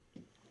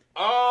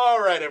All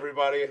right,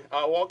 everybody.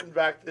 Welcome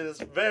back to this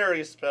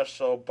very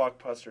special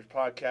Buckbusters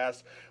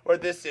podcast, where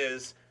this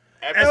is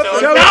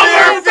episode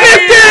number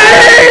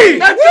 50!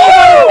 That's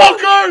all,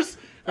 fuckers!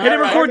 We're going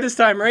to record this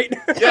time, right?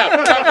 Yeah,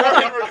 we're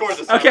going to record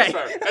this time. Okay.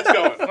 Sorry. Let's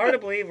go. Hard to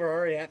believe we're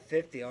already at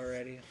 50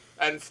 already.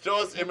 And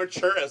still as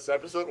immature as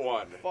episode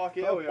 1. Fuck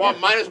yeah, we are. Well,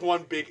 minus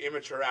one big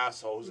immature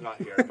asshole who's not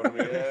here. But I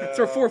mean,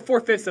 So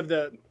four-fifths of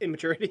the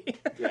immaturity.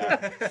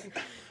 yeah.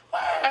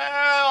 Well,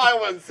 I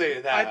wouldn't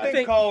say that. I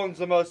think Colin's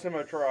the most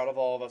immature out of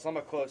all of us. I'm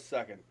a close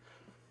second.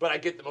 But I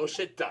get the most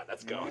shit done.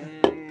 Let's go.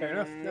 Fair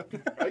enough. No.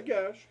 I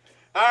guess.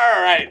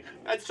 All right,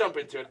 let's jump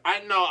into it.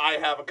 I know I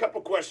have a couple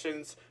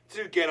questions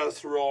to get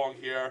us rolling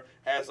here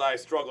as I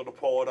struggle to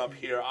pull it up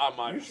here on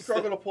my... You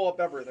struggle to pull up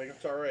everything.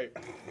 It's all right.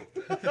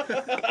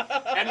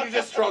 And you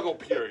just struggle,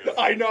 period.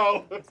 I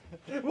know.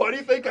 What do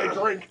you think I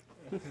drink?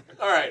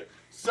 All right,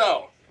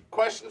 so,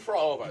 question for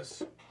all of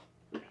us.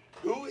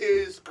 Who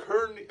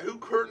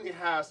currently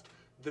has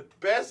the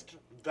best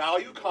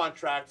value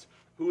contract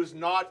who is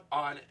not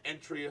on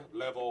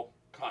entry-level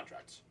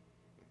contracts?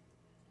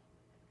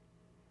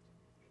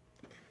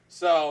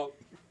 So,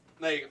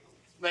 okay,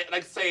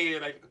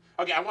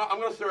 I'm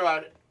gonna throw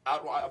out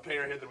a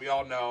player here that we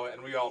all know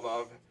and we all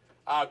love.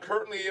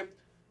 Currently,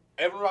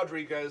 Evan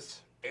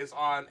Rodriguez is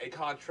on a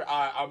contract,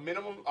 a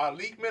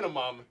league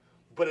minimum,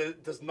 but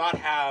it does not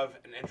have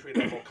an entry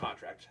level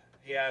contract.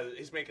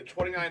 He's making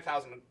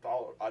 $29,000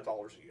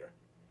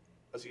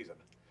 a season.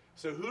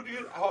 So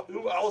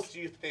who else do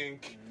you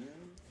think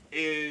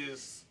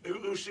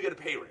who should get a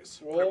pay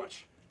raise? Well, pretty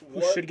much.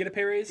 Who should get a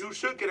pay raise? Who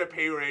should get a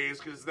pay raise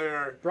because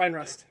they're Brian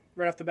Rust.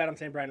 Right off the bat, I'm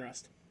saying Brian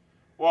Rust.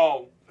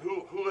 well,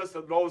 who has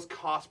the lowest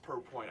cost per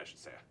point? I should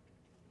say.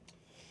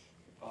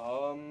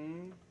 Well,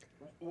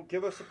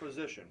 give us a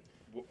position.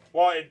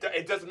 Well,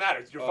 it doesn't matter.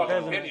 It's your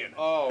fucking opinion.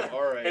 Oh,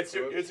 all right. It's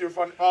your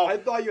fun. I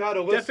thought you had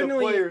a list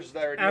Definitely, of players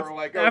there, and you were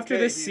like, okay, after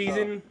this he's,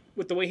 season,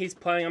 with the way he's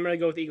playing, I'm going to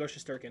go with Igor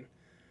Shesterkin.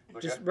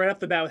 Just right off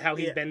the bat with how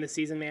he's been this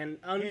season, man.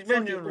 He's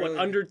been doing really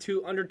under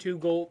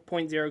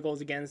 2.0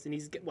 goals against, and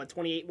he's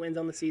 28 wins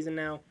on the season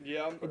now.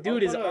 Yeah, The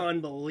dude is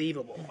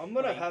unbelievable. I'm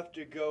gonna have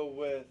to go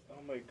with.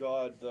 Oh my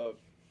God, the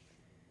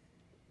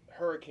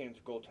Hurricanes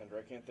goaltender.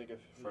 I can't think of.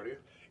 Freddie?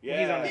 Yeah,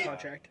 He's on a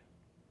contract.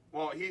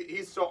 Well,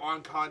 he's still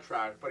on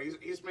contract, but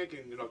he's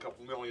making a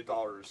couple $1 million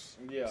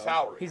Yeah.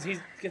 salary.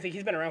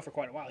 He's been around for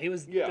quite a while. He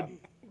was Yeah. the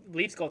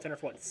Leafs goaltender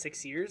for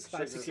 6 years?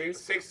 6 years?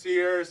 6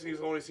 years. He's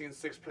only seen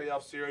 6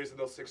 playoff series in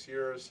those 6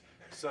 years.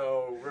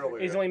 So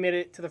really, He's only made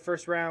it to the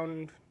first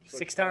round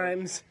 6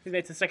 times. He's made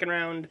it to the second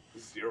round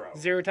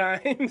 0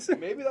 times.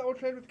 Maybe that will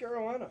trade with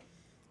Carolina.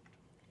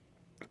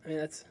 I mean,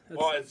 that's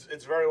Well,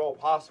 it's very well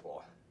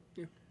possible.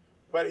 Yeah.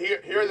 But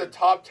here are the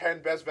top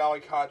 10 best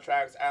value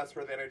contracts as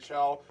per the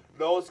NHL.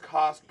 Lowest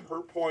cost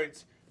per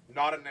point,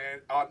 not on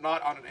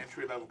an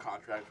entry level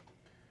contract.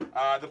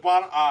 The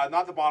bottom,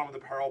 not the bottom of the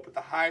barrel, but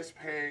the highest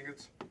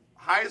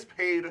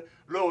paid,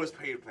 lowest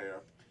paid player.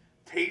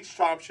 Tage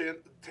Thompson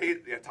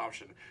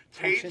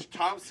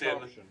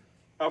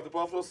of the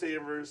Buffalo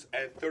Sabres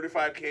at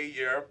 $35K a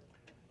year.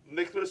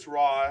 Nicholas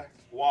Roy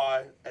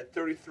at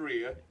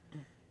 $33.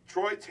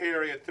 Troy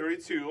Terry at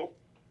 $32.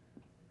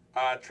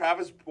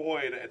 Travis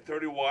Boyd at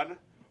 $31.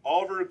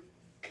 Oliver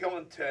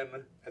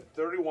Killington at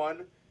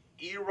 $31.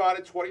 Erod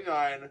at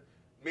 $29.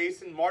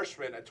 Mason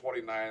Marshman at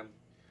 $29.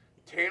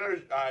 Tanner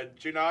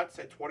Janot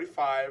at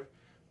 $25.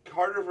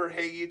 Carter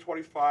Verhaeghe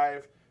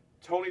 $25.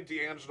 Tony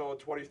DeAngelo at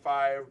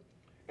 $25.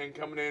 And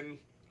coming in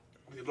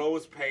the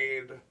lowest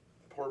paid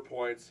per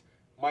points,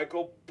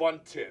 Michael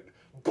Bunting.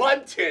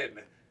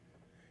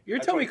 You're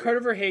telling me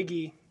Carter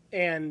Verhaeghe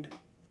and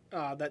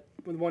that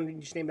one you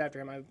just named after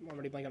him, I'm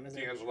already blanking on his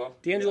name.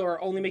 D'Angelo are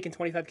only making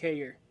 $25K a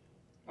year.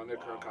 On their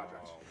current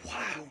contracts.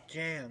 Wow.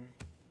 Damn.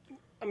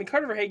 I mean,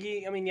 Carter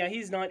Verhaeghe,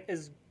 he's not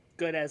as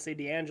good as, say,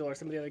 D'Angelo or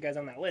some of the other guys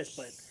on that list,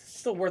 but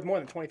still worth more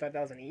than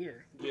 $25,000 a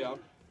year. Yeah.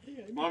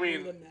 Well, I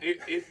mean,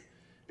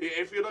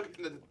 if you look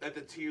at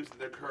the teams that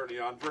they're currently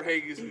on,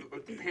 Verhaeghe's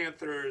with the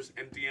Panthers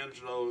and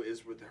D'Angelo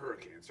is with the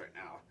Hurricanes right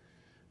now.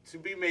 To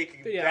be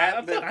making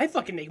I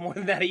fucking make more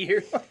than that a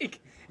year.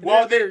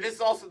 This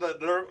is also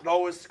the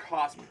lowest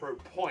cost per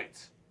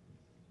point.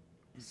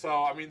 So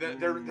I mean,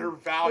 their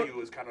value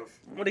is kind of.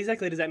 What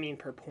exactly does that mean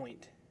per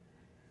point?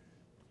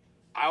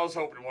 I was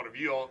hoping one of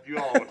you all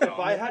would know. If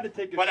I had to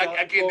take a but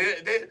shot, again,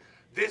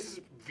 this is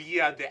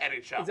via the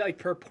NHL. Is that like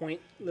per point?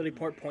 Literally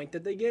per point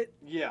that they get?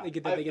 Yeah. They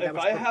get that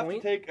much per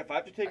point? If I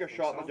have to take a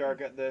shot in the dark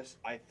at this,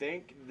 I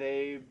think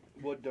they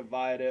would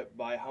divide it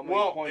by how many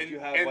points you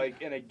have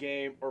in a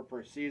game or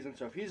per season.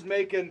 So if he's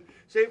making,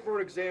 say for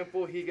an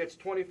example, he gets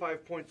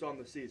 25 points on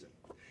the season,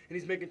 and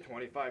he's making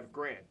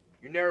 $25,000.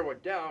 You narrow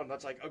it down,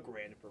 that's like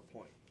 $1,000 per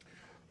point.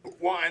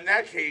 Well, in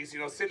that case,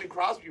 Sidney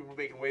Crosby was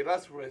making way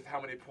less with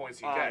how many points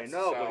he gets. I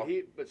know,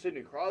 but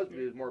Sidney Crosby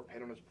is more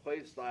paid on his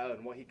play style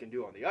and what he can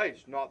do on the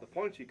ice, not the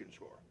points he can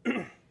score.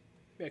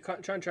 Yeah,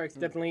 contracts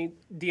definitely.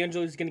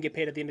 D'Angelo's going to get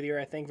paid at the end of the year,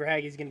 I think.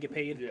 Verhaeghe's going to get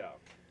paid. Yeah.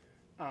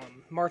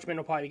 Marchman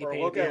will probably get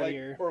paid at the end of the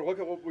year. Or look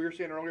at what we were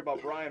saying earlier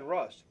about Brian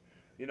Rust.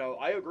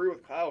 I agree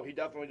with Kyle. He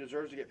definitely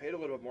deserves to get paid a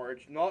little bit more.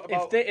 It's not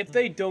about if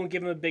they don't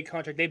give him a big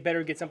contract, they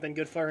better get something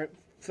good for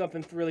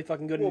something really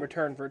fucking good in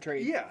return for a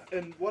trade. Yeah,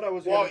 and what I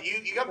was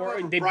you got to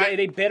remember,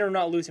 they better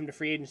not lose him to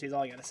free agency. Is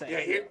all you got to say.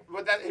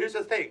 Yeah, here's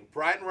the thing.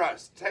 Brian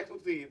Rust,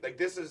 technically,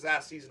 this is his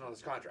last season on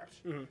his contract,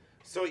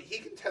 so he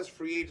can test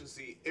free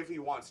agency if he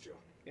wants to.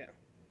 Yeah.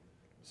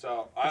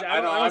 So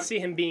I don't see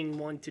him being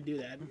one to do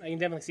that. I can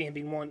definitely see him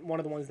being one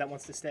of the ones that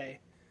wants to stay.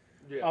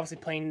 Yeah. Obviously,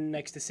 playing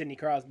next to Sidney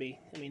Crosby.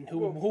 I mean, who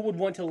would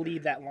want to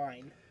leave that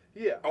line?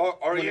 Yeah.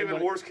 Or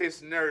even worst case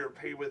scenario,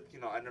 pay with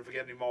I never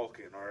forget any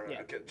Malkin or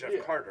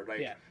Jeff Carter.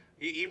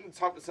 Even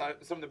talk to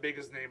some of the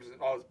biggest names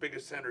and all the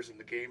biggest centers in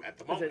the game at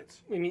the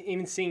moment. I mean,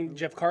 even seeing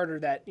Jeff Carter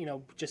that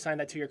just signed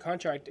that 2-year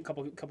contract a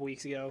couple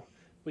weeks ago,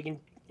 we can.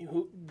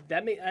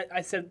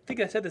 I think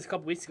I said this a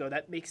couple weeks ago.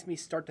 That makes me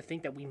start to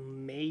think that we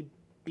may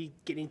be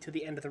getting to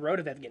the end of the road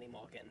of Evgeny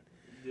Malkin.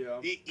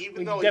 Yeah.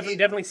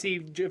 Definitely see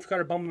Jeff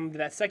Carter bump him to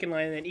that second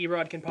line, and then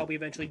Erod can probably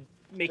eventually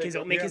make his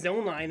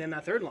own line and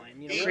that third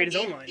line. Create his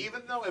own line.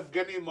 Even though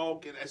Evgeny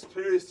Malkin has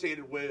clearly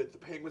stated with the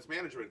Penguins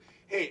management,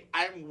 hey,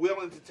 I'm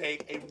willing to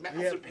take a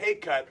massive pay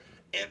cut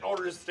in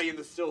order to stay in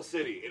the Steel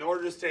City, in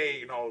order to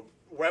stay,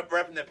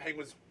 repping the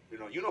Penguins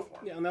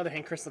uniform. Yeah, on the other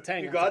hand, Chris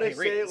Letang. You gotta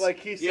say it like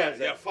he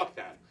says it. Yeah, fuck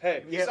that.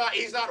 Hey,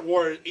 he's not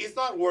worth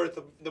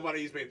the money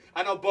he's made.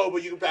 I know, Bo,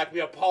 but you can back me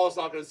up. Paul's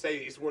not going to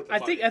say he's worth the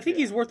money. I think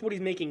he's worth what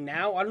he's making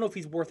now. I don't know if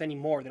he's worth any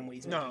more than what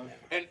he's making.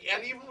 And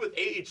even with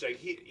age,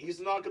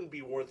 he's not going to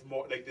be worth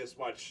more this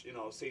much.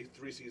 Say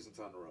 3 seasons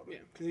on the road. Yeah,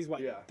 because he's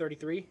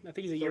 33. I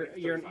think he's a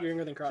year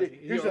younger than Crosby.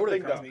 Here's the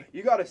thing, though.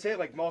 You gotta say it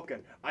like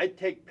Malkin. I'd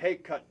take pay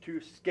cut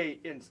to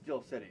skate in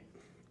Steel City.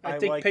 I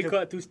take pay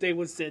cut to stay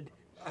with Sid.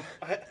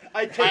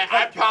 I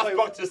pass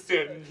back to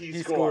Sid and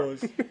he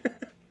scores.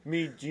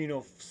 Me,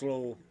 Gino,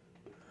 slow.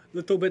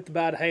 Little bit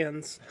bad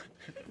hands.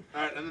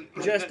 All right, and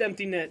then, just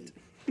empty net.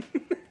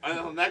 And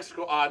then next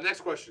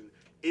question.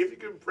 If you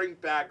could bring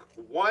back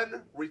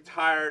one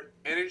retired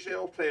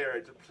NHL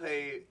player to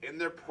play in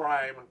their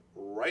prime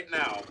right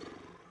now,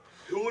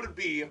 who would it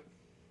be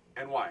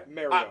and why?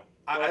 Mario. Right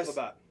off the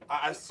bat.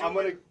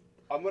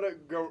 I'm gonna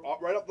go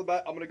right off the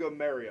bat. I'm gonna go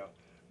Mario.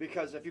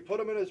 Because if you put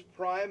him in his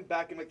prime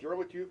back in the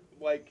early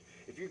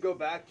if you go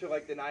back to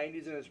the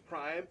 90s in his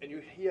prime and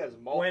he has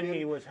Malkin when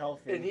he was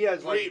healthy and he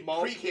has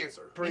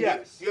pre-cancer.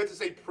 Yes, you have to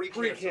say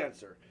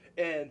pre-cancer.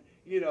 And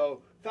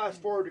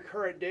fast forward to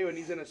current day when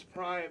he's in his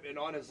prime and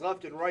on his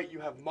left and right you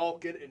have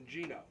Malkin and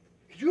Gino.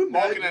 Could you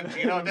imagine? Malkin and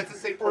Gino, that's the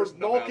same person.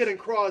 Or Malkin and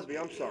Crosby.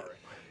 I'm sorry.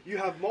 You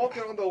have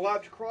Malkin on the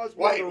left,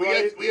 Crosby on the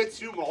right. We had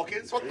 2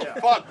 Malkins. What the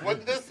fuck? When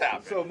did this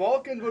happen? So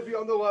Malkin would be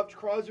on the left,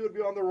 Crosby would be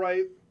on the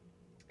right.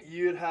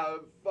 You'd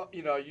have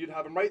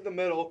him right in the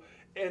middle,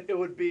 and it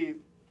would be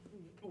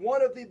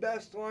one of the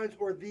best lines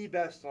or the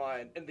best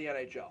line in the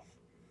NHL.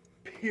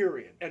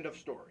 Period. End of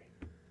story.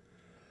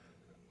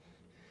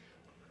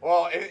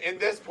 Well, in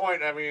this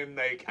point, I mean,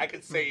 I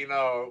could say, you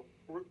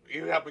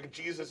have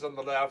Jesus on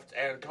the left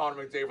and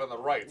Connor McDavid on the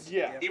right.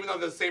 Yeah. Even though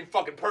they're the same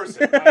fucking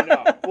person. I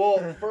know.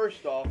 Well,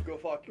 first off, go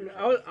fuck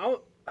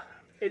yourself.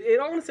 It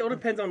honestly all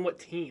depends on what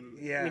team.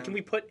 Yeah. I mean, can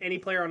we put any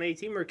player on any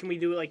team, or can we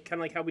do it kind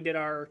of like how we did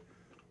our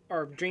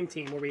dream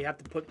team, where we have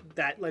to put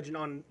that legend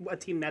on a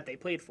team that they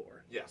played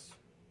for? Yes.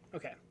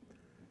 Okay.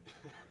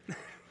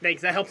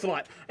 Thanks, that helps a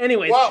lot.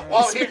 Anyways,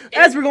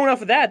 as we're going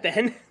off of that,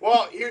 then.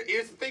 Well,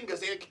 here's the thing,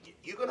 because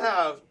you can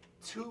have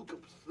 2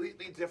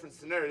 completely different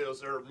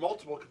scenarios, or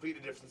multiple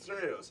completely different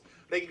scenarios.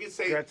 You can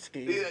say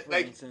Gretzky, for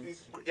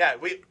instance. Yeah,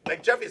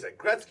 like Jeffy said,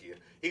 Gretzky.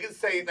 You can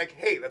say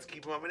hey, let's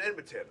keep him up in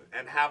Edmonton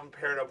and have him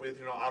paired up with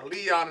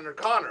Leon and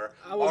O'Connor,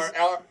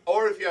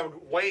 or if you have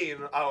Wayne,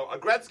 a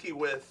Gretzky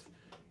with.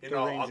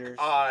 Rangers.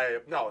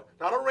 No,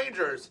 not a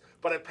Rangers,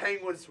 but a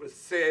Penguins with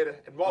Sid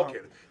and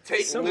Malkin.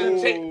 Take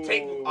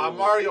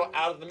Mario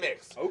out of the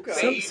mix.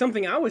 Okay.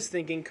 Something I was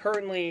thinking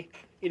currently,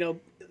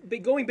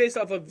 going based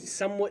off of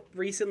somewhat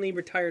recently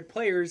retired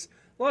players,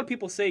 a lot of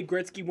people say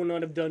Gretzky would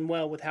not have done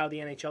well with how the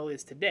NHL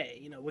is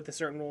today, with the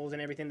certain rules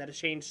and everything that has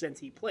changed since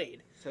he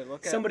played. So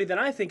somebody that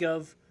I think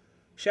of,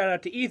 shout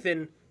out to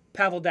Ethan,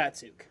 Pavel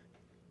Datsyuk.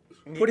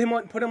 Put him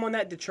on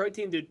that Detroit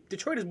team. Dude,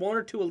 Detroit is 1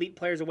 or 2 elite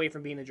players away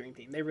from being a dream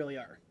team. They really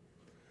are.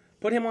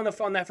 Put him on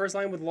that first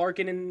line with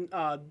Larkin and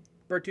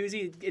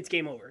Bertuzzi. It's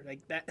game over.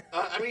 Like that.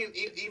 I mean,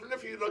 even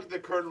if you look at the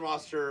current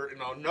roster,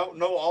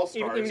 no all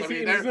stars. Even if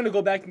you're going to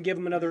go back and give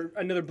him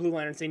another blue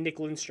liner and say Nick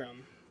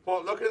Lindstrom.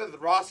 Well, looking at the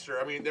roster,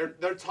 I mean,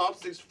 their top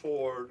 6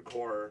 forward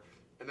core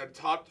and their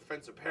top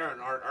defensive pairing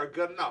are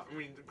good enough. I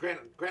mean,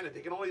 granted, they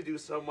can only do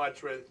so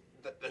much with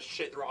the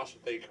shit roster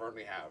they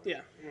currently have.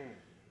 Yeah.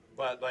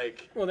 But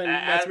well, then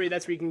that's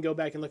where you can go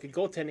back and look at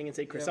goaltending and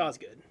say Chris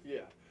Osgood. Yeah.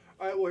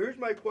 All right. Well, here's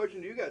my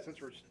question to you guys,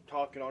 since we're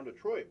talking on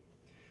Detroit.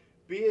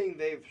 Being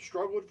they've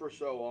struggled for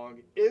so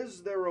long,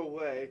 is there a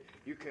way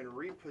you can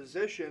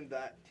reposition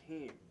that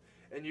team,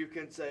 and you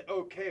can say,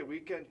 okay, we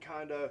can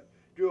kind of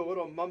do a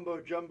little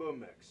mumbo jumbo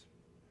mix,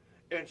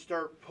 and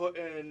start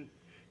putting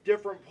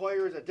different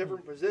players at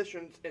different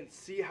positions and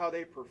see how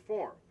they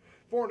perform.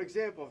 For an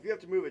example, if you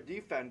have to move a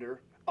defender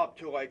up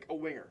to a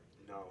winger.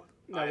 No.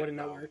 That would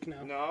not work.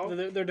 No.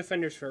 No? They're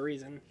defenders for a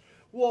reason.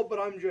 Well, but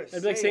I'm just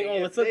It'd be like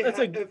saying,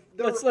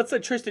 let's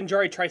let Tristan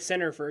Jarry try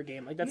center for a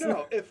game. Like that's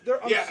not. If they're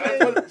I'm saying,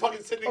 that's what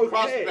fucking Sidney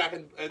Crosby back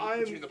in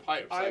between the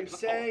pipes. I'm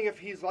saying if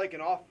he's like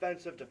an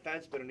offensive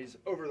defenseman and he's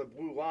over the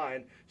blue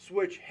line,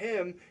 switch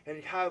him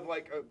and have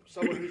like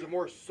someone who's a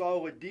more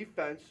solid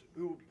defense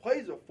who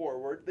plays a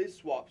forward. They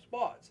swap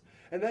spots,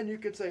 and then you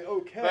could say,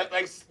 okay. But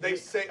like they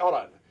say, hold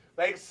on.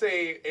 Like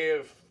say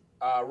if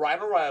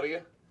Ryan O'Reilly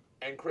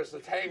and Chris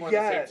Letang were on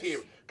the same team,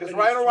 because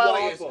Ryan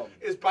O'Reilly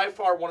is by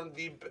far one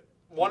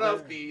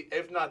of the,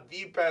 if not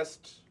the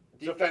best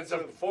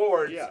defensive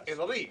forwards in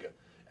the league.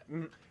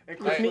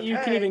 You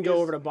can even go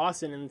over to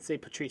Boston and say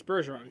Patrice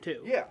Bergeron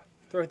too. Yeah.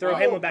 Throw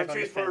him back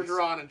Patrice on defense.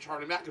 Bergeron and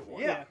Charlie McAvoy.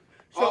 Yeah.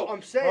 So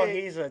I'm saying,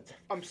 if you would switch...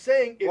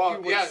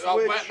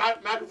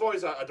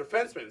 McAvoy's a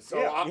defenseman,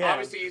 so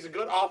obviously he's a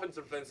good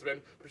offensive defenseman.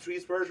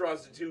 Patrice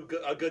Bergeron's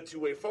a good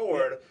two-way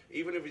forward.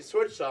 Even if you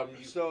switch some,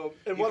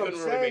 what I'm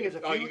saying is,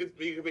 you can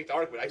make the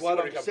argument.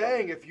 What I'm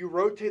saying, if you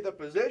rotate the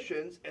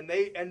positions and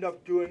they end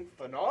up doing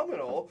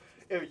phenomenal,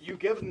 if you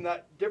give them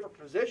that different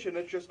position,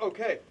 it's just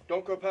okay.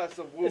 Don't go past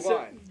the blue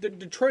line.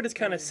 Detroit is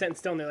kind of set in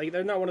stone there. Like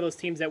they're not one of those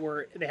teams that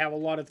they have a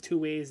lot of two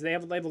ways. They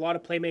have a lot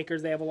of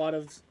playmakers. They have a lot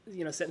of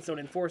set in stone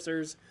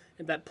enforcers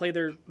that play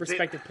their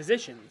respective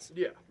positions.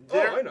 Yeah.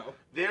 I know.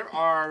 There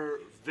are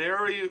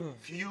very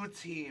few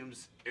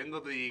teams in the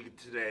league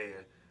today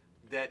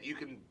that you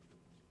can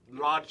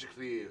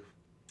logically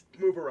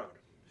move around.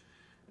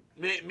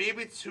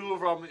 Maybe two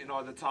of them,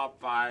 the top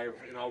five.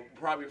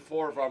 Probably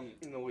four of them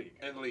in the league.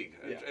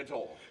 In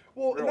total.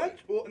 Well, really.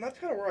 and that's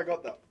kind of where I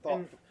got that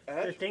thought.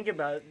 To think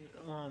about it,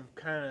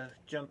 kind of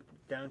jump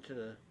down to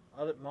the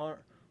other more.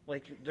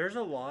 Like, there's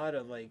a lot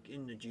of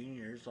in the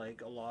juniors, a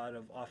lot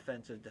of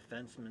offensive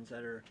defensemen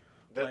that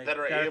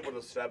are able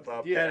to step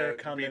up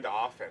and be the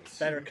offense.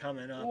 That are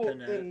coming up.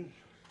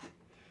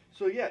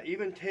 So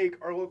even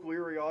take our local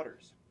Erie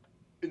Otters,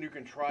 and you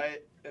can try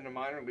it in a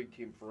minor league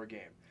team for a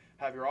game.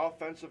 Have your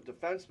offensive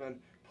defensemen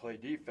play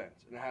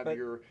defense, and have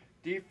your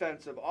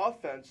defensive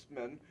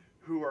offensemen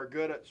who are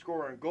good at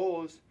scoring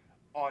goals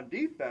on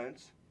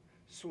defense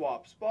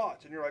swap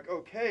spots. And you're like,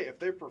 okay, if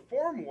they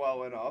perform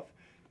well enough,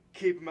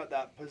 keep them at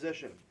that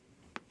position.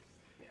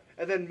 Yeah.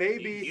 And then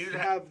maybe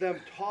have them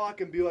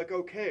talk and be like,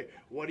 okay,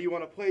 what do you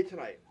want to play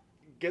tonight?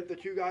 Get the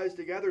two guys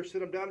together,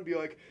 sit them down, and be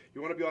like,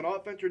 you want to be on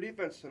offense or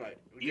defense tonight?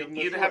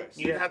 You'd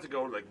have to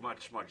go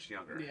much, much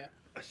younger. Yeah.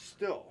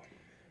 Still.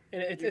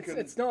 And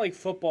it's not like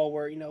football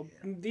where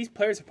these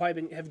players have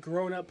probably have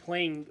grown up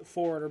playing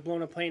forward or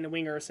blown up playing the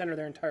wing or a center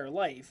their entire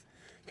life.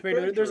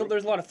 Compared to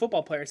there's a lot of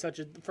football players, such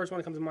as the first one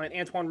that comes to mind,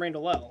 Antoine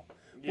Randall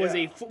was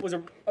a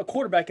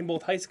quarterback in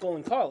both high school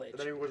and college. And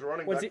then he was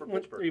running back for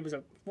Pittsburgh. He was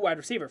a wide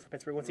receiver for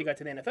Pittsburgh once he got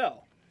to the NFL.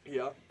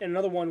 Yeah. And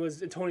another one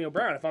was Antonio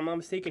Brown, if I'm not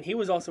mistaken. He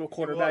was also a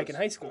quarterback in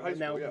high school.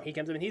 Now he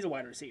comes in and he's a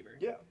wide receiver.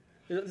 Yeah.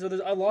 So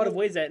there's a lot of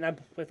ways that, and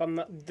if I'm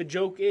not, the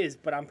joke is,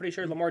 but I'm pretty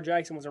sure Lamar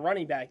Jackson was a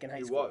running back in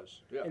high school. He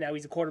was, yeah. And now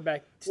he's a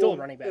quarterback, still a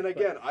running back. And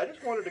again, I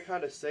just wanted to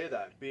kind of say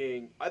that,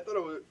 I thought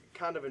it was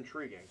kind of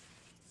intriguing,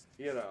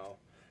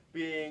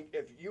 being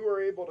if you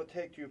were able to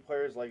take two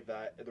players like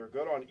that, and they're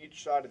good on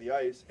each side of the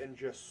ice, and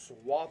just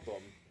swap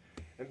them,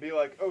 and be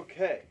like,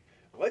 okay,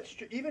 let's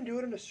even do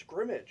it in a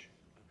scrimmage.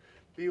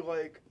 Be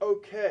like,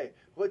 okay,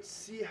 let's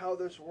see how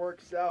this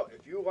works out.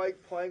 If you like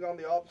playing on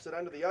the opposite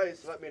end of the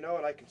ice, let me know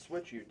and I can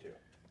switch you two.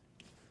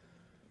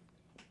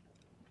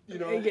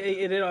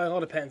 It all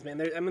depends, man.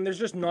 There's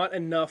just not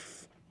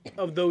enough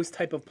of those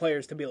type of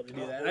players to be able to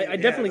do that. I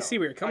definitely see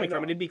where you're coming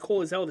from. It'd be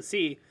cool as hell to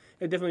see.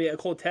 It'd definitely be a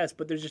cool test,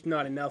 but there's just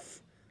not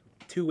enough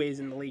two ways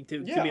in the league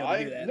to be able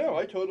to do that. No,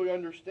 I totally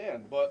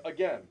understand. But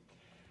again,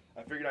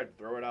 I figured I'd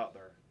throw it out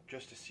there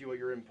just to see what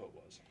your input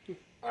was.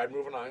 All right,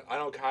 moving on. I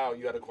know, Kyle,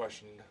 you had a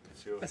question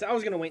too. I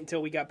was going to wait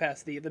until we got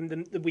past the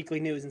weekly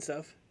news and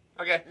stuff.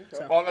 Okay.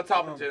 Well, on the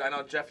top of it, I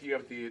know, Jeff, you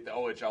have the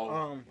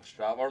OHL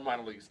stuff or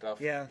minor league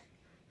stuff. Yeah.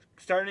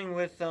 Starting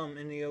with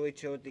in the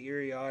OHL with the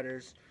Erie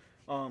Otters,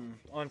 on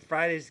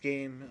Friday's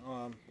game,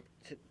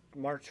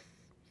 March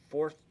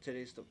 4th,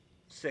 today's the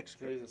 6th.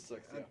 Today's the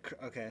 6th, yeah.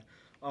 Okay.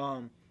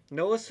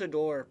 Noah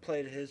Sador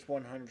played his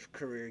 100th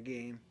career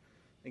game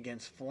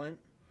against Flint.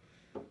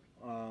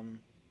 And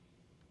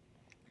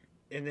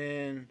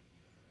then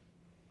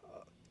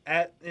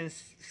in the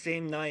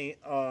same night,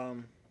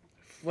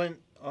 Flint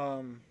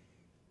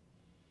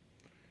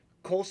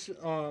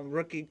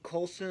rookie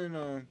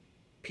Colson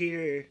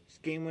Peter's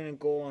game-winning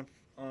goal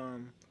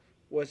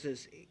was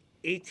his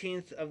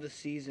 18th of the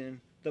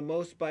season, the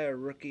most by a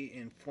rookie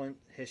in Flint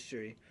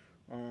history.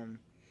 And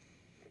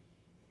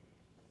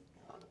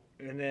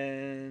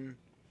then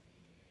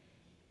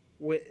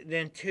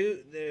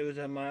there was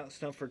a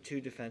milestone for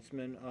two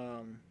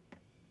defensemen.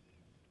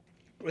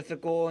 With a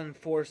goal and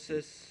 4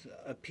 assists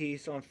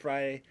apiece on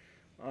Friday,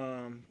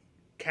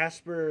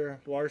 Casper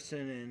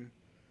Larson and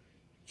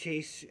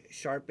Chase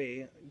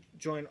Sharpe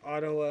joined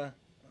Ottawa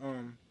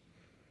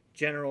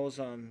Generals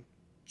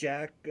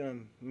Jack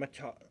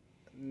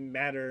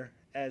Matter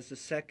as the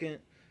second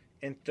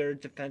and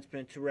third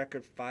defenseman to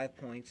record 5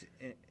 points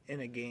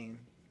in a game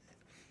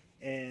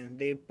and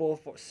they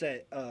both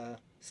set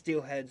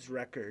Steelhead's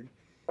record.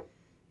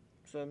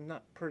 So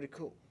not pretty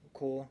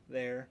cool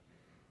there.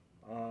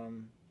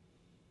 And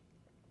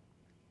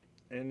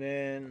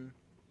then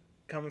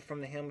coming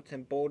from the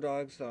Hamilton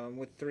Bulldogs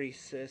with 3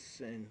 assists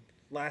in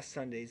last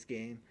Sunday's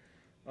game,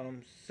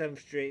 7th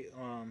straight.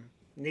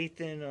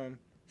 Nathan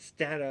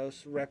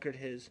Statos record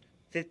his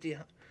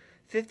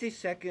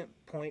 52nd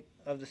point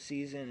of the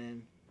season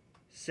and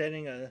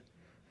setting a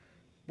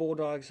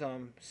Bulldogs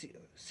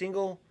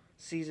single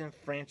season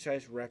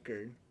franchise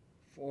record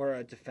for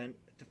a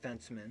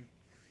defenseman.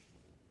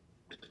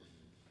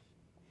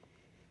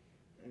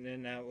 And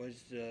then that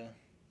was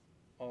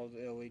all the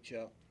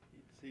OHL.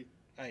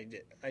 I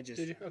just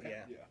Did you?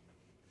 Okay. Yeah.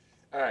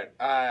 All right,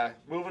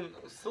 moving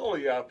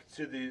slowly up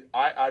to the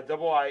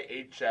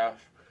IIHF.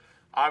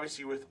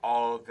 Obviously, with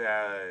all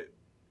the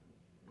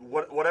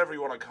whatever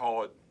you want to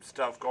call it,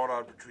 stuff going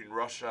on between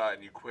Russia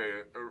and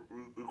Ukraine.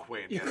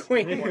 Ukraine.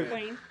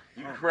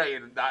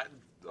 That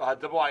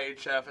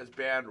IIHF has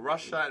banned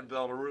Russia and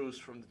Belarus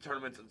from the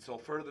tournaments until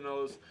further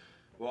notice.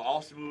 We'll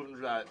also move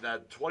that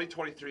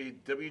 2023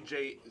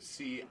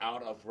 WJC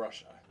out of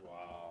Russia.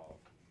 Wow.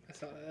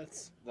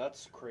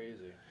 That's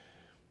crazy.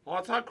 Well,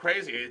 it's not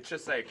crazy. It's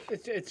just like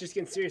it's just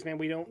getting serious, man.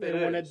 They don't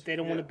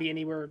want to be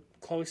anywhere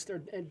close or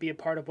be a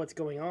part of what's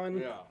going on.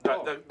 Yeah.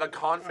 The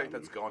conflict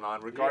that's going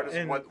on, regardless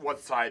of what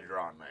side you're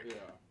on, Mike. Yeah.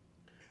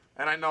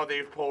 And I know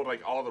they've pulled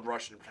like all the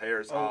Russian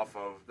players off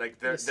of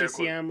like their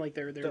CCM, like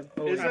their isn't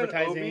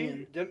advertising.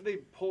 Ovi, didn't they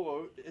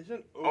pull?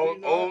 Isn't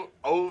Ovi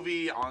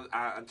Ovi on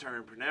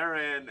Anton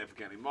Panarin,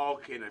 Evgeny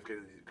Malkin,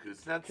 Evgeny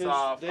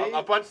Kuznetsov,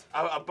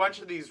 a bunch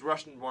of these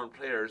Russian-born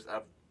players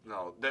have.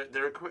 No,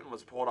 their equipment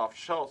was pulled off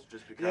shelves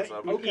just because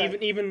of. Okay.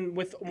 Even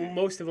with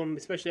most of them,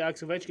 especially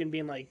Alex Ovechkin,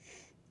 being like,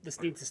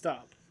 "This needs to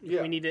stop.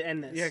 We need to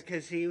end this." Yeah,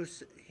 because he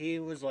was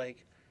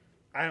like,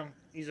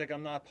 He's like,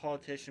 I'm not a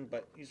politician,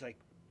 but he's like,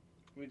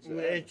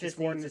 this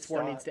war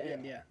needs to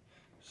end. Yeah.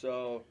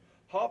 So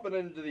hopping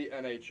into the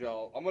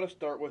NHL, I'm gonna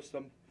start with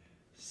some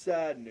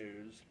sad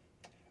news.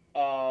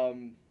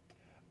 I'm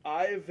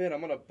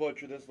gonna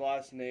butcher this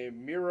last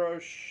name,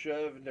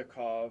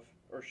 Miroshevnikov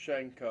or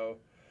Shenko.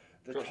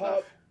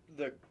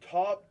 The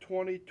top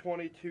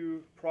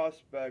 2022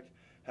 prospect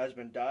has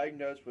been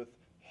diagnosed with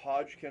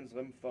Hodgkin's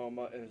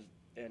lymphoma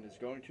and is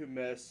going to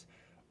miss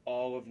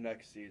all of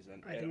next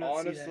season. And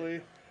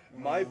honestly,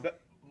 my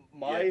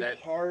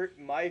heart,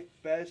 my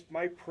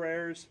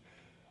prayers,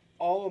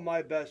 all of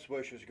my best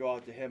wishes go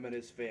out to him and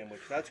his family.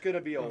 That's going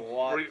to be a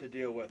lot to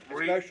deal with,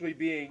 especially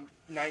being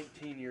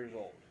 19 years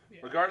old.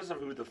 Regardless of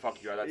who the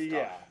fuck you are, that's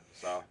tough.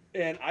 So.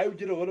 And I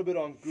did a little bit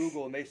on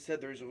Google, and they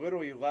said there's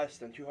literally less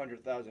than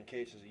 200,000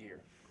 cases a year.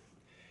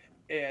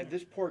 And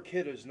this poor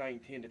kid is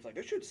 19. It's like,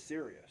 this shit's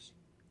serious.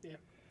 Yeah.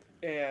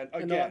 And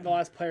again, the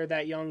last player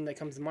that young that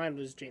comes to mind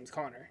was James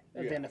Conner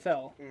at the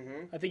NFL.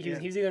 Mm-hmm. I think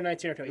he's either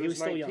 19 or 20. He was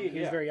still 19, young. He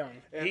was very young.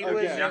 And he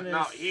was in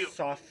his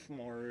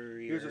sophomore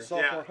year. He was a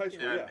sophomore in high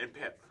school, in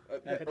Pitt.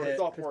 Or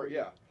sophomore,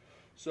 yeah.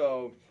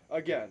 So,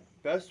 again,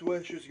 best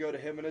wishes go to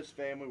him and his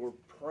family. We're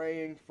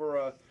praying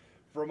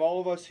from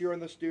all of us here in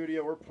the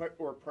studio,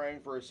 we're praying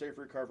for a safe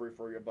recovery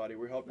for you, buddy.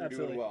 We hope you're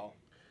doing well.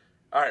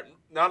 All right,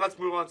 now let's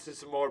move on to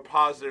some more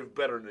positive,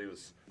 better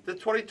news. The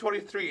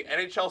 2023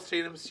 NHL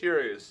Stadium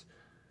Series,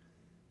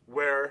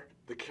 where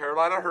the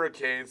Carolina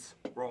Hurricanes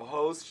will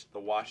host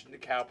the Washington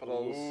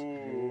Capitals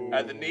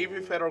at the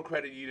Navy Federal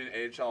Credit Union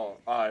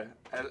NHL.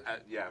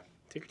 Yeah.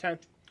 Take your time.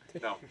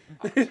 No.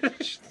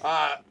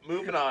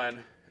 Moving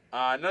on.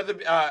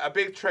 A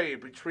big trade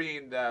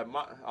between the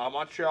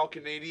Montreal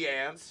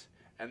Canadiens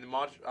and the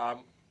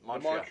Montreal.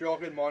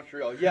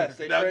 Yes,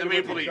 they traded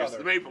Maple with each Leafs. other.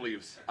 The Maple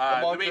Leafs. The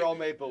Montreal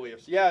Maple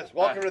Leafs. Yes,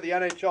 welcome to the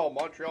NHL,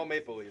 Montreal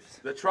Maple Leafs.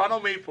 The Toronto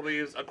Maple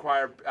Leafs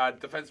acquired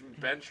defenseman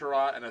Ben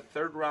Chiarot and a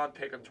third-round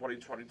pick in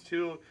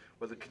 2022,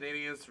 where the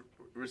Canadiens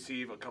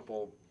receive a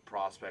couple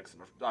prospects in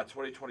a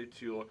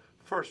 2022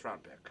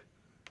 first-round pick.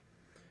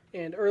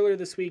 And earlier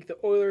this week, the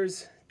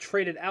Oilers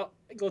traded out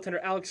goaltender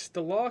Alex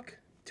Stalock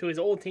to his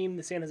old team,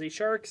 the San Jose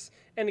Sharks,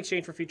 in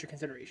exchange for future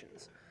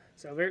considerations.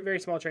 So very, very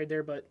small trade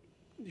there, but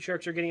the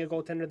Sharks are getting a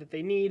goaltender that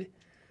they need,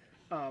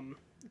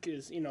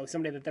 because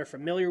somebody that they're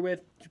familiar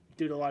with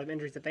due to a lot of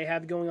injuries that they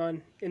have going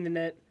on in the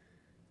net.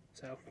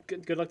 So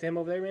good luck to him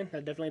over there, man.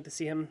 I'd definitely like to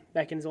see him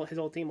back in his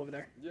old team over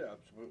there. Yeah,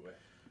 absolutely.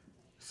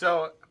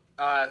 So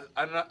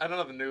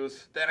another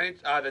news: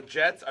 the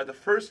Jets are the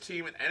first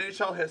team in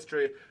NHL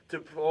history to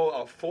pull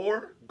a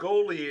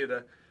 4-goal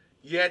lead,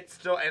 yet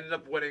still ended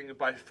up winning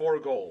by 4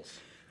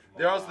 goals.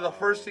 They're also the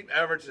first team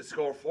ever to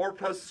score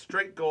 4+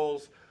 straight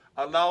goals,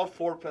 allow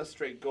 4+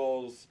 straight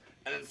goals,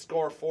 and then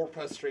score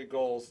 4+ straight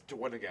goals to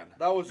win again.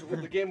 That was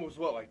the game was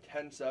what, like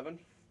 10-7?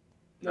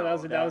 No,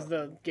 that was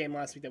the game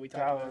last week that we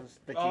talked about. That was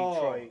the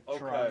Detroit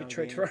Toronto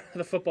Detroit,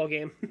 the football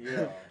game.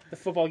 Yeah. The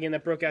football game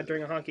that broke out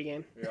during a hockey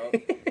game.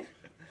 Yep.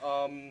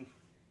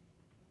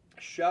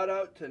 Shout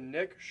out to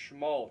Nick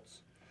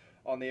Schmaltz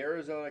on the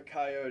Arizona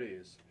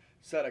Coyotes.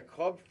 Set a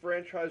club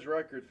franchise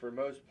record for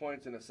most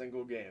points in a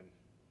single game.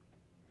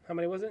 How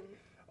many was it?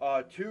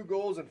 2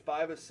 goals and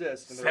 5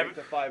 assists in the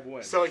 8-5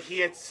 win. So he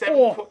had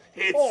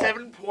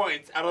 7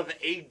 points out of the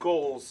 8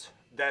 goals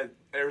that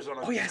Arizona.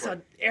 Oh yeah, I saw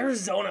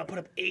Arizona put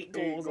up 8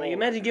 goals. Like,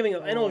 imagine giving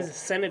up. I know it was the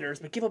Senators,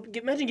 but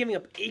imagine giving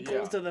up 8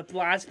 goals to the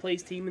last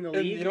place team in the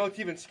league. You know what's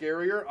even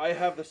scarier? I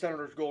have the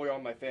Senators goalie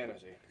on my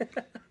fantasy.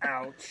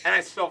 Ouch. And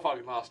I still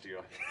fucking lost to you.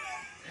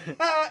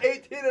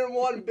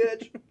 18-1,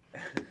 bitch.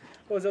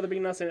 What was the other big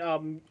announcement?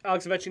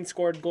 Alex Ovechkin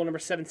scored goal number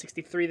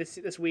 763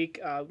 this week.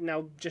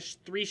 Now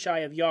just 3 shy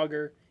of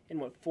Yager in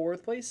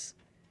 4th place?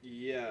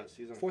 Yes,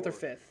 he's in 4th or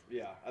 5th?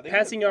 Yeah, I think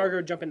passing Yager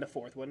would jump into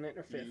 4th, wouldn't it,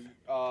 or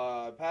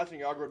 5th? Passing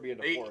Yager would be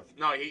into 4th.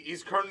 No,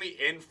 he's currently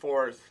in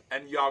 4th,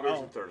 and Yager's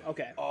in 3rd.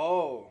 Okay.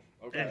 Oh,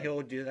 okay. And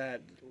he'll do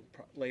that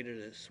later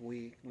this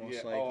week,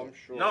 most likely. Oh, I'm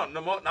sure. No,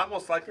 not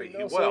most likely. He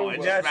No, will. so- It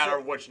Yeah, just matter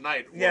which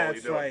night. Yeah, you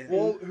that's do right.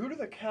 Well, who do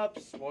the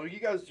Caps? Well, you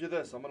guys do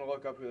this. I'm gonna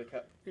look up who the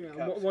Caps.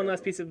 One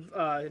last piece of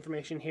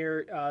information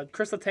here.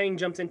 Chris Letang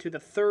jumps into the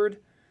 3rd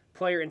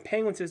player in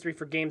Penguins history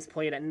for games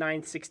played at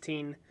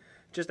 916,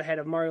 just ahead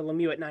of Mario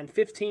Lemieux at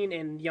 915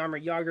 and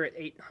Jaromir Jagr at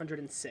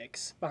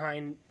 806.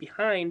 Behind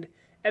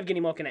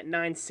Evgeny Malkin at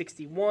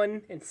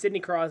 961 and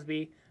Sidney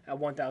Crosby at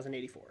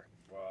 1084.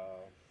 Wow.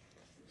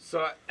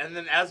 So, and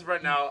then as of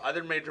right now,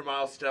 other major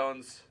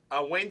milestones.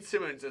 Wayne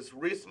Simmons has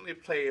recently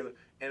played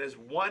in his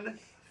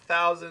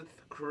 1,000th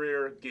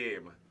career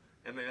game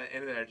in the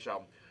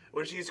NHL,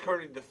 which he's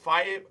currently the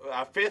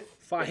 5th.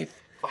 5.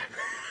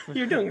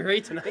 You're doing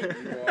great tonight.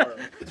 You are.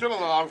 It's been a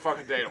long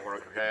fucking day at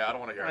work. Okay, I don't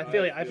want to hear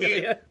it. I feel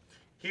you.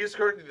 He is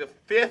currently the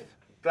 5th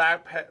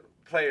black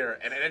player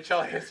in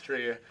NHL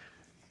history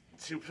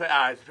to play in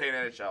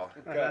NHL.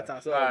 That's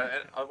awesome.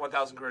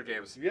 1,000 career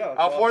games. Yeah,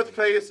 Fourth awesome.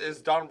 place is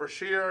Don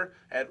Brashear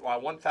at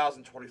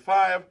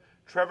 1,025.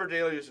 Trevor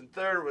Daley is in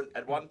 3rd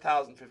at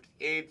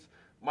 1,058.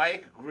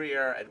 Mike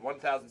Greer at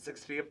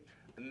 1,060.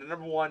 And the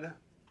number 1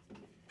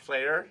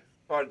 player,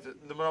 or the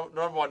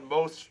number 1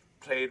 most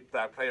played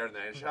black player in the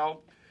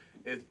NHL,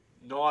 is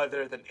no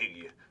other than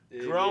Iggy.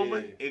 Jerome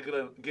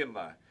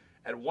Iginla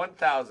at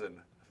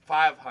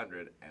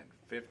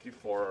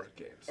 1,554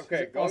 games.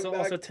 Okay.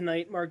 Also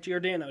tonight, Mark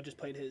Giordano just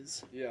played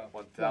his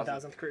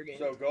 1,000th career game.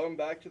 So going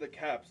back to the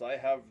Caps, I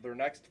have their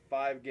next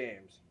 5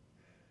 games.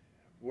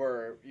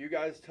 Where you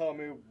guys tell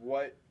me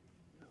what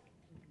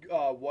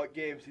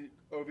games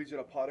Ovi's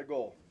gonna pot a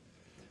goal.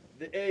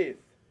 The 8th,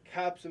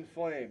 Caps and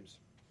Flames.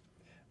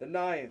 The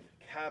 9th,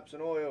 Caps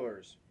and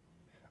Oilers.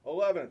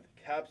 11th,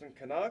 Caps and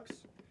Canucks.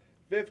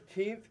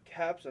 15th,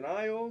 Caps and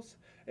Isles.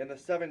 And the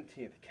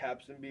 17th,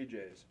 Caps and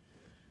BJs.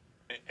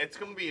 It's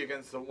going to be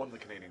against one of the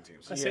Canadian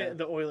teams. I say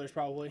the Oilers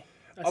probably.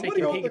 I I'm say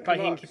gonna go he with could the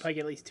probably Canucks. get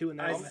at least 2 in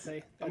that.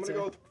 I'm gonna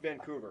go with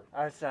Vancouver.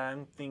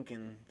 I'm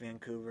thinking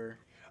Vancouver.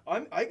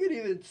 I could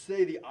even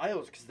say the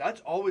Isles because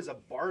that's always a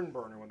barn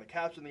burner when the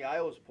Caps and the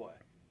Isles play.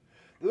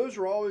 Those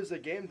are always the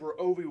games where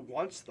Ovi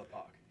wants the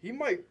puck. He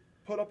might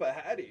put up a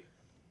hattie.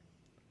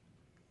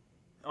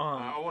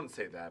 I wouldn't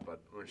say that, but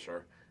we're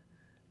sure.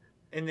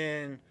 And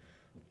then,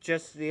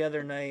 just the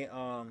other night,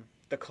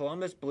 the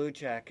Columbus Blue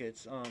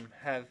Jackets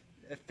have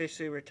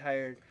officially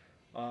retired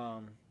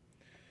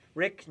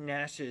Rick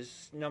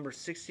Nash's number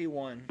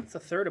 61. It's the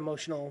 3rd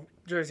emotional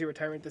jersey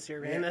retirement this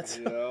year, man. That's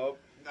Yep.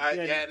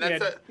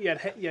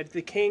 you had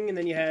the King, and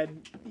then you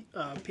had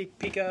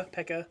Pekka.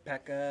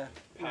 Pekka.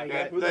 Now you That-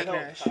 got Who the hell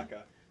Nash. is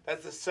Taka?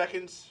 That's the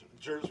 2nd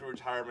jersey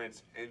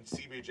retirement in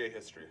CBJ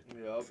history.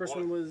 Yep. First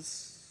one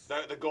was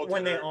The goaltender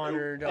When they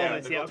honored, the yeah,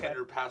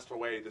 goaltender okay. passed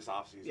away this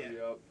offseason. Yeah.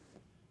 Yep.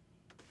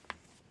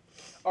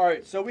 All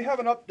right, so we have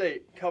an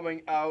update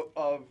coming out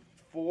of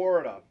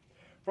Florida.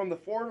 From the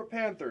Florida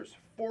Panthers,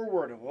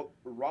 forward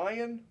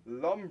Ryan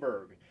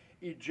Lumberg,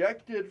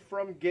 ejected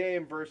from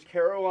game versus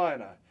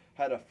Carolina,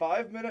 had a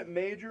 5-minute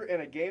major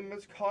and a game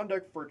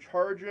misconduct for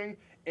charging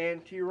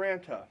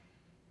Antti-Ranta.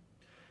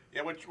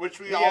 Yeah, which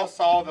we all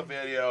saw the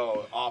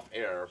video off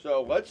air.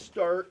 So let's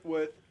start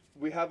with,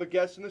 we have a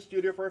guest in the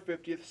studio for our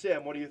 50th.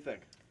 Sam, what do you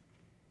think?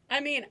 I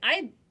mean,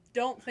 I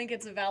don't think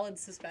it's a valid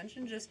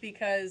suspension just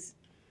because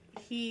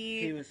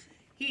he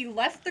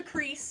left the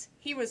crease.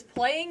 He was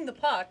playing the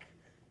puck.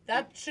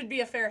 That should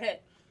be a fair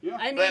hit. Yeah.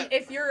 I mean,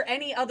 if you're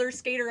any other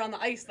skater on the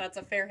ice, that's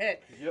a fair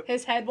hit. Yep.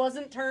 His head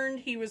wasn't turned.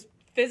 He was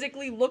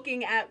physically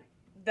looking at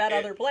that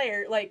other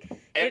player. Like,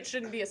 it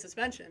shouldn't be a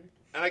suspension.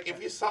 And like,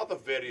 if you saw the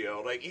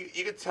video, like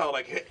you could tell,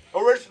 like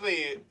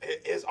originally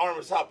his arm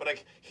was up, but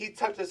like he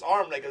tucked his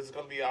arm like it's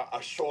gonna be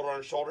a shoulder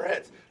on shoulder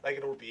hit, like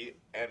it would be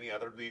any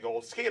other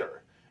legal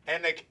skater.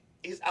 And like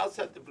he's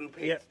outside the blue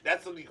paint. Yep.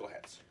 That's a legal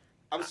hit.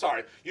 I'm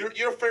sorry, you're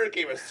a fair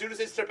game. As soon as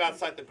they step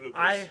outside the blue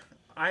paint,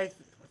 I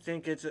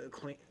think it's a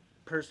clean,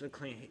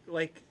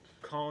 like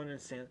Colin and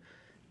Sam.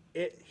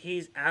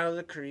 He's out of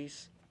the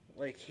crease,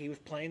 like he was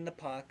playing the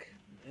puck,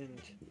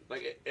 and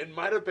like it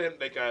might have been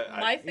like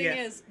My thing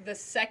is, the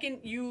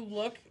second you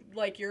look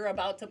like you're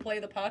about to play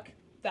the puck,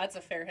 that's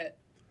a fair hit.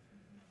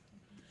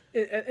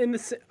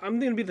 I'm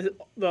going to be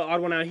the odd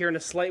one out here in a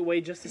slight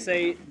way just to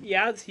say,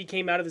 yeah, he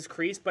came out of his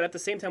crease, but at the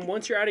same time,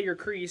 once you're out of your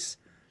crease,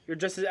 you're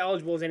just as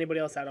eligible as anybody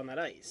else out on that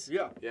ice.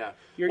 Yeah. yeah.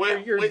 You're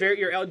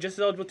just as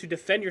eligible to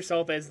defend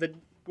yourself as the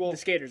the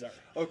skaters are.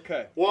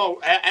 Okay. Well,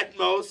 at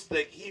most,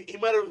 like he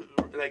might have,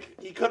 like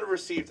he could have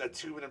received a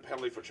 2-minute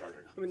penalty for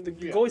charging. I mean, the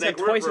goalies have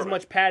twice as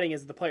much padding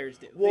as the players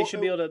do. Well, they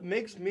should be able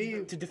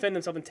to defend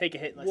themselves and take a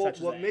hit.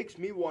 What makes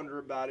me wonder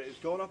about it is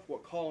going off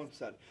what Colin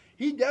said.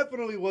 He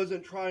definitely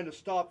wasn't trying to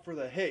stop for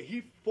the hit.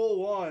 He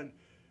full on,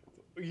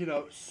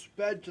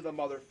 sped to the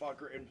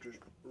motherfucker and just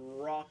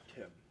rocked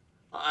him.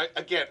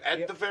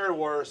 At the very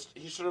worst,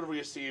 he should have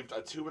received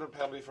a 2-minute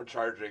penalty for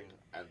charging,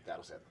 and that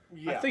was it.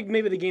 Yeah. I think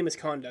maybe the game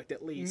misconduct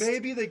at least.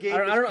 Maybe the game.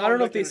 I don't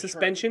know if the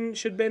suspension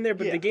should have been there,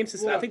 but the game.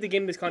 I think the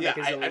game misconduct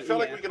is. I feel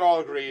like we can all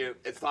agree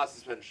it's not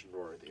suspension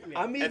worthy. Yeah.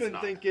 I'm even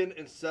thinking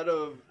instead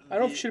of. I don't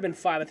know if it should have been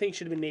 5. I think it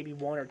should have been maybe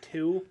 1 or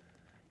 2,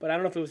 but I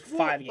don't know if it was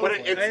 5 games. But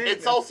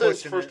it's also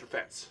his first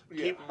offense.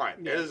 Yeah. Keep in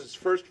mind, it is his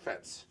first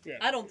offense. Yeah.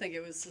 I don't think it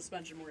was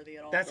suspension worthy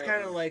at all. That's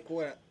kind of like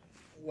when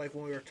we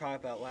were talking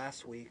about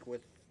last week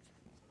with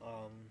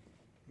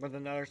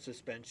another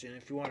suspension.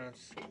 If you want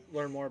to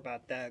learn more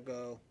about that,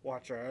 go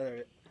watch our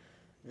other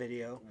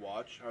video.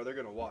 Watch? How are they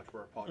going to watch?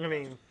 We're a podcast.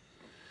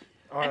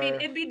 I mean,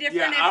 it'd be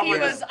different if he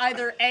was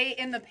either A,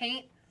 in the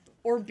paint,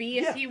 or B,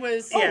 if he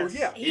was...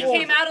 He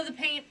came out of the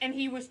paint and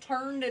he was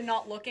turned and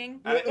not looking.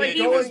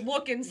 He was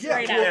looking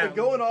straight at him.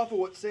 Going off of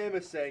what Sam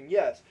is saying,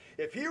 yes.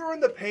 If he were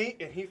in the paint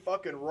and he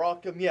fucking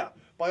rocked him,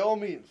 by all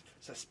means,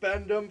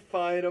 suspend him,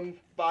 fine him,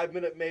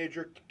 5-minute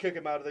major, kick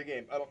him out of the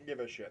game. I don't give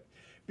a shit.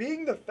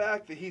 Being the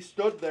fact that he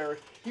stood there,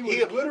 he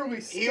was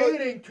literally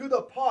skating to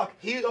the puck.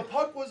 The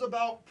puck was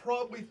about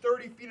probably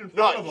 30 feet in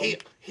front of him.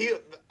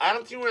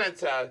 Adam T.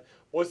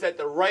 was at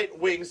the right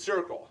wing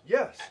circle.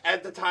 Yes.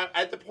 At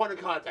the point of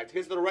contact.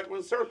 He's at the right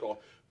wing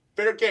circle.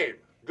 Fair game.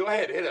 Go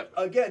ahead, hit him.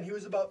 Again, he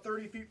was about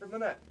 30 feet from the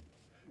net.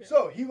 Yeah.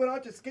 So he went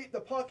out to skate the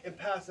puck and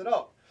pass it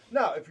up.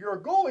 Now, if you're a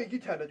goalie, you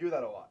tend to do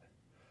that a lot.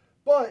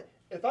 But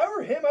if I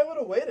were him, I would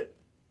have waited.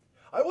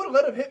 I would have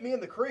let him hit me in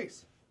the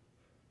crease.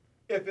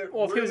 If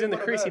he was in the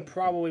crease, he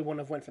probably wouldn't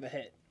have went for the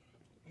hit.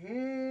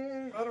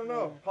 I don't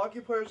know. Hockey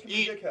players can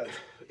be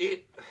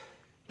dickheads.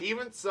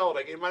 Even so,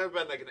 it might have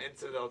been an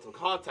incidental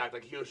contact,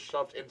 he was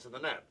shoved into the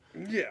net.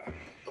 Yeah.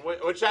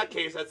 Which that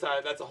case, that's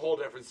a whole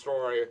different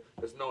story.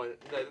 There's no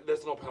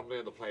penalty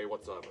in the play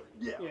whatsoever.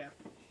 Yeah.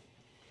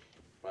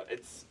 But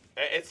it's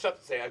tough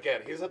to say.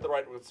 Again, he's at the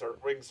right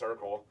ring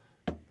circle.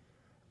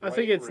 I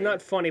think it's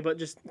not funny, but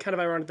just kind of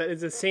ironic that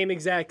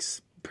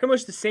it's pretty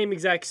much the same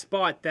exact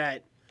spot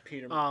that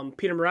Peter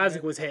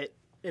Mrazek was hit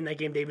in that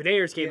game. David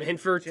Ayers came in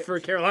for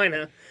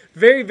Carolina.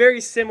 Very,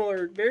 very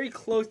similar, very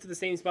close to the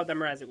same spot that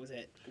Mrazek was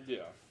hit.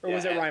 Yeah. Or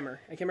was it Reimer?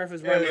 I can't remember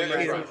if it was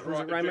Reimer. Was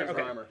it Reimer?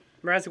 Okay.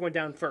 Mrazek went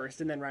down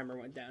first, and then Reimer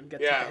went down.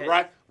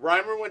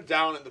 Reimer went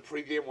down in the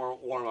pregame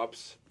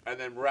warm-ups, and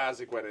then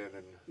Mrazek went in,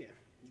 and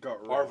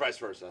or vice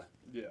versa.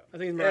 Yeah. I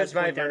think Mrazek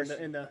went down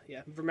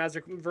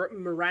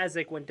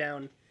Mrazek went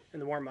down in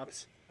the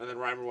warm-ups. And then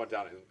Reimer went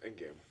down in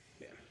game.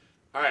 Yeah.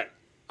 All right.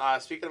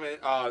 Speaking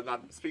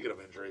of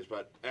injuries,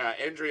 but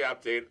injury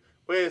update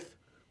with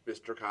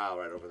Mr. Kyle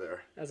right over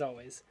there. As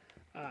always.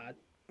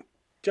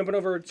 Jumping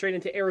over straight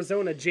into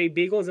Arizona, Jay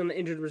Beagle is on the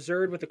injured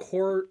reserve with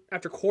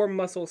after core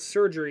muscle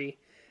surgery.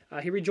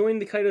 He rejoined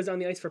the Coyotes on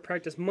the ice for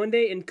practice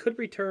Monday and could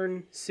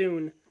return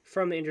soon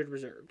from the injured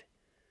reserve.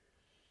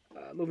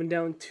 Moving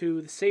down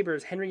to the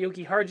Sabres, Henry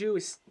Jokiharju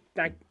is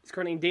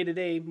currently in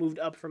day-to-day, moved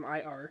up from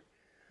IR.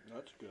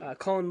 That's good.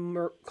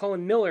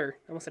 Colin Miller,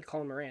 I almost said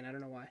Colin Moran, I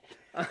don't know why.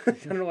 I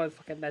don't know why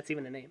that's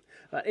even a name.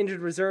 Injured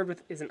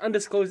reserve is an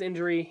undisclosed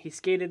injury. He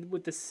skated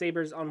with the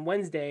Sabres on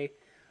Wednesday.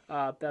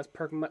 That's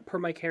per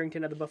Mike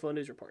Harrington of the Buffalo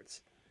News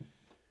reports.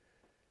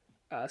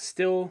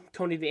 Still,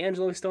 Tony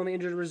DeAngelo is still in the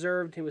injured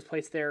reserve. He was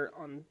placed there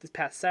on this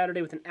past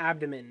Saturday with an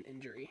abdomen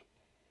injury.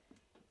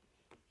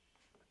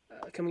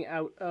 Coming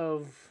out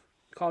of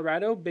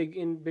Colorado, big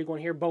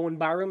one here. Bowen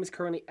Byram is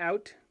currently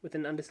out with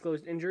an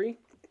undisclosed injury.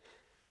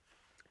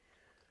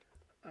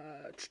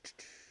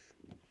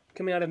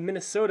 Coming out of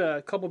Minnesota,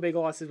 a couple big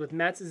losses with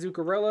Matt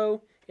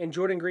Zuccarello and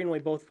Jordan Greenway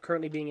both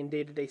currently being in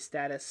day-to-day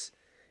status,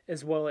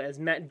 as well as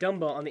Matt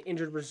Dumba on the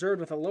injured reserve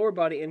with a lower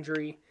body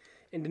injury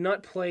and did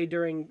not play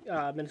during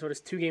Minnesota's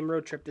 2-game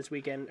road trip this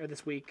week,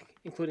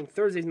 including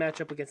Thursday's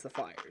matchup against the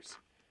Flyers.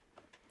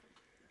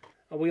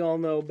 We all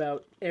know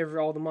about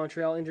all the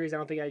Montreal injuries. I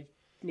don't think I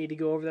need to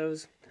go over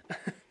those.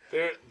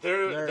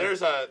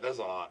 There's a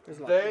lot.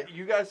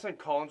 You guys think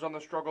Colin's on the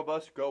struggle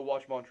bus? Go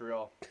watch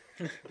Montreal.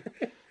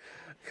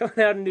 Coming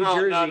out of New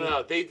Jersey.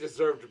 No. They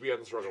deserve to be on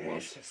the struggle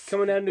bus.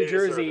 Coming out of New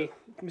Jersey,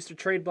 Mr.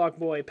 Trade Block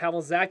Boy,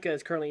 Pavel Zacha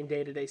is currently in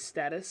day-to-day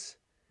status.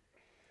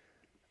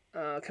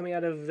 Coming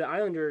out of the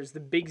Islanders, the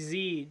Big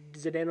Z,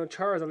 Zdeno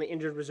Chara is on the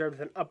injured reserve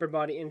with an upper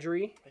body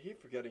injury. I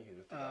keep forgetting he's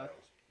at the Isles.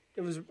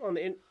 It was on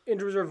the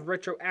injured reserve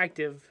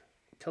retroactive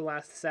to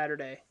last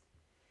Saturday.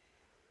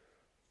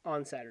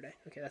 On Saturday.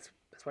 Okay, that's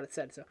what it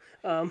said. So,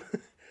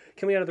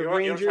 coming out of the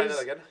Rangers. You want to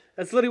try that again?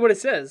 That's literally what it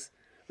says.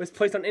 It was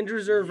placed on injured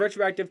reserve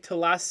retroactive to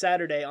last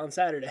Saturday on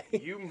Saturday.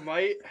 You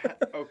might.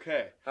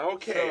 Okay.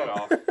 Okay.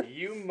 So,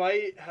 you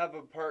might have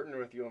a partner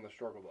with you on the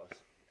struggle bus.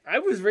 I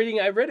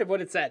read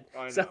what it said.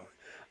 I know. So,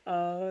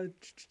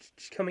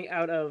 coming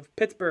out of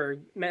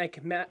Pittsburgh,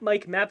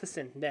 Mike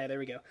Matheson. Yeah, there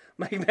we go.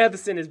 Mike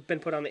Matheson has been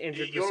put on the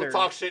injured reserve. You don't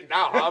talk shit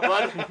now, huh,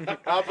 bud?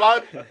 Huh,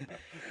 bud?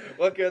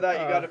 Look at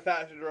that. You got a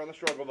passenger on the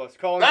struggle bus.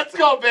 Let's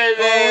go, baby!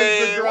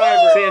 Colin's the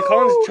driver. So,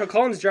 yeah,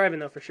 Colin's driving,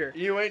 though, for sure.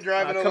 You ain't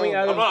driving coming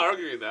alone. out I'm not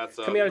arguing that.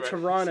 So Coming out of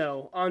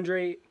Toronto,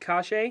 Andre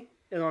Cache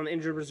is on the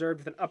injured reserve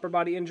with an upper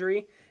body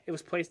injury. It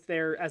was placed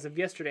there as of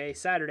yesterday,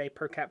 Saturday,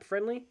 per cap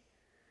friendly.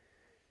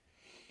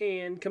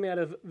 And coming out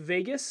of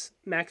Vegas,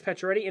 Max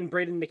Pacioretty and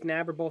Braden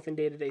McNabb are both in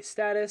day-to-day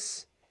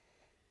status.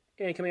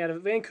 And coming out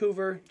of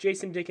Vancouver,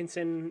 Jason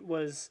Dickinson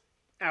was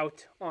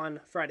out on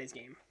Friday's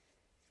game.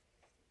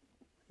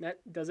 That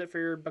does it for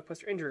your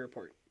Buckbuster injury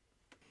report.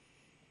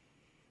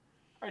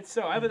 All right,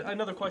 so I have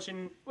another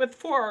question.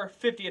 For our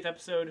 50th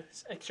episode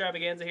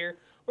extravaganza here,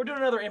 we're doing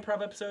another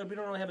improv episode. We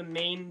don't really have a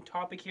main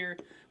topic here,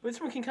 but this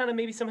one can kind of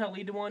maybe somehow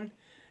lead to one.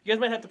 You guys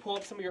might have to pull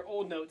up some of your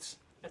old notes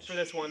for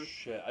this one.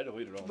 Shit, I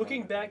deleted all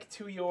Looking back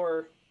to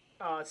your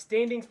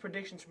standings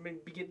predictions from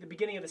the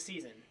beginning of the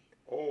season.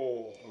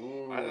 Oh.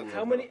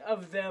 How many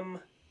of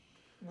them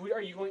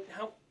are you going...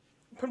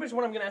 Pretty much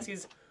what I'm going to ask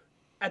is,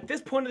 at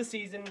this point of the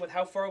season, with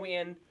how far we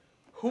in,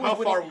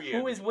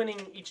 who is winning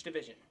each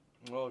division?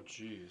 Oh,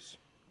 jeez.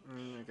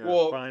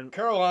 Well,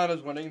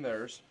 Carolina's winning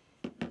theirs.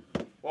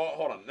 Well,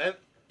 hold on. Then,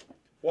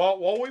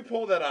 while we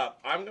pull that up,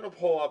 I'm going to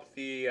pull up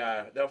the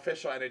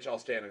official NHL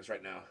standings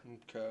right now.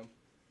 Okay.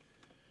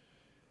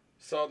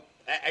 So,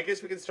 I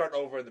guess we can start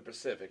over in the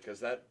Pacific, because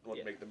that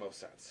would make the most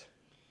sense.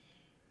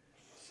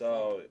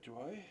 So... Do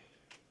I?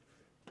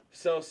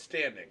 So,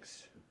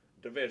 standings.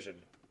 Division.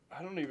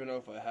 I don't even know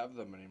if I have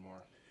them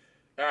anymore.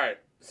 All right.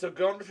 So,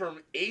 going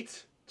from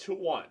 8 to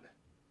 1.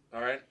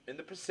 All right. In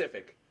the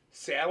Pacific.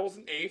 Seattle's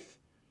in 8th.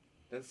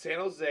 Then San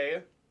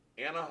Jose,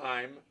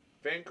 Anaheim,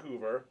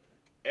 Vancouver,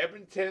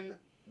 Edmonton,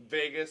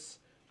 Vegas,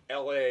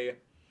 LA,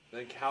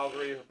 then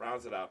Calgary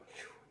rounds it out.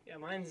 Yeah,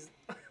 mine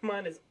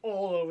is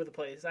all over the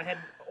place. I had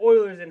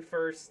Oilers in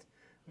first,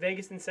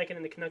 Vegas in second,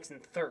 and the Canucks in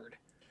third.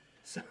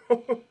 So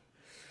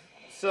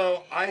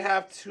I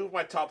have two of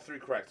my top three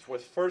correct,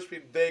 with first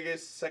being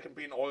Vegas, second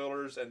being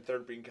Oilers, and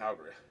third being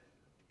Calgary.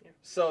 Yeah.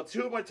 So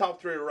two of my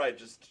top three are right,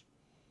 just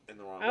in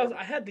the wrong order.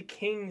 I had the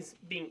Kings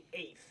being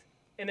 8th,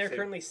 and they're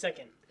currently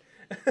second.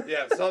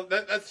 Yeah, so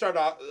let's start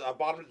off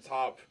bottom to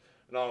top.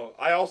 No,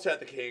 I also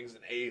had the Kings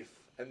in 8th,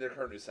 and they're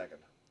currently second.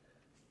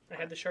 I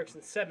had the Sharks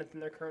in 7th,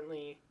 and they're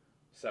currently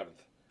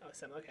 7th. Oh,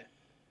 7th. Okay.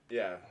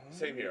 Yeah,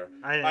 same here.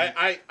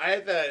 I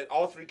had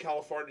all three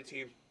California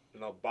teams,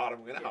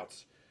 bottoming out.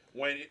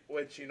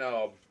 Which 2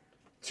 to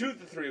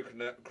 3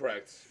 are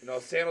correct.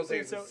 San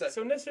Jose.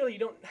 So necessarily you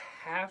don't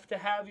have to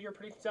have your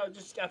predictions out.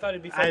 I thought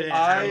it'd be fun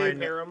to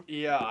compare them.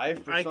 Yeah, I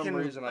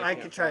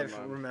could try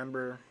to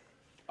remember.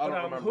 I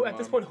don't remember. At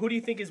this point, who do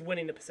you think is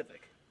winning the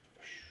Pacific?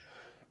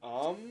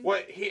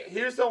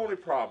 Here's the only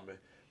problem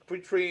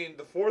between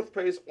the 4th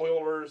place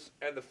Oilers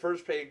and the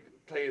 1st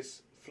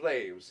place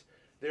Flames.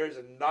 There's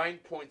a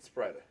 9-point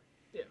spread.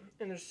 Yeah,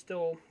 and there's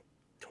still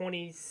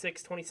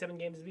 26, 27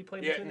 games to be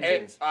played between the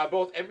teams.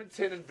 Both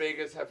Edmonton and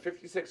Vegas have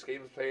 56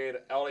 games played.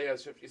 LA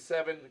has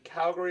 57.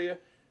 Calgary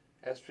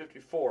has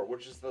 54,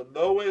 which is the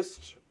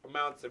lowest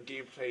amounts of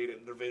games played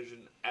in the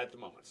division at the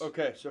moment.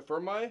 Okay, so for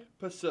my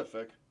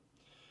Pacific,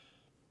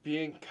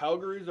 being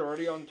Calgary's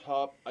already on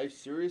top, I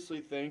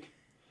honestly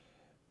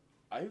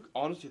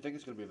think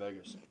it's going to be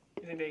Vegas.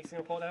 You think Vegas is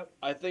going to pull it out?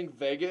 I think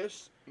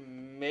Vegas,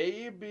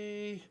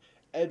 maybe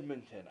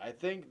Edmonton. I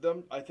think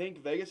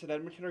Vegas and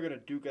Edmonton are going to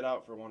duke it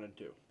out for 1 and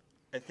 2.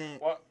 I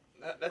think. Well,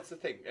 that's the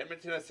thing.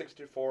 Edmonton has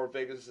 64,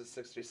 Vegas has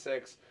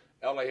 66,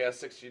 LA has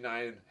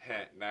 69.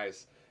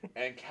 Nice.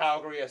 And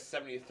Calgary has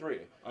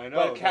 73. I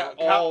know. But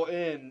all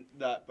in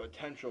that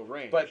potential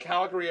range. But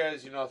Calgary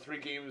has 3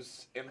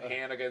 games in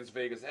hand against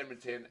Vegas,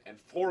 Edmonton, and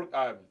 4.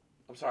 I'm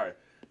sorry.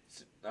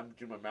 I'm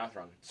doing my math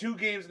wrong. 2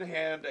 games in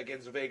hand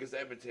against Vegas,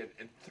 Edmonton,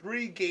 and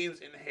 3 games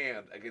in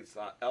hand against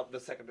the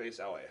second base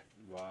LA.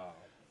 Wow.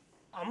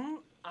 I'm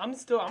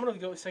gonna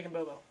go with second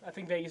Bobo. I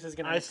think Vegas is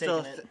gonna be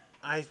taking it.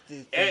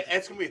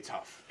 It's gonna be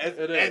tough.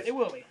 It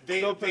will be.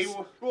 They will.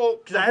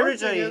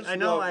 Because I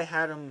know I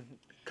had them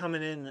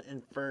coming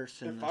in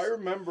first. If I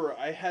remember,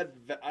 I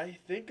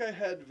think I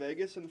had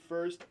Vegas in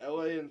first,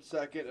 LA in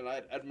second, and I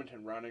had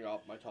Edmonton rounding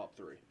off my top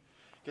 3.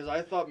 Because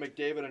I thought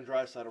McDavid and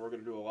Draisaitl were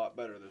going to do a lot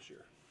better this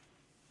year.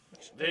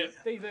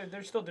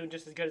 They're still doing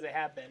just as good as they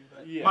have been.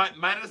 But yeah.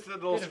 Minus the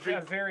little streak.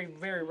 A very,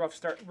 very rough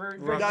start. Very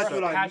rough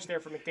patch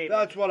there for McDavid.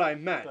 That's what I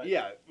meant. But,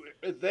 yeah.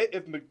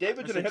 If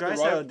McDavid didn't hit the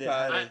right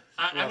patch.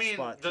 I mean,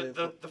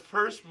 the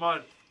first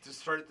month to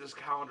start this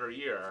calendar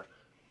year,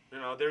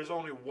 there's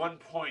only 1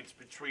 point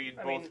between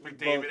both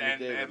McDavid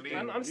and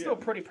Liam. I'm still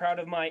pretty proud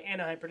of my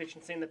Anaheim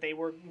prediction saying that they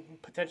were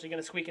potentially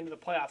going to squeak into the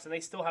playoffs, and they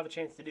still have a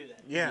chance to do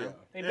that. Yeah.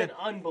 They've been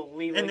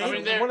unbelievable. And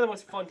they're one of the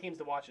most fun teams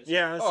to watch this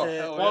year.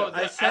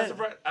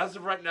 As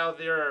of right now,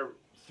 they're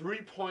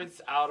 3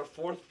 points out of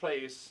 4th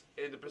place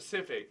in the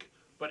Pacific,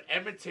 but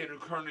Edmonton, who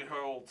currently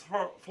holds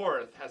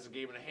 4th, has a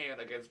game in hand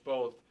against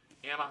both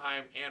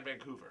Anaheim and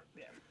Vancouver.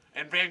 Yeah.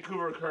 And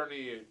Vancouver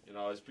currently,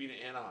 is beating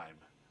Anaheim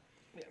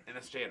in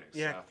the standings.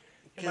 Yeah.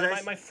 So.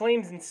 My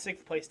Flames in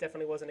 6th place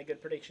definitely wasn't a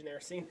good prediction there,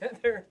 seeing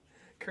that they're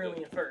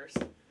currently in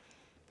 1st.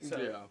 So.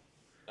 Yeah.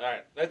 All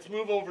right, let's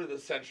move over to the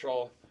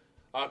Central.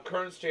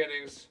 Current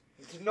standings,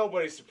 to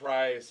nobody's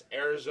surprise,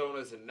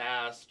 Arizona's in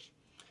last.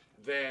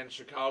 Then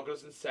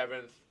Chicago's in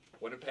 7th.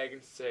 Winnipeg in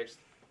 6th.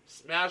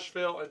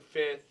 Smashville in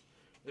 5th.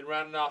 Then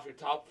rounding off your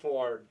top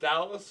 4,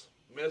 Dallas,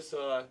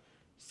 Minnesota,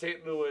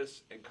 St.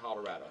 Louis, and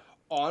Colorado.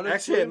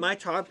 Honestly, actually, my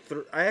top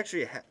 3, I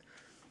actually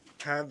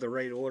have the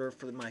right order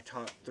for my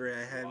top 3.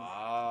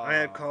 I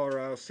had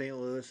Colorado, St.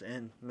 Louis,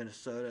 and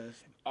Minnesota.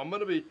 I'm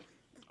gonna be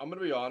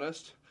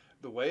honest.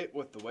 The way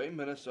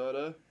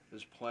Minnesota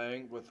is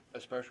playing,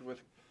 especially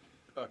with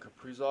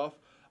Kaprizov,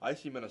 I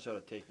see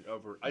Minnesota taking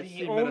over.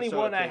 The only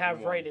one I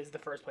have right is the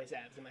first place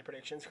Avs in my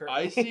predictions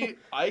currently.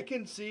 I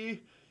can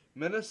see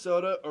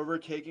Minnesota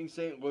overtaking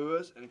St.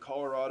 Louis and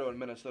Colorado and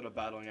Minnesota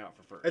battling out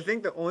for first. I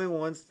think the only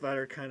ones that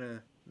are kind of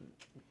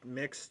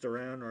mixed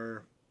around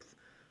are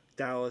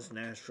Dallas,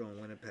 Nashville, and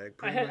Winnipeg.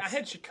 I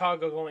had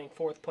Chicago going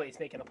 4th place,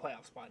 making a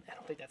playoff spot. I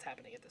don't think that's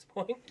happening at this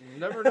point. You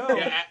never know.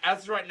 Yeah,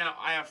 as of right now,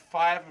 I have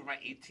 5 of my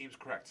 8 teams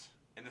correct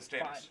in the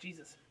standings. 5,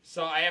 Jesus.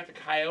 So I have the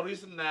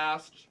Coyotes in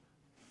last.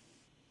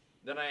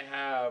 Then I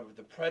have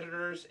the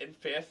Predators in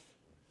 5th.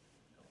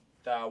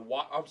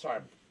 I'm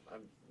sorry, I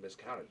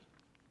miscounted.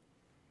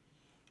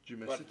 Did you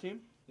miss a team?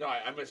 No,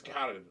 I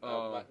miscounted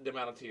the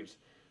amount of teams.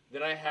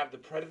 Then I have the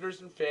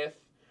Predators in 5th,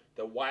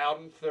 the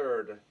Wild in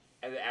 3rd,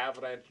 and the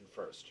Avalanche in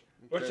 1st.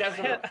 Which I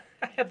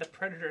had the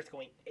Predators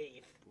going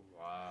 8th.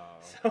 Wow.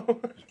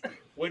 So,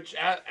 which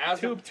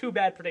as two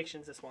bad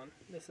predictions. This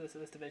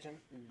division.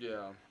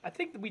 Yeah. I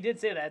think we did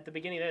say that at the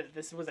beginning that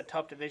this was a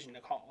tough division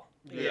to call.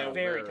 Yeah,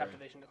 very tough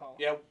division to call.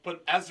 Yeah,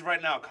 but as of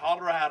right now,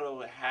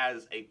 Colorado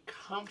has a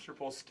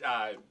comfortable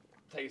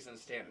place in the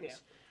standings. Yeah.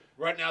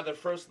 Right now, they're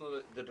first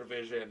in the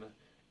division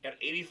at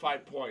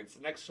 85 points.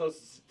 The next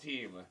closest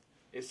team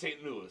is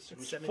St. Louis,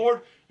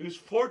 who's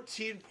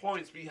 14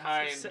 points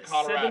behind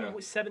Colorado.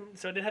 Seven.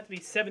 So it'd have to be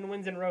 7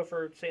 wins in a row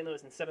for St.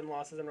 Louis and 7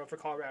 losses in a row for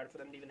Colorado for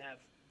them to even have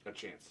a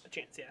chance.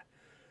 Yeah.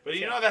 But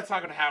you know that's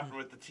not going to happen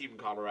with the team in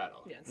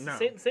Colorado. Yeah, no.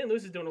 St.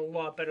 Louis is doing a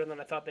lot better than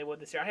I thought they would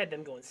this year. I had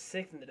them going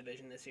 6th in the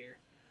division this year.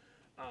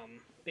 But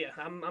yeah,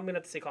 I'm going to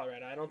have to say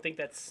Colorado. I don't think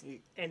that's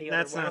any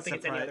other way. I don't think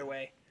it's any other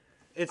way.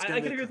 I can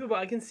agree with you.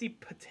 I can see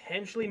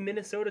potentially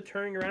Minnesota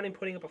turning around and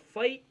putting up a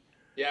fight.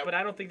 Yeah, but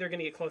I don't think they're going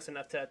to get close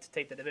enough to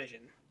take the division.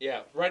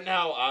 Yeah, right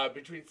now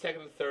between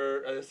second and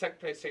third, second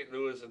place St.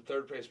 Louis and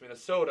third place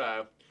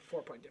Minnesota,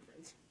 4-point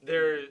difference.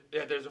 There's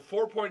a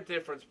 4-point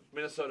difference.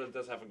 Minnesota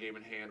does have a game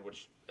in hand,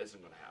 which isn't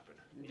going to happen.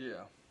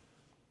 Yeah.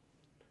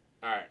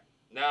 All right,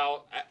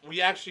 now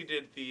we actually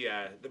did the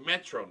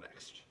Metro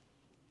next.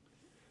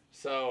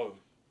 So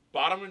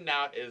bottoming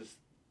out is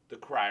the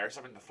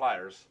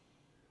Flyers,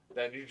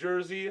 then New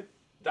Jersey,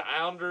 the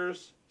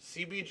Islanders,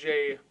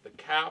 CBJ, the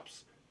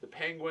Caps, the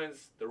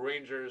Penguins, the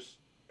Rangers,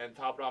 and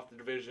topping off the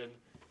division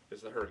is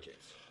the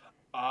Hurricanes.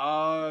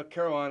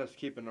 Carolina's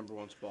keeping number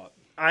 1 spot.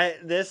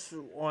 This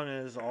one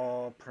is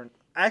all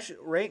actually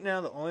right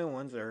now. The only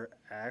ones that are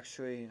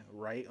actually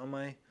right on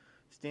my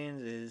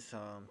stands is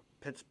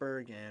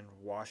Pittsburgh and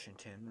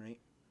Washington. Right.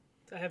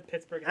 I have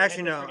Pittsburgh.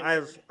 Actually,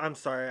 no. I'm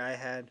sorry. I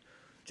had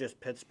just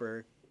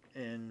Pittsburgh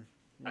and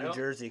New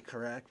Jersey.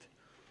 Correct.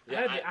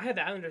 Yeah, I had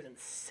the Islanders in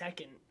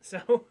 2nd.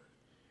 So.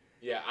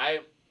 Yeah,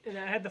 And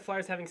I had the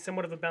Flyers having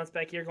somewhat of a bounce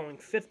back year, going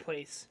 5th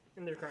place,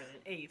 and they're currently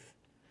in 8th.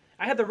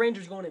 I had the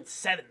Rangers going in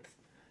 7th.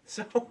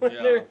 So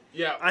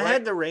I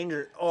had the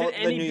Rangers, the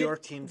New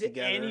York team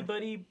together. Did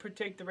anybody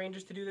predict the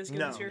Rangers to do this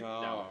this year?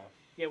 No.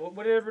 Yeah,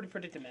 whatever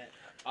predicted, Matt.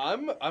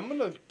 I'm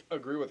gonna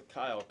agree with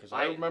Kyle because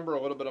I remember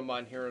a little bit of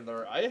mine here and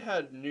there. I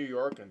had New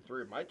York in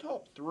 3. My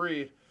top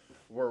 3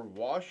 were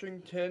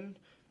Washington.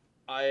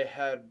 I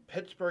had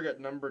Pittsburgh at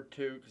number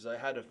 2 because I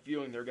had a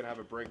feeling they're gonna have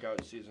a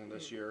breakout season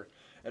this year.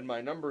 And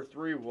my number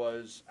 3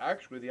 was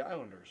actually the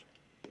Islanders.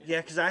 Yeah,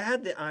 because I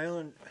had the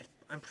Island.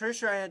 I'm pretty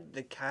sure I had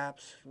the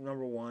Caps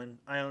number 1,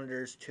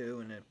 Islanders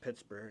 2, and then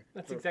Pittsburgh.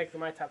 That's exactly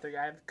my top 3.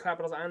 I have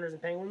Capitals, Islanders,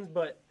 and Penguins.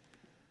 But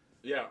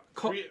yeah,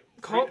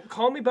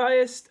 call me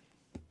biased.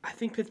 I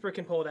think Pittsburgh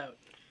can pull it out.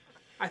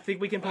 I think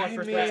we can pull out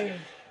first place.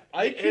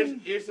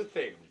 Here's the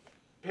thing.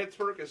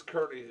 Pittsburgh is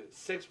currently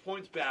 6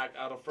 points back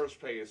out of first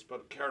place,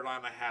 but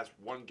Carolina has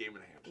 1 game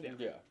in hand.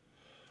 Yeah.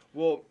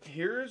 Well,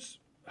 here's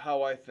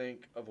how I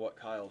think of what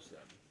Kyle said.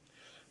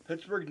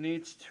 Pittsburgh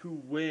needs to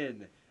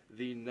win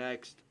the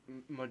next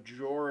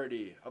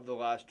majority of the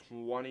last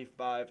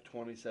 25,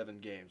 27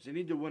 games. They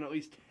need to win at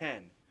least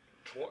 10.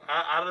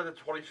 Out of the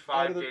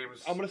 25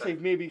 games... I'm going to say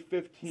maybe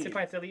 15.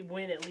 If they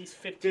win at least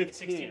 15,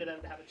 16 of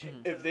them to have a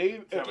chance. If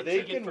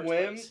they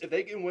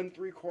can win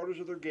 3/4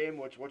 of their game,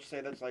 which let's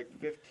say that's like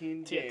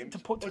 15 games. To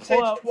pull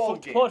out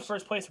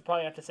first place, we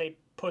probably have to say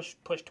push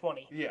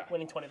 20. Yeah.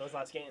 Winning 20 of those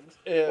last games.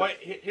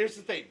 Here's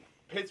the thing.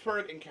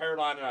 Pittsburgh and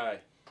Carolina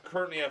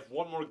currently have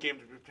 1 more game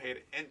to be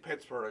played in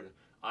Pittsburgh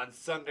on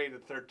Sunday the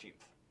 13th.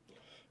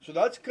 So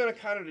that's going to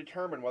kind of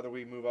determine whether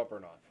we move up or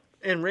not.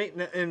 And right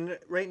now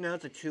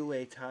it's a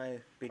 2-way tie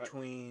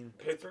between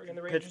Pittsburgh and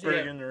the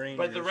Rangers.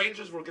 But the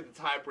Rangers will get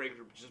the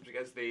tiebreaker just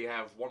because they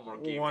have one more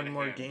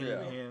game. In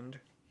hand.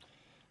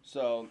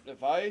 So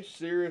if I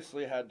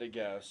seriously had to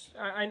guess,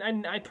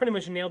 I pretty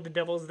much nailed the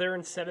Devils. They're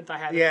in 7th. I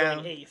had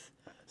them going 8th.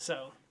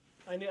 So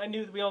I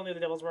knew we all knew the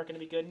Devils weren't going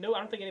to be good. No, I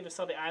don't think any of us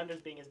saw the Islanders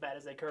being as bad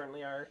as they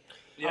currently are.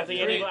 Yeah, I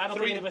don't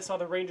think any of us saw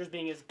the Rangers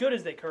being as good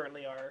as they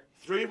currently are.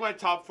 3 of my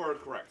top 4 are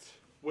correct.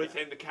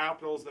 Within the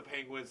Capitals, the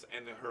Penguins,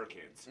 and the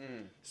Hurricanes.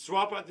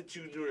 Swap out the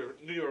 2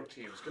 New York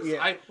teams.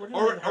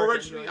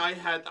 Originally, I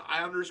had the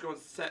Islanders going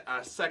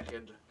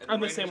second. And I'm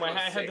the same way.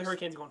 I had the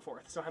Hurricanes going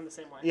 4th, so I'm the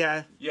same way.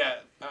 Yeah. Yeah.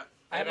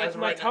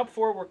 My top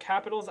 4 were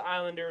Capitals,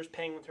 Islanders,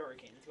 Penguins,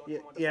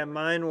 Hurricanes.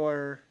 Mine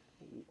were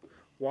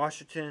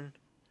Washington,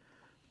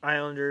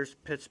 Islanders,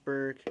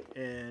 Pittsburgh,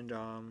 and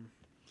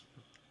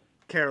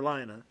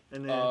Carolina.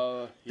 And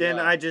then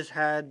I just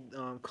had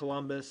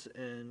Columbus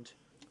and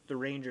the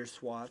Rangers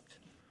swapped.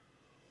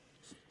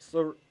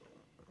 So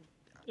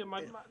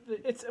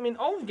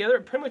all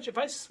together, pretty much if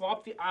I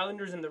swapped the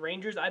Islanders and the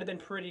Rangers, I'd have been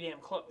pretty damn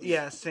close.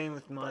 Yeah, same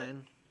with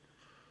mine.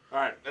 All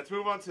right, let's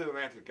move on to the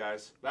Atlantic,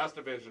 guys. Last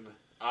division.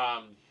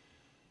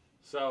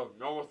 So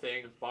normal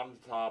thing, bottom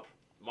to top: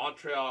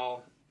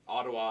 Montreal,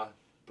 Ottawa,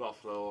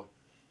 Buffalo.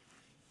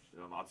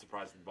 Not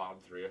surprising, bottom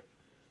 3.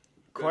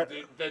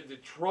 Then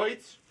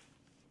Detroit,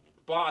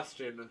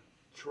 Boston,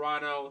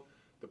 Toronto,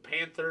 the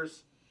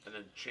Panthers, and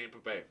then Tampa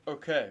Bay.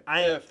 Okay.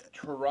 If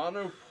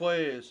Toronto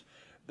plays,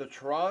 the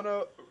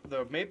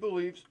Maple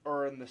Leafs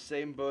are in the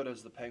same boat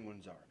as the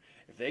Penguins are.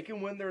 If they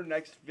can win their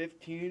next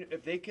 15,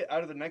 if they get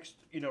out of the next,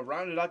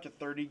 round it out to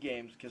 30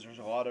 games, because there's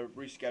a lot of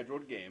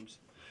rescheduled games.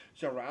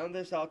 So round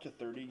this out to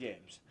 30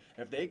 games.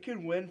 If they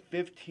can win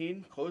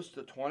 15, close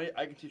to 20,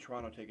 I can see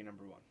Toronto taking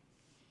number 1.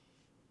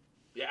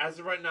 Yeah, as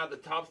of right now, the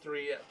top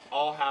 3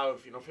 all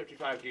have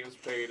 55 games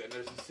played, and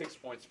there's a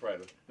 6-point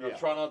spread.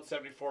 Toronto at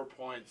 74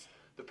 points,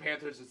 the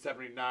Panthers at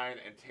 79,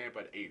 and Tampa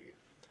at 80.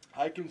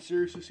 I can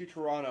seriously see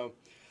Toronto,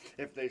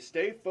 if they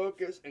stay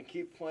focused and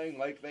keep playing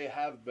like they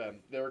have been,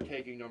 they're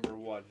taking number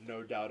 1,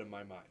 no doubt in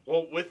my mind.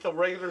 Well, with the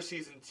regular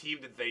season team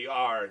that they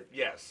are,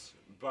 yes.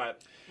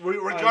 But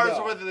regardless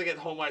of whether they get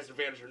home ice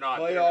advantage or not,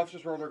 playoffs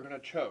is where they're going to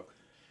choke.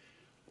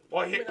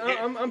 Well,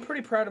 I'm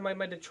pretty proud of my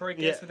Detroit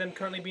guess with them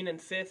currently being in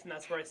 5th, and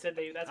that's where I said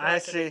they'd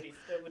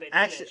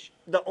finish.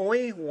 The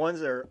only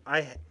ones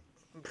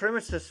pretty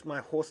much just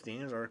my whole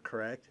standings are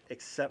correct,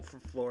 except for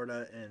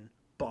Florida and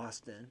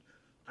Boston.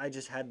 I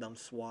just had them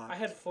swapped. I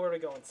had Florida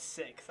going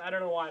 6th. I don't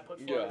know why I put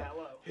Florida that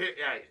low.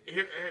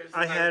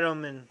 I had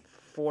them in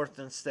 4th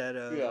instead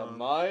of. Yeah,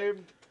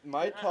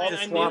 my top.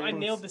 I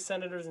nailed the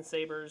Senators and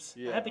Sabres.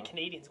 Yeah. I had the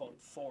Canadians going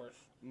 4th.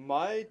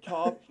 My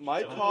top.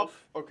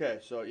 Okay,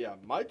 so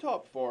my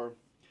top 4.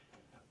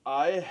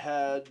 I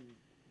had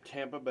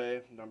Tampa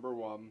Bay number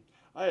 1.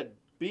 I had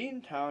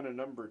Beantown at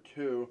number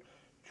 2.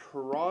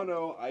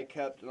 Toronto I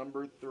kept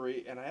number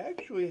 3, and I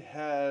actually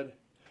had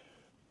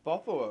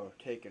Buffalo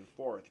taken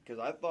 4th because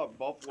I thought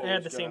Buffalo. I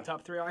had the same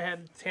top 3. I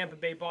had Tampa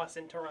Bay,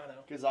 Boston,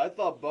 Toronto. Because I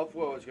thought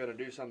Buffalo was going to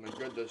do something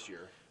good this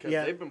year because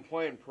they've been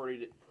playing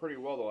pretty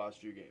well the last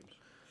few games.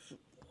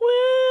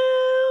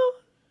 Well,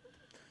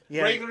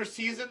 regular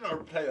season or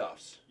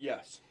playoffs?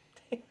 Yes.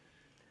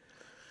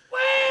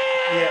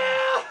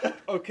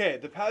 Okay,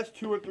 the past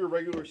 2 or 3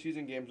 regular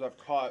season games I've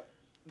caught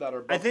that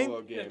are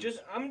Buffalo games.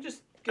 I'm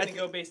just gonna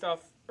go based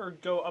off or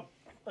go up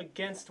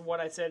against what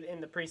I said in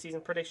the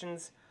preseason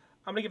predictions.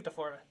 I'm gonna give it to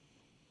Florida.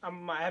 I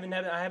haven't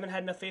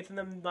had enough faith in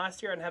them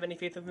last year. I don't have any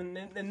faith in them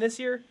in this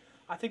year.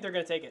 I think they're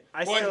gonna take it.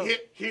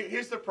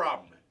 Here's the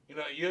problem.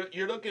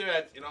 You're looking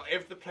at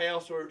if the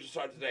playoffs were to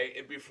start today,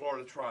 it'd be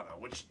Florida Toronto,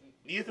 which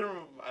neither of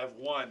them have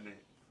won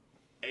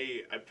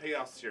a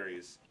playoff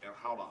series in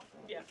how long?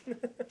 Yeah.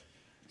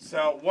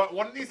 So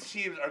one of these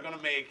teams are going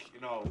to make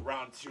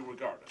round 2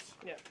 regardless.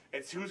 Yeah.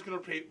 It's who's going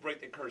to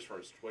break the curse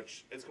first,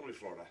 which is going to be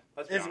Florida.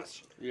 Let's be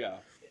honest. Yeah.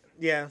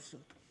 Yeah.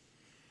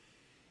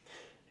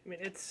 I mean,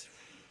 that's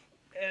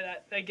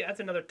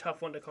another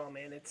tough one to call,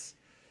 man.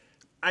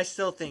 I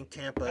still think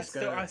Tampa's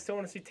going to... I still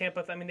want to see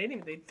Tampa. I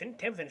mean,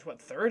 Tampa finished,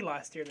 3rd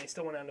last year, and they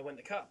still went on to win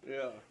the Cup.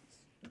 Yeah.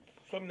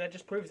 So, I mean, that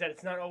just proves that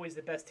it's not always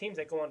the best teams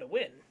that go on to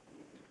win.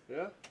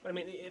 Yeah. But, I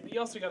mean,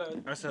 you also got to...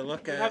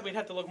 We'd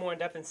have to look more in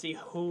depth and see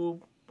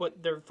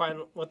what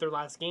their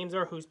last games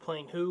are, who's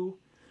playing who,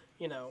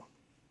 All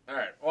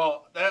right.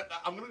 Well,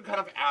 I'm going to kind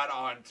of add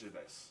on to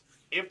this.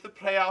 If the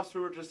playoffs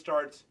were to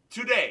start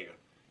today,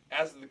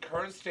 as in the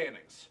current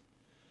standings,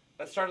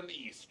 let's start in the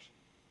East.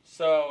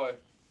 So,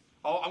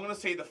 I'm going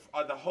to say the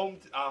home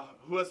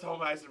who has the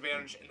home ice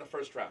advantage in the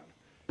first round.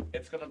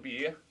 It's going to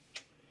be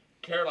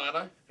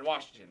Carolina and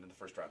Washington in the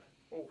first round.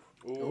 Ooh.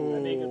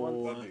 That'd be a good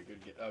one.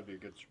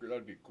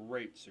 That'd be a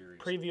great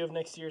series. Preview of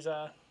next year's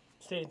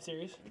Stadium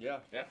Series. Yeah.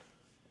 Yeah.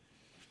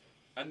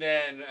 And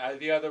then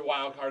the other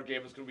wild card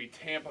game is going to be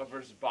Tampa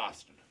versus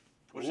Boston,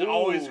 which is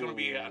always going to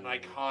be an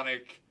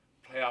iconic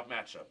playoff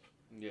matchup.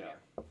 Yeah.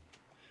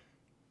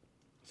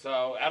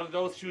 So out of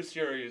those two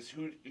series,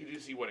 who do you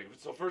see winning?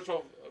 So first of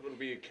all, it would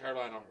be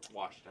Carolina or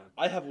Washington.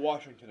 I have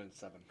Washington in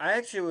 7. I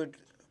actually would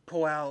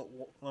pull out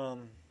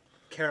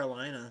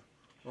Carolina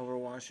over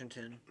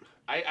Washington.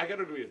 I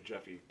gotta agree with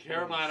Jeffy.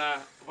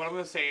 Carolina, but I'm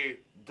gonna say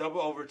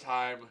double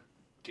overtime,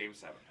 Game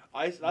 7.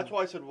 That's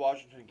why I said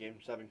Washington Game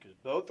 7, because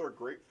both are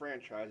great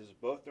franchises.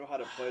 Both know how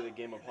to play the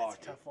game of hockey.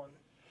 That's a tough one.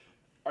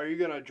 Are you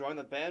gonna join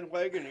the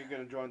bandwagon, or are you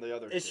gonna join the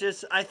other? It's two?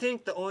 just I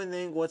think the only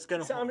thing what's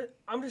gonna. So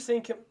I'm just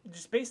saying,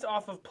 just based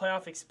off of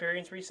playoff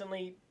experience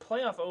recently,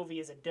 playoff OV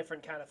is a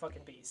different kind of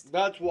fucking beast.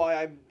 That's why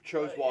I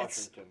chose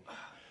Washington.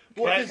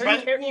 You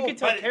can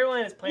tell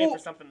Carolina's playing for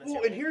something this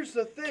year. And here's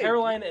the thing: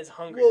 Carolina is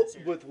hungry well, this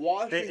year. with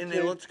Washington,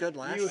 they looked good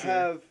last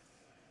year.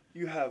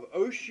 You have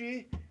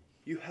Oshie,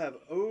 you have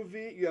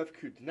Ovi, you have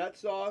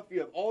Kuznetsov, you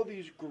have all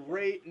these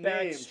great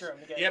names. Backstrom,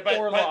 you got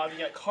Orlov, you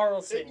got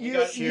Carlson, you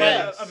got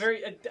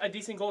a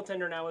decent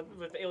goaltender now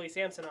with Ilya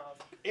Samsonov,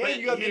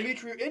 and you have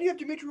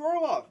Dmitry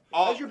Orlov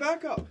as your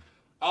backup.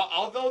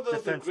 Although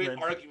those are great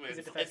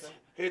arguments,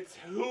 it's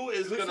who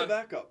is Who's gonna the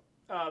backup?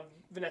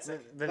 Vanessa.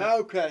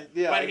 Okay,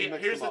 yeah. But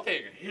here's the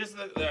thing. Here's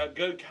the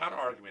good counter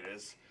argument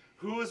is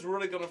who is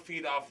really going to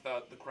feed off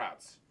the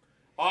crowds.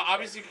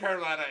 Obviously,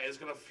 Carolina is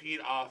going to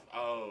feed off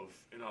of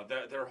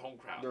their home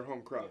crowd. Their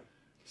home crowd.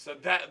 So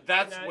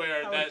that's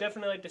where I would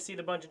definitely like to see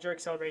the Bunch of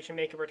Jerks celebration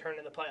make a return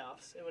in the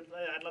playoffs.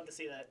 I'd love to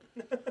see that.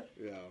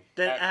 Yeah.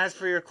 Then as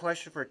for your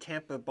question for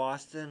Tampa,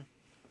 Boston,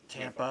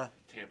 Tampa.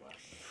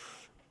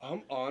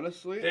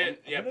 Honestly,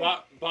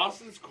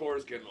 Boston's core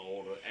is getting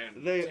older,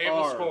 and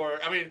Tampa's core.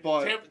 I mean,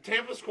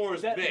 Tampa's core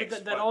is big.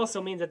 That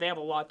also means that they have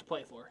a lot to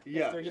play for.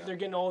 Yeah, they're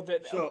getting old.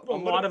 So a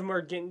lot of them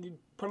are getting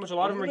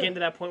to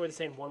that point where they're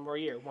saying one more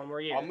year.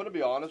 I'm gonna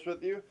be honest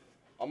with you.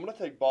 I'm gonna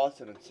take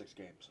Boston in 6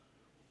 games.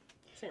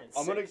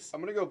 I'm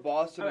gonna go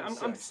Boston.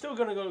 I'm still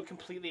gonna go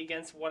completely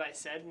against what I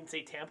said and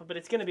say Tampa, but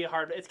it's gonna be a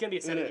 7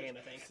 game,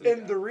 I think.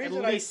 And the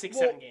reason at least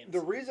 7 games.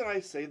 The reason I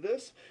say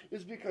this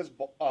is because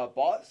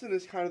Boston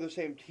is kind of the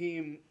same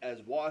team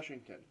as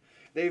Washington.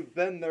 They've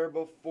been there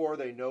before.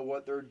 They know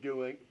what they're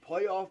doing.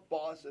 Playoff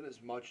Boston is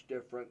much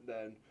different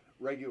than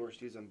regular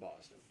season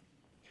Boston,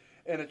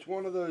 and it's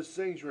one of those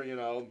things where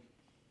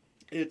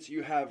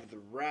you have the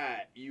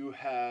Rat, you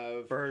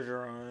have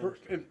Bergeron,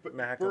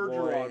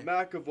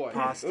 McAvoy.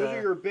 Pasta. Those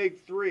are your big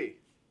 3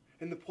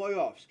 in the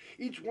playoffs.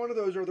 Each one of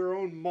those are their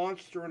own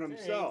monster in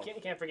themselves. You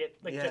can't forget,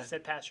 like Jeff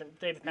said,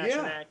 David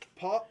Pastrnak.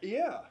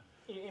 Yeah.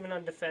 Even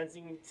on defense,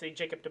 you can say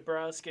Jacob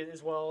DeBrusk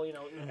as well.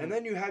 And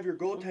then you have your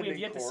goaltending. We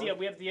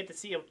have yet to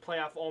see a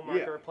playoff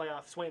Ullmark or a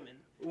playoff Swayman.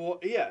 Well,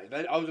 yeah.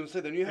 I was going to say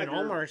then you have. And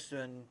Ullmark's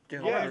doing.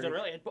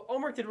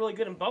 Ullmark did really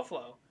good in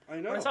Buffalo. I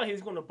know. When I saw he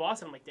was going to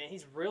Boston, I'm like, dang,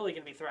 he's really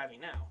going to be thriving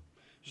now.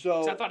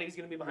 So I thought he was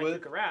going to be behind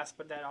Tuukka Rask,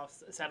 but that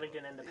sadly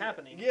didn't end up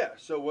happening. Yeah.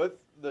 So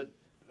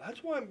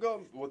that's why I'm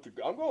going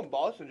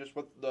Boston just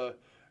with the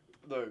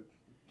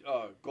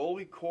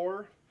goalie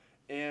core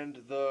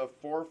and the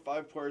 4 or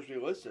 5 players we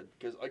listed,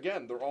 because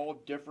again they're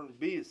all different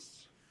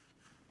beasts.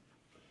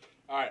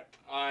 All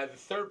right. The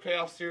third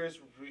playoff series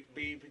would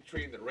be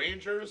between the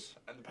Rangers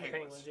and the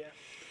Penguins. Yeah.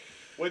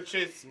 Which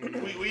is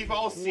we've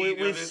all seen.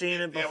 We've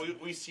seen it before. Yeah,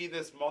 we've seen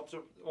this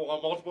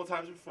multiple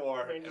times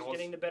before. Rangers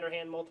getting the better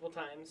hand multiple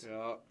times.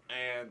 Yeah,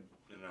 and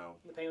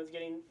the Penguins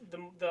getting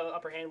the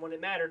upper hand when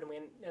it mattered, and we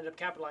ended up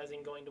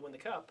capitalizing, going to win the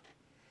cup.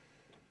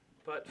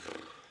 But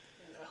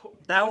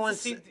that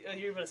one's.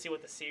 You're going to see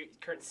what the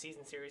current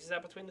season series is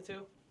at between the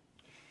two.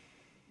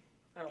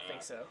 I don't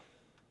think so.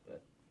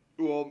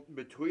 Well,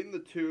 between the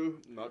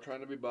two, I'm not trying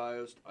to be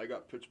biased, I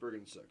got Pittsburgh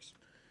in 6.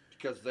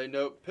 Because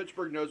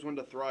Pittsburgh knows when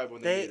to thrive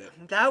when they need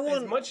it. That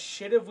one. As much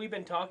shit have we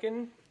been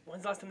talking?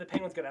 When's the last time the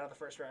Penguins got out of the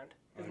first round?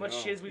 As much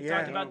shit as we've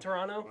talked about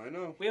Toronto, I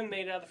know. We haven't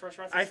made it out of the first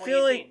round since 2018.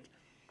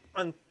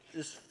 I feel like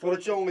but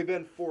it's only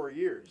been 4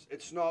 years.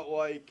 It's not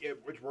like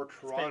we're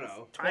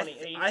Toronto. 20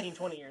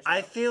 years.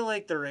 I feel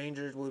like the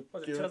Rangers would.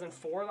 Was it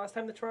 2004 last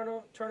time the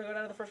Toronto got out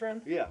of the first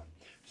round? Yeah.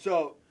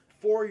 So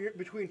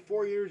between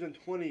 4 years and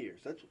 20 years.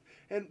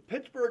 And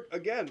Pittsburgh,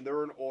 again,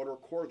 they're an older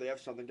core. They have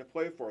something to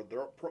play for.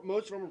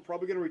 Most of them are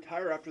probably going to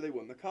retire after they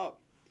win the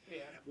cup. Yeah.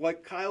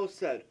 Like Kyle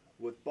said,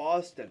 with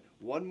Boston,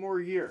 1 more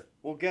year.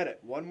 We'll get it.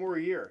 1 more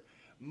year.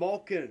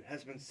 Malkin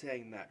has been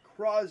saying that.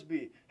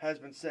 Crosby has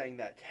been saying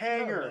that.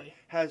 Tanger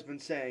has been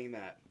saying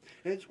that.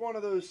 And it's one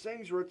of those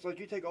things where it's like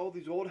you take all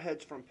these old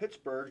heads from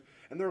Pittsburgh,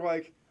 and they're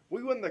like,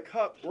 we win the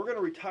cup, we're going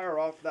to retire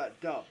off that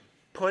dub.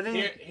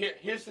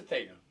 Here's the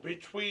thing.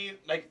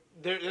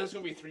 There's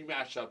going to be 3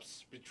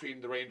 matchups between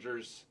the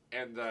Rangers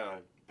and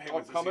the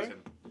Penguins this season.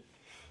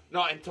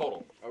 No, in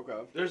total.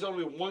 Okay. There's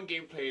only 1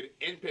 game played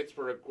in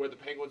Pittsburgh where the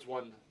Penguins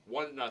won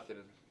 1-0.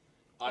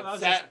 That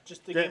was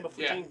just the game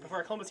before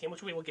our Columbus game,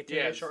 which we will get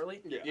to shortly.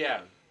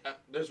 Yeah.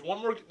 There's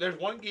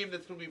one game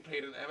that's going to be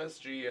played in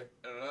MSG,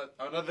 and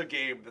another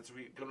game that's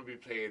going to be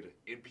played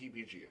in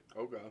PPG.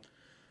 Okay.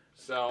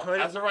 So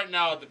as of right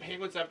now, the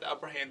Penguins have the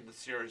upper hand in the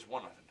series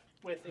 1-0.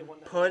 With a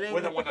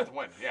 1-0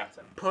 win, yeah.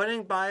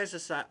 Putting bias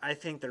aside, I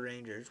think the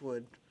Rangers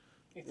would.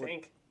 You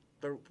think?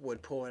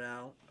 Would pull it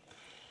out.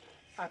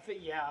 I think,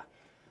 yeah.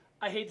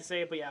 I hate to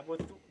say it, but yeah,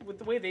 with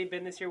the way they've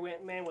been this year,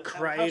 man, with how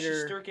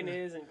Kreider. Shesterkin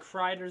is, and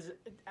Kreider's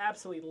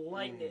absolutely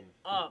lighting it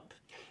up.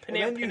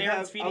 Then you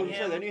have feeding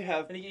him. then you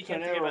have you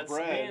can't think about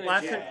Bread.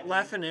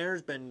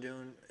 Lafreniere's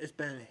been it's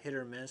been hit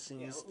or miss.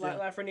 And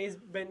Lafreniere's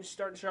been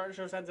starting to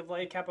show signs of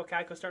life. Capo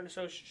Caco's starting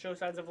to show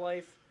signs of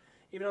life.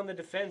 Even on the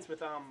defense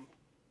with I'm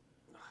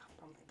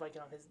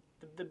blanking on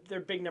their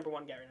big number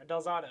one guy right now,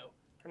 Delzato.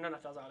 Or no,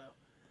 not Delzato.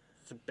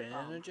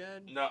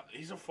 Zibanejad? No,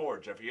 he's a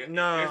forward, Jeff.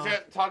 No.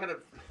 Talking to...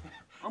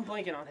 I'm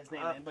blanking on his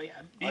name, man, but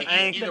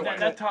yeah.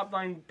 That top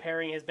line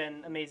pairing has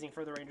been amazing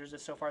for the Rangers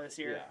so far this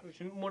year. Yeah. Which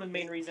is one of the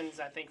main reasons,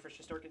 I think, for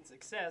Shesterkin's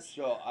success.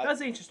 So I'm not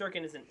saying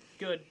Shesterkin isn't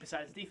good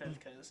besides defense,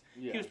 because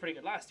he was pretty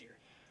good last year.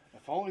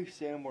 If only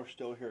Sam were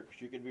still here,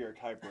 because you could be our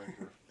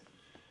tiebreaker.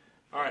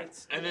 All right,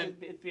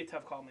 it'd be a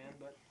tough call, man.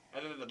 But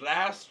and then the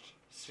last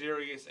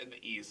series in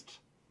the East,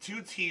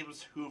 two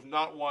teams who've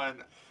not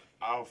won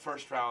a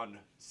first-round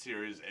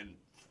series in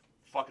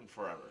fucking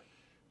forever.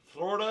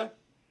 Florida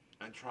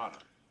and Toronto.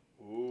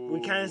 Ooh. We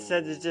kind of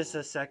said this just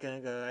a second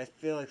ago. I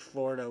feel like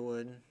Florida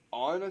would.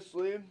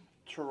 Honestly,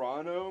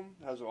 Toronto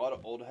has a lot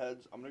of old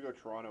heads. I'm going to go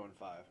Toronto in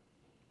 5.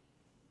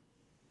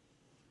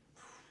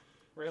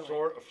 really,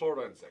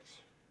 Florida in 6.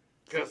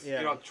 Because,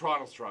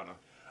 Toronto's Toronto.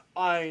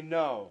 I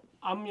know.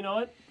 you know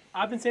what?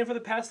 I've been saying for the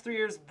past 3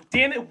 years,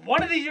 damn it,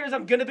 one of these years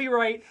I'm going to be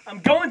right. I'm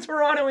going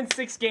Toronto in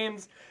 6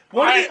 games.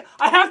 I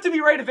have to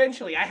be right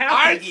eventually. I have All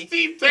right, to.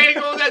 Steve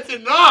Dangle, that's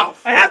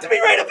enough. I have to be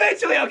right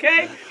eventually,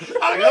 okay? You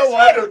know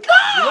what? You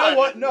know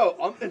what?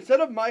 No, instead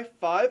of my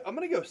 5, I'm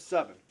going to go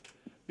 7.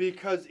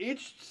 Because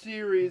each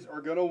series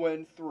are going to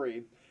win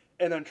 3.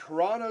 And then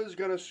Toronto's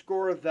going to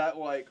score that,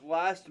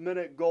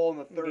 last-minute goal in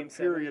the third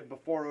period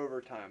before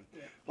overtime.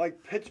 Yeah.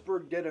 Like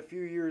Pittsburgh did a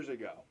few years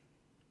ago.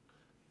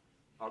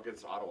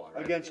 Against Ottawa,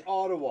 right? Against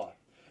Ottawa.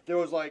 There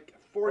was 45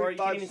 seconds. Or you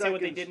can even say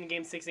what they did in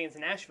Game 6 against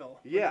Nashville.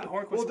 Yeah.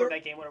 Hornquist scored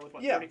that game winner with,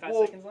 35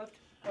 seconds left?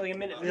 Or a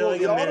minute.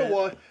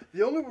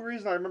 The only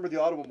reason I remember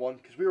the Ottawa one,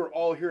 because we were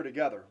all here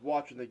together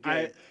watching the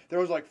game. There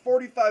was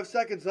 45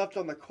 seconds left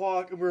on the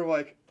clock, and we were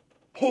like,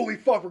 holy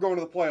fuck, we're going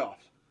to the playoffs.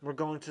 We're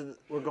going to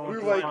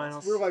the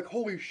finals. We were like,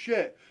 holy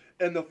shit.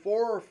 And the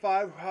 4 or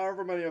 5,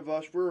 however many of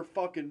us, we were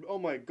fucking, oh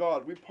my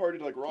god, we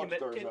partied like rock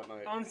stars that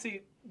night.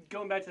 Honestly,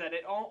 going back to that,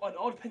 it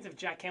all depends if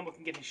Jack Campbell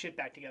can get his shit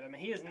back together. I mean,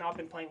 he has not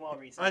been playing well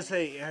recently. I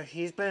say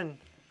he's been.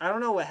 I don't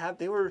know what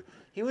happened.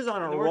 He was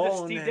on a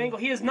roll. Steve Dangle,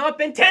 he has not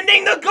been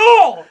tending the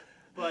goal.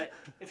 But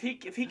if he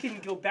can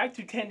go back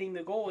to tending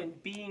the goal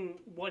and being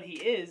what he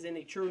is and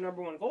a true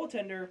number one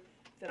goaltender,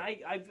 then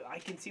I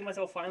can see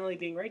myself finally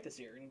being right this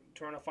year and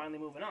Toronto finally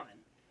moving on.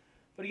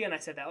 But again, I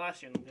said that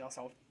last year, and we all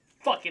saw what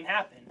fucking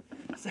happened.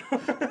 So.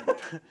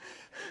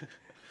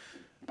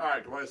 All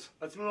right, guys,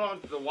 let's move on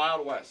to the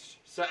Wild West.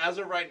 So as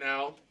of right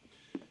now,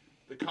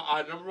 the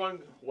number 1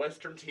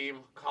 Western team,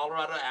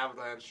 Colorado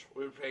Avalanche,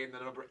 will be playing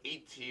the number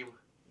 8 team,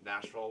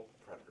 Nashville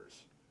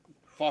Predators.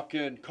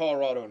 Fucking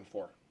Colorado in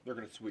 4. They're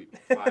going to sweep.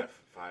 5.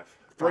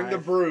 Bring the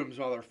brooms,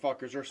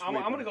 motherfuckers. They're sweeping.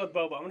 I'm going to go with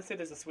Bobo. I'm going to say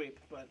there's a sweep,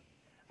 but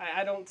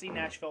I don't see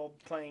Nashville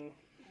playing.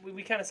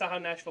 We kind of saw how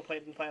Nashville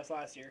played in the playoffs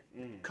last year.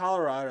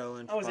 Colorado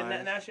in 5. Was it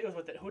Nashville? It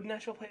was who did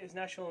Nashville play? It was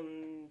Nashville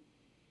and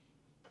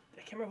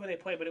I can't remember who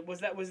they played, but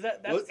was that.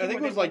 I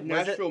think it was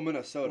Nashville,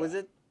 Minnesota. Was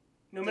it?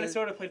 No,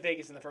 Minnesota played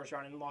Vegas in the first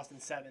round and lost in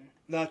 7.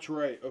 That's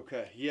right.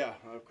 Okay. Yeah.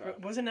 Okay.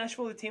 Wasn't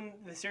Nashville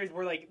the series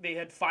where they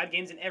had 5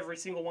 games and every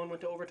single one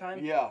went to overtime?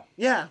 Yeah.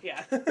 Yeah.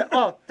 Yeah. That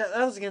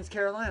was against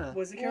Carolina.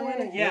 Was it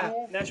Carolina? Yeah.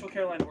 Nashville,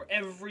 Carolina, where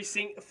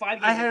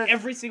 5 games,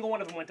 every single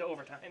one of them went to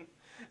overtime.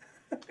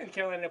 And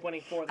Carolina ended up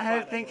winning 4 of the 5. I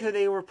had to think who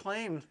they were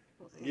playing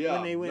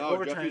when they went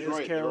overtime. It was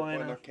right.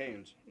 Carolina. They were playing the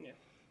Canes. Yeah.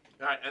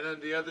 All right, and then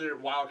the other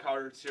wild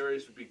card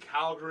series would be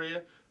Calgary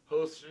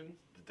hosting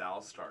the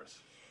Dallas Stars.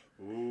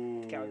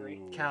 Ooh. Calgary.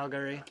 I'm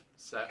going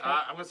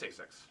to say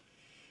 6.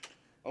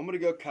 I'm going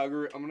to go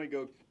Calgary. I'm going to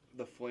go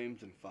the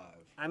Flames in 5.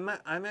 I'm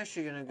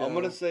actually going to go. I'm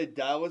going to say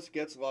Dallas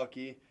gets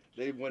lucky.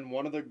 They win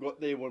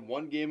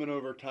one game in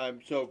overtime.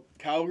 So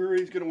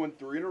Calgary's going to win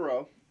 3 in a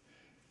row.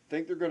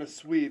 Think they're going to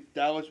sweep.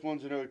 Dallas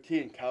wins in OT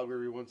and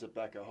Calgary wins it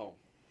back at home.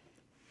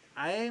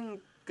 I'm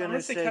going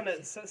to say kind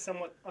of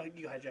somewhat. Oh,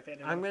 you go ahead, Jeff.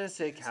 I'm going to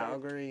say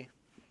Calgary.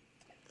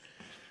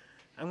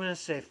 I'm going to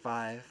say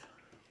 5.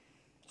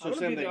 So I'm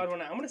going to be the odd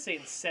one out. I'm going to say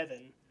in 7.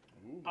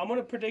 Ooh. I'm going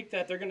to predict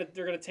that they're going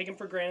to take them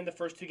for granted the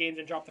first 2 games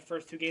and drop the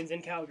first 2 games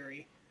in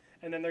Calgary,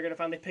 and then they're going to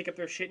finally pick up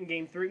their shit in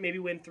game 3, maybe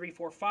win 3,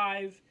 4,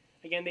 5.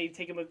 Again, they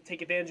take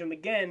advantage of them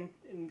again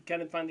and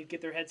kind of finally get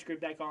their head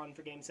screwed back on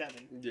for game 7.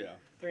 Yeah,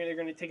 they're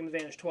going to take them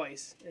advantage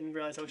twice and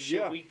realize, oh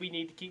shit, we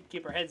need to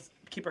keep our heads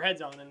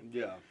on. And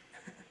yeah.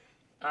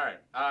 All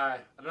right,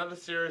 another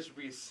series would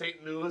be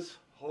St. Louis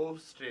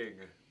hosting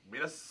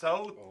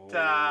Minnesota. Oh.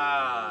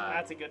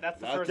 That's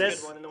the first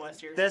good one in the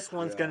West here. This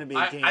one's going to be.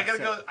 I gotta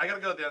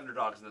go with the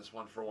underdogs in this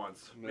one for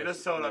once.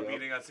 Minnesota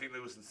beating out St.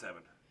 Louis in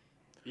 7.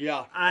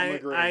 Yeah,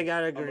 I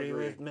gotta agree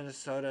with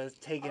Minnesota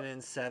taking in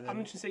 7.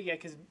 I'm just gonna say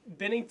because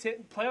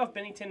playoff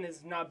Bennington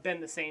has not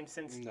been the same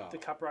since the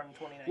Cup run in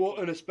 2019. Well,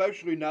 and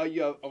especially now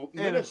you have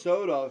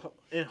Minnesota.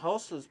 And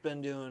Hulse's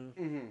been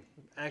doing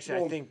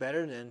Actually, I think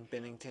better than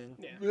Bennington.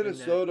 Yeah.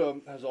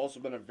 Minnesota has also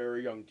been a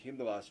very young team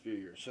the last few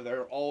years, so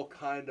they're all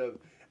kind of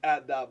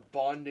at that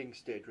bonding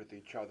stage with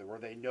each other where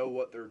they know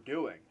what they're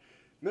doing.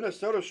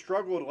 Minnesota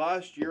struggled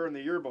last year and the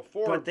year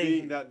before,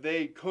 being that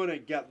they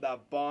couldn't get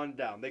that bond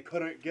down. They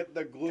couldn't get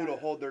the glue to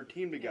hold their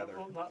team together.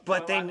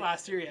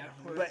 Last year, yeah.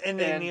 And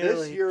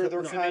this year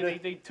they're kind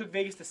of they took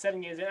Vegas to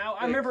 7 games. And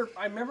I remember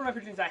my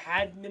predictions. I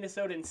had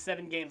Minnesota in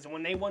 7 games, and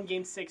when they won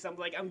Game 6, I'm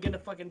like, I'm gonna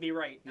fucking be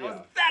right. I was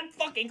that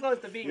fucking close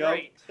to being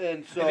right.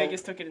 And so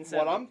Vegas took it in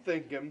 7. What I'm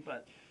thinking,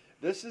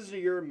 this is the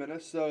year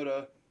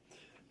Minnesota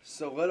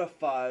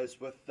solidifies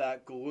with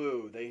that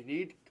glue. They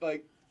need,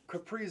 like,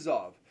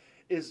 Kaprizov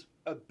is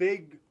a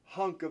big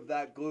hunk of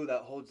that glue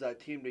that holds that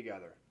team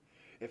together.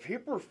 If he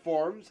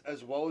performs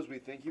as well as we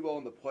think he will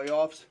in the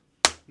playoffs,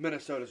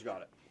 Minnesota's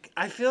got it.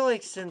 I feel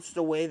like since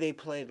the way they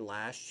played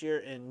last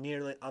year and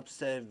nearly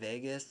upset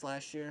Vegas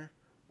last year,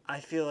 I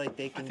feel like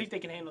they can. I think they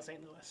can handle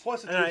St. Louis.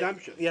 Plus, it's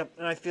redemption.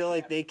 And I feel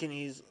like they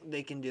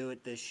can do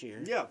it this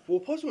year. Yeah, well,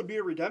 plus it would be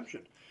a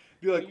redemption.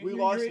 Be like, we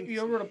lost.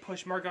 You're able to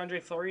push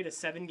Marc-Andre Fleury to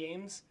 7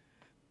 games.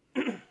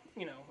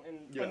 You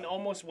know, and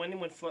almost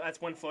winning that's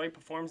when Fleury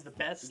performs the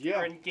best. Yeah.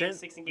 Or in Game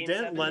 6 and Game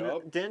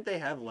 7. Didn't they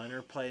have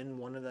Leonard play in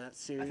one of that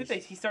series? I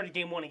think he started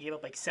Game 1 and gave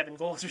up like 7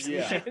 goals or something.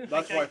 Yeah,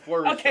 that's why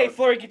Fleury. Okay,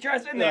 Fleury, get your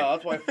ass in there. No,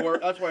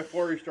 that's why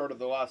Fleury started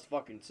the last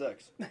fucking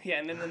 6. Yeah,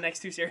 and then the next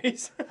 2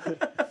 series.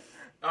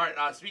 All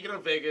right. Speaking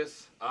of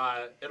Vegas,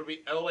 it'll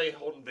be LA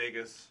holding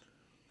Vegas.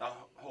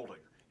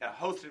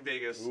 Hosting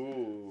Vegas.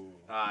 Ooh.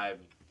 I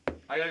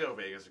gotta go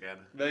Vegas again.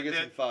 Vegas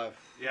in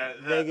 5. Yeah,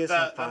 Vegas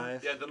in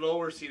 5. The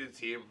lower seeded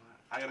team.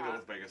 I gotta go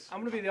with Vegas. I'm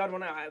gonna be the odd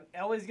one out.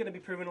 LA's gonna be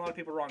proving a lot of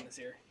people wrong this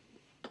year.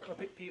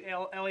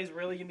 LA's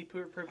really gonna be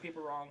proving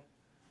people wrong.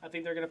 I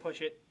think they're gonna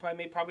push it.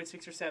 Probably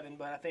 6 or 7,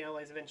 but I think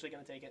LA's eventually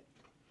gonna take it.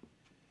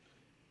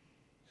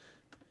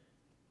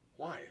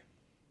 Why?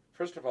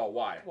 First of all,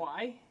 why?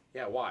 Why?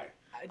 Yeah, why?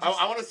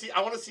 I want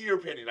to see your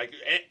opinion, like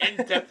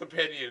in-depth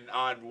opinion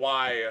on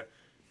why.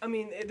 I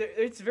mean,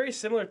 it's very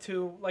similar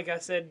to, like I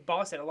said,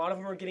 Boston. A lot of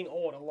them are getting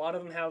old. A lot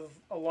of them have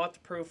a lot to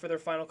prove for their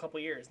final couple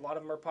of years. A lot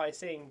of them are probably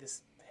saying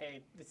this,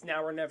 hey, it's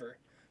now or never.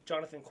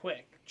 Jonathan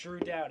Quick, Drew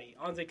Doughty,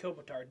 Anze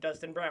Kopitar,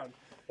 Dustin Brown.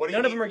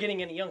 None of them are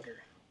getting any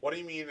younger. What do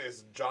you mean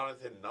is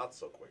Jonathan not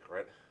so quick,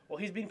 right? Well,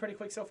 he's been pretty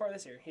quick so far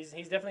this year. He's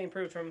definitely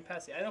improved from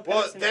past year. I know.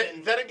 Well,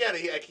 then again,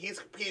 he's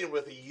competing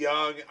with a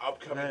young,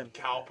 upcoming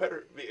Cal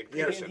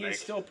Peterson. And he's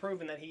still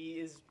proven that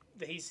he's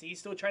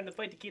still trying to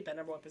fight to keep that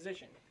number 1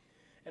 position.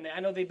 And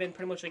I know they've been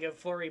pretty much like a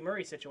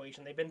Fleury-Murray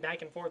situation. They've been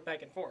back and forth. I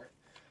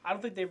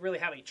don't think they really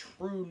have a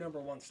true number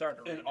 1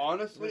 starter. And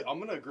honestly, I'm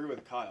going to agree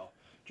with Kyle.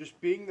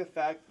 Just being the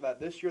fact that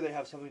this year they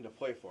have something to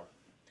play for.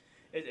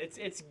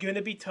 It's going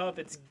to be tough.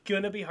 It's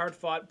going to be hard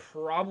fought.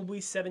 Probably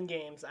 7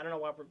 games. I don't know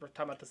why we're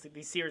talking about this.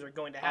 These series are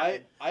going to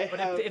happen.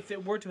 If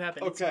it were to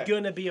happen, it's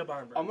going to be a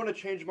barn burner. I'm going to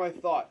change my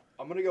thought.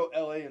 I'm going to go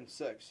LA in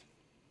 6.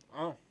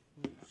 Oh.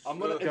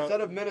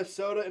 Instead of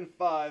Minnesota in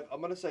 5, I'm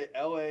going to say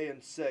LA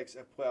in 6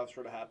 if playoffs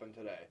were to happen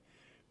today.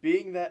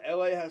 Being that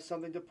LA has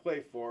something to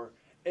play for,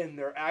 and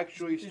they're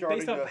actually starting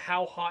based off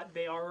how hot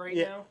they are right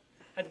now.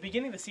 At the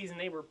beginning of the season,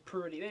 they were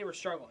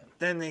struggling.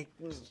 Then they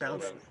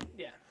bounced.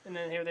 Yeah, and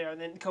then here they are. And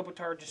then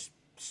Kopitar just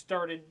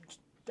started.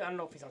 I don't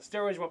know if he's on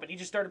steroids or what, but he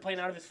just started playing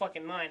out of his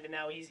fucking mind, and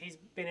now he's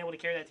been able to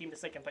carry that team to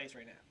 2nd place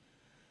right now.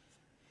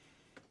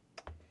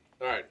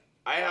 All right,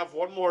 I have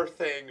one more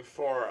thing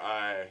for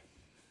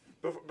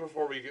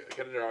before we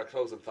get into our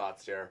closing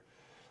thoughts here.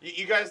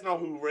 You guys know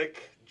who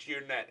Rick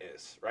Giernett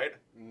is, right?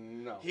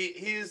 No.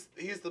 He's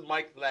the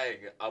Mike Lang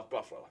of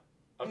Buffalo,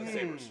 of the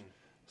Sabres.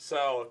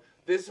 So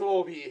this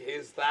will be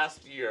his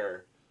last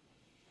year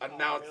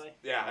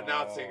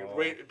announcing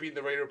being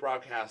the radio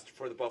broadcast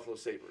for the Buffalo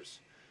Sabres.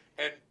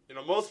 And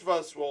most of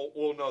us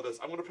will know this.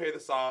 I'm going to pay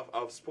this off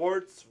of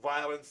Sports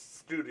Violence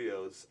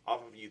Studios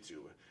off of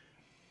YouTube.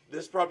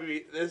 This is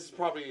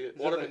probably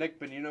one of the Nick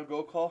Bonino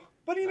goal call.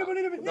 Bonino.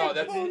 No,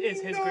 that's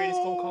his greatest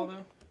goal call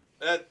though.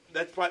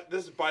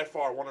 This is by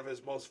far one of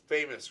his most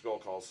famous goal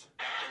calls.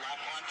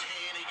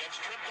 LaFontaine, he gets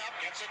tripped up,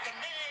 gets it to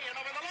May, and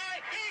over the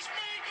line, he's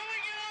May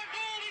going in on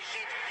goal, he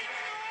shoots, he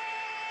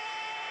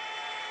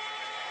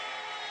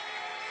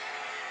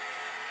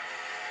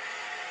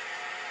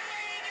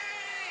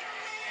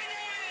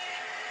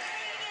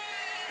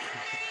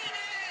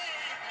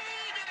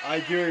I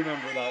do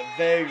remember that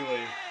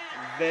vaguely.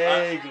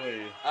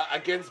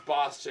 Against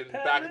Boston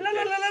back in the day.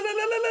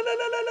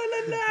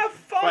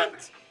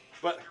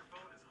 But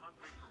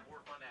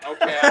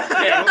okay.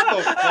 What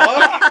the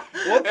fuck?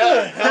 What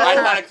the hell? I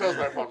thought I closed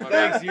my phone.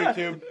 Thanks,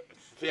 YouTube.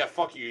 Yeah,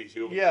 fuck you,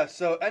 YouTube. Yeah.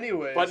 So,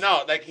 anyways. But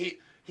no, like he's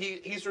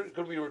going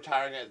to be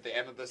retiring at the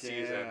end of the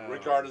season,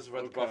 regardless of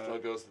whether Buffalo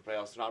goes to the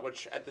playoffs or not.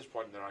 Which at this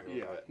point they're not going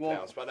to go to the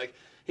playoffs. But like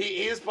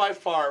he is by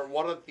far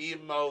one of the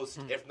most,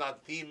 if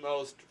not the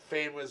most,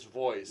 famous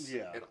voice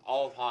in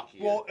all of hockey.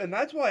 Well, and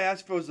that's why I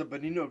asked if it was a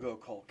Bonino goal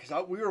call,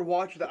 because we were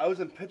watching that. I was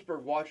in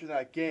Pittsburgh watching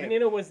that game.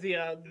 Bonino was the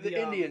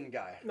Indian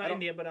guy. Not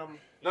Indian, but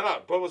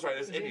No, Bo was right.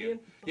 It's Indian.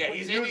 Yeah,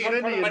 he's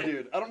Indian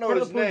dude. I don't know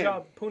his name.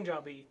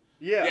 Punjabi.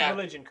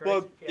 religion,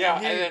 correct? Yeah,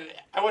 and then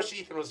I wish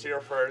Ethan was here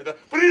for the.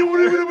 But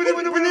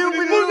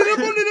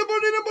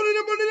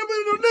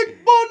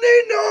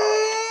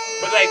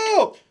like,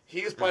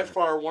 he's by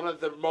far one of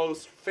the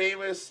most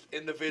famous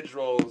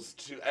individuals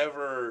to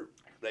ever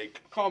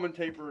like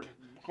commentate for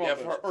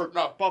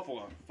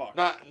Buffalo. Fuck.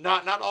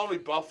 Not only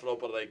Buffalo,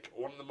 but like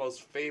one of the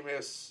most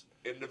famous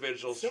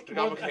individuals. I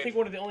think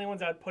one of the only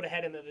ones I'd put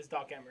ahead in it is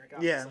Doc Emmerich,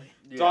 obviously.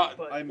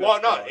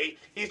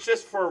 He's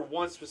just for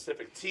one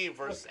specific team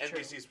versus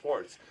NBC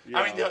Sports. Yeah.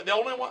 I mean, the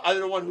only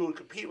other one who would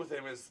compete with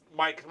him is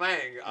Mike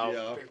Lang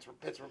of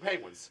Pittsburgh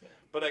Penguins. Yeah.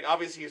 But like,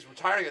 obviously, he's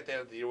retiring at the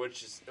end of the year,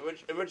 which is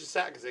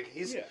sad because like,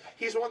 he's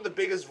one of the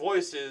biggest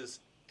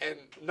voices in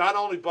not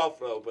only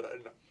Buffalo but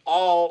in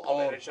all of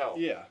the NHL.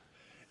 Yeah,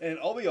 and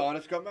I'll be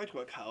honest, going back to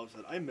what Kyle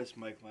said, I miss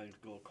Mike Lang's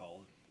goal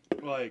call.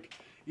 Like.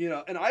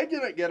 And I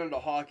didn't get into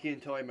hockey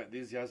until I met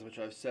these guys, which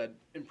I've said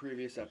in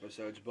previous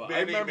episodes. But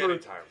many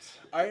times.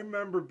 I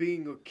remember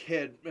being a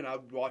kid and I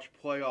would watch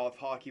playoff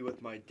hockey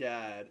with my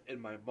dad and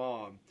my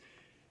mom,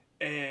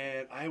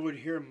 and I would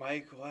hear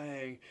Mike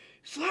Lang,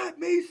 "Slap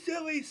me,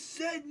 silly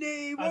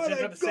Sidney! What a goal!" I was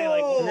just about to say,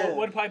 like, what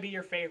would probably be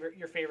your favorite?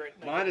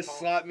 Mine is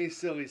 "Slap me,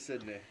 silly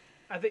Sidney."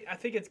 I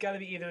think it's got to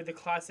be either the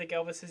classic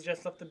 "Elvis has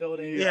just left the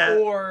building"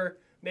 or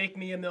 "Make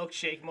me a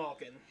milkshake,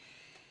 Malkin."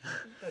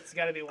 That's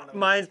got to be one of them.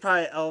 Mine's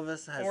probably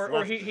Elvis has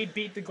or he'd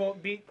beat the goal,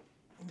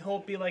 he'll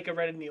be like a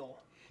red mule.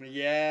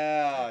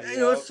 Yeah.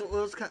 It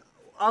was kind of,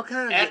 I'll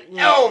kind of. And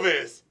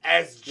Elvis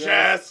has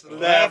just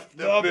left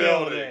the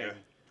building.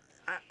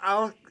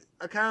 I'll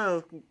kind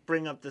of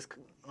bring up this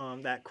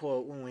that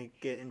quote when we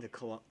get into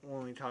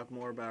when we talk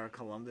more about our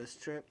Columbus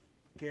trip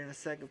here in a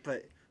second,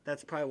 but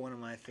that's probably one of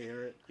my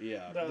favorite.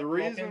 Yeah. The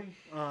reason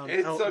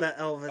that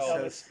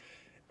Elvis says,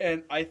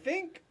 and I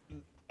think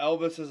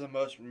Elvis is the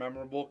most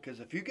memorable because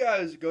if you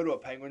guys go to a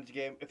Penguins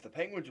game, if the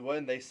Penguins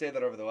win, they say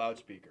that over the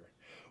loudspeaker,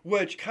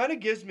 which kind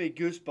of gives me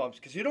goosebumps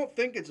because you don't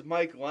think it's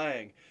Mike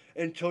Lang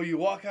until you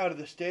walk out of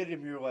the stadium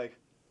and you're like,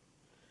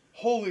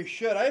 holy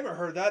shit, I haven't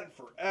heard that in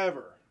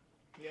forever.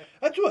 Yeah.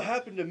 That's what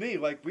happened to me.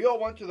 Like, we all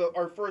went to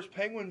our first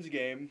Penguins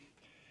game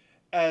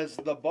as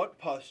the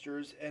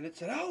Buckbusters, and it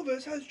said,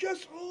 Elvis has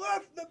just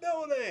left the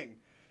building.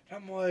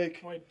 And I'm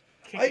like...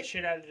 Kick the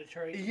shit out of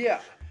Detroit.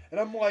 Yeah. And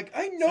I'm like,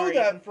 I know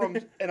that from...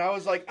 And I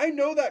was like, I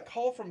know that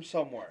call from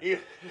somewhere. Yeah.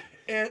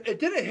 And it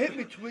didn't hit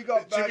me till we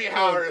got back. Jimmy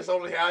Howard has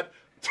only had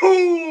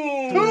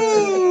two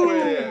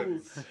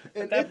wins.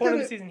 At that point of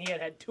the season, he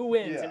had 2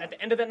 wins. Yeah. And at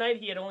the end of the night,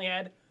 he had only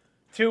had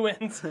 2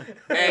 wins.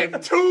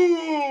 And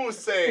 2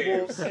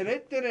 saves. Well, and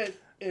it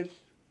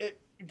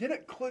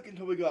didn't click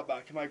until we got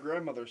back to my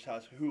grandmother's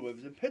house, who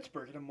lives in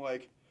Pittsburgh. And I'm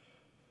like,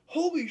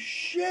 holy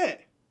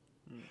shit.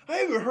 I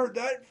haven't heard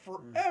that in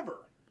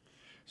forever.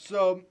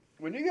 So...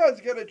 when you guys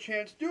get a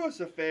chance, do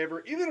us a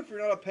favor. Even if you're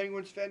not a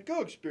Penguins fan,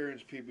 go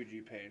experience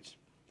PPG Paints.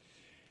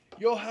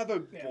 You'll have a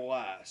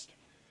blast.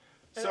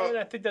 And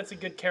I think that's a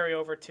good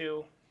carryover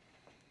to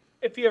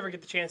if you ever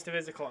get the chance to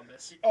visit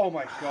Columbus. Oh,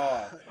 my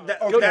God.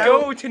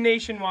 Go to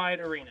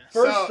Nationwide Arena.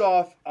 First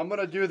off, I'm going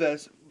to do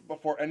this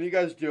before any of you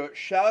guys do it.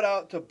 Shout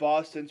out to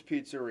Boston's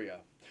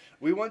Pizzeria.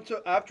 We went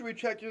to, after we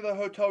checked into the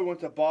hotel, we went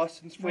to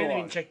Boston's for lunch. We hadn't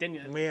even checked in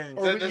yet.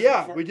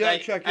 We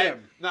didn't check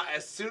in. No,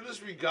 as soon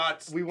as we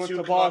got went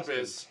to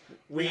Columbus,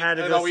 we had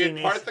to go we had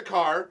parked the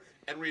car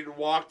and we'd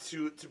walk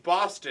to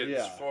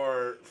Boston's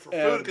for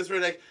food because we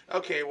were like,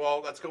 okay,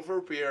 well, let's go for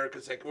a beer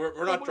because like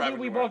we're not driving.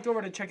 We walked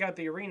over to check out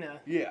the arena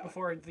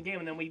before the game,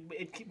 and then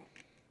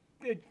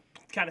it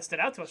kind of stood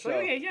out to us. So,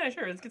 yeah,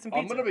 sure, let's get some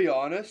pizza. I'm gonna be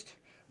honest.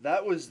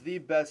 That was the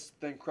best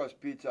thin crust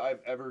pizza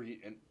I've ever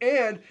eaten.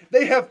 And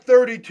they have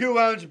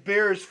 32-ounce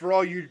beers for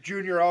all you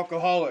junior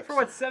alcoholics. For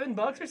what,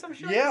 $7 or some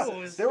shit? Yeah,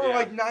 they were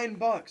like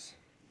 $9.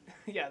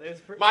 Yeah,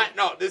 there's. Mine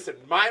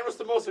was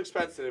the most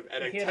expensive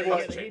at a 10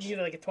 bucks. He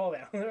needed like a 12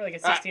 ounce or like a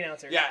 16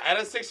 ouncer. Yeah, at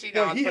a 16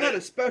 no, ounce. He had a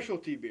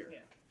specialty beer. Yeah.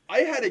 I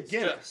had a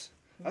Guinness.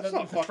 That's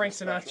not fucking Frank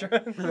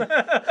Sinatra.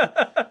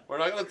 We're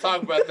not going to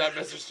talk about that,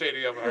 Mr.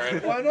 Stadium, all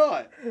right? Why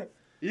not?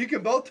 You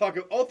can both talk.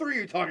 All three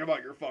of you talking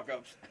about your fuck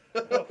ups.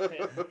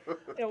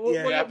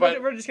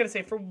 We're just gonna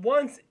say for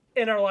once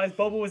in our lives,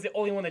 Bobo was the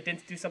only one that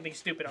didn't do something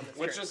stupid on this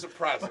trip. Which is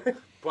surprising,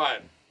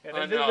 but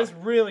this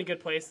really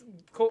good place.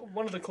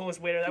 One of the coolest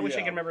waiters. I wish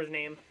I could remember his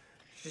name.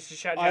 Just to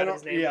shout out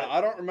his name. Yeah,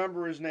 I don't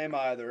remember his name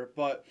either.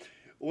 But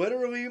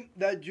literally,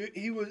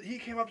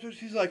 he came up to us.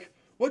 He's like,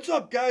 "What's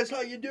up, guys?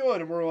 How you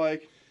doing?" And we're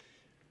like,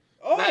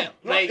 "Oh,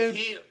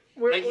 he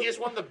is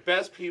one of the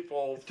best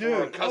people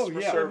for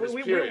customer service,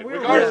 period.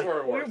 Regardless of where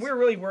it was. We're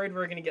really worried we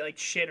were going to get like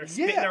shit or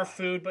spit in our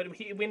food, but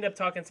we ended up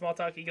talking small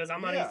talk. He goes,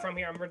 I'm not even from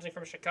here. I'm originally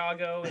from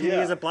Chicago. And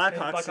he's a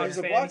Blackhawks fan.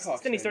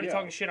 Then he started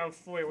talking shit on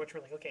Foyer, which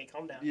we're like, okay,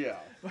 calm down. Yeah.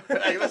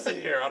 Hey,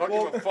 listen here. I don't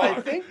give a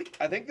fuck.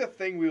 I think the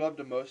thing we loved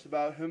the most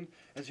about him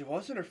is he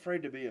wasn't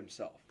afraid to be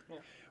himself. Yeah.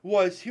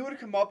 He would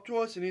come up to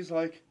us and he's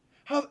like,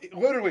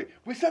 literally,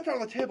 we sat down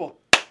on the table.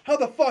 how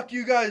the fuck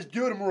you guys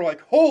do it? And we're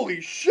like,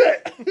 holy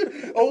shit,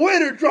 a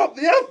waiter dropped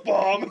the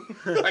F-bomb.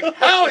 Like,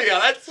 hell yeah,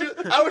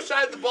 I wish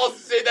I had the balls to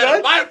say that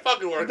at my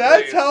fucking work.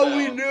 That's how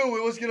we knew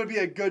it was going to be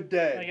a good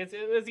day. Like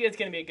it's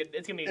going to be a good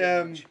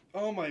match.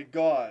 Oh my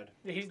god.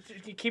 He's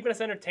keeping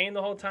us entertained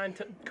the whole time,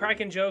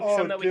 cracking jokes,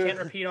 some that we can't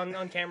repeat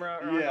on camera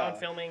or on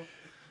filming.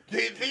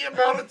 The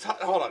amount of time.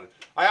 Hold on.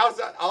 I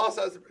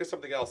also have to bring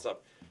something else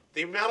up.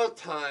 The amount of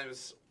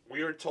times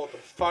we were told to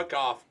fuck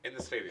off in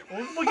the stadium.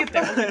 We'll get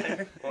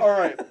there. All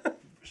right.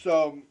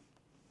 So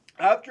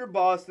after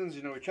Boston's,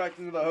 we checked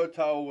into the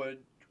hotel,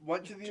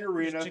 went to the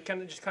arena.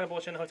 Just kind of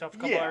bullshit in the hotel for a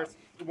couple hours.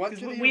 Went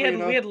to the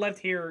arena. We had left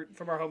here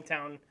from our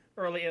hometown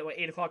early at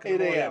 8 o'clock in the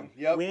morning. 8 a.m.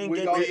 Yep.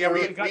 We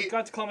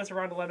got to Columbus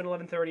around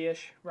 11:30ish,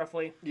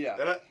 roughly. Yeah.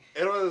 And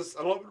it was a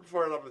little bit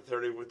before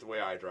 11:30 with the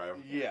way I drive.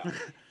 Yeah.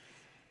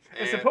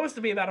 It's supposed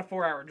to be about a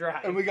 4-hour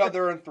drive. And we got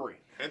there in 3.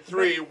 And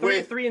three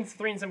and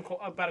some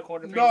about a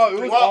quarter. No,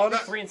 it was on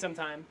 3 and some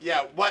time.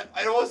 Yeah, it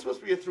was supposed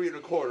to be a 3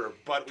 1/4,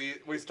 but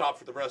we stopped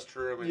for the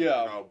restroom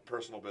and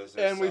personal business.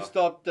 And we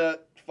stopped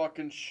at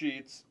fucking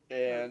Sheets,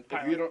 and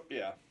if you don't,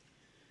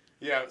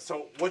 Yeah,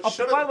 so what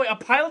by the way, a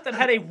pilot that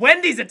had a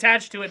Wendy's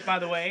attached to it, by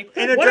the way.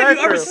 In a when have you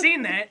drive-thru. ever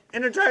seen that?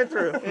 In a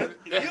drive-thru. I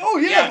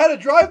had a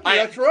drive-thru,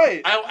 that's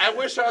right. I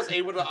wish I was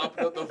able to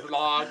upload the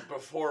vlog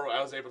before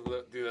I was able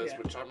to do this,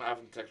 which I'm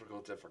having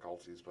technical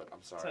difficulties, but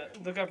I'm sorry. So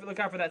look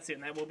out for that soon.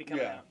 That will be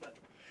coming out. But.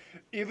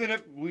 Even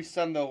if we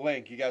send the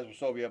link, you guys will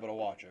still be able to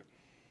watch it.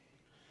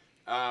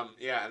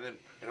 And then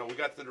we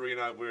got to the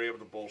arena. We were able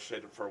to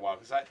bullshit it for a while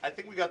because I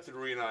think we got to the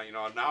arena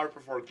an hour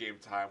before game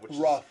time, which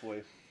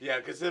roughly.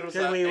 Because it was.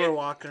 We were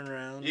walking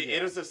around.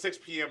 It was a 6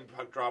 p.m.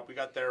 puck drop. We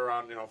got there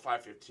around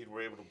 5:15. We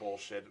were able to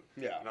bullshit.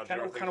 Yeah.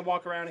 Kind of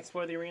walk around,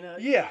 explore the arena.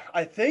 Yeah,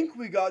 I think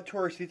we got to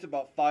our seats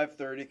about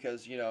 5:30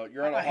 because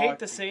you're on a. I hate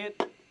to say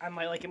it. I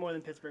might like it more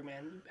than Pittsburgh,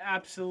 man.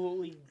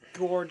 Absolutely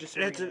gorgeous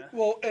arena.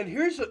 And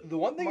here's the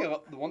one thing.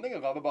 The one thing I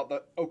love about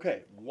that.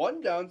 Okay,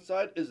 one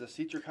downside is the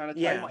seats are kind of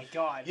tight. Yeah. Oh my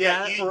god.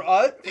 Yeah. For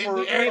us,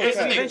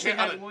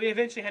 we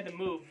eventually had to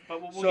move,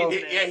 but we'll get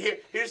to that. Yeah.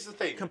 Here's the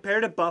thing.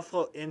 Compared to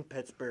Buffalo in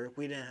Pittsburgh,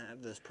 we didn't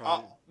have this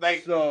problem.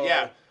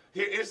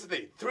 Here's the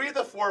thing. 3 of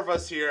the 4 of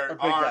us here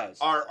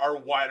are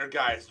wider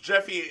guys.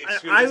 Jeffy,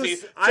 I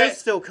was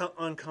still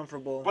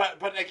uncomfortable. But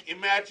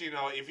imagine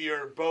if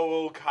you're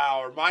Bo, Kyle,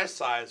 or my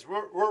size,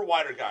 we're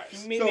wider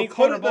guys. Me and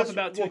Connor are both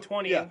about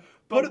 220. Yeah.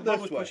 But Put it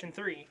this was way. pushing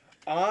 3.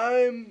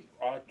 I'm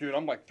like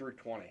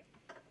 320.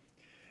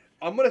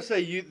 I'm gonna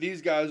say these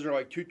guys are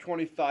like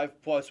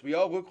 225 plus. We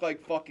all look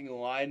like fucking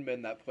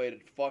linemen that played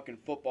at fucking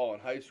football in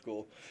high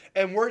school,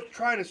 and we're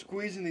trying to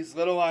squeeze in these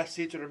little ass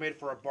seats that are made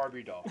for a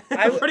Barbie doll.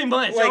 Pretty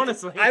much,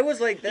 honestly. I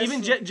was like this.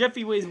 Even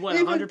Jeffy weighs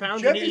 100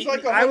 pounds. Jeffy's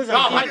like I was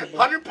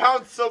 100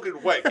 pounds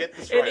soaking wet. Get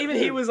this right. And even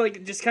he was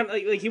like just kind of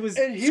like he was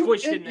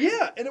squished in there.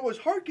 Yeah, and it was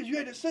hard because you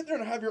had to sit there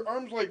and have your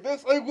arms like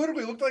this. I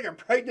literally looked like a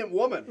pregnant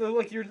woman.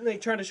 Like you're like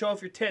trying to show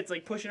off your tits,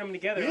 like pushing them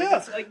together.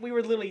 Yeah. Like we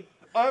were literally.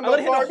 I would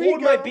have to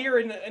hold my beer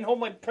and hold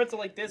my pretzel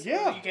like this.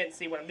 Yeah. You can't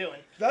see what I'm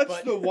doing.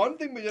 That's the one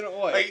thing we didn't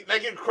like.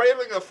 Like you're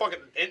cradling a fucking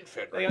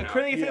infant right now.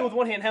 Cradling an infant with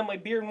one hand, have my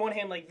beer in one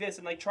hand like this,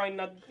 and like trying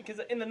not because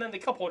and then the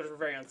cup holders were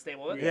very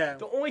unstable. Yeah.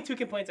 The only 2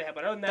 complaints I have,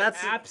 but other than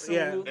that,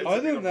 absolutely.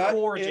 Other than that,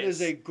 gorgeous. it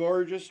is a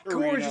gorgeous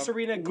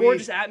arena.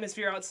 Gorgeous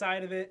atmosphere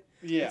outside of it.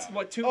 Yeah. It's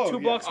what two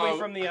blocks away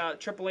from the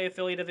AAA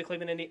affiliate of the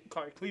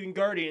Cleveland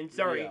Guardians.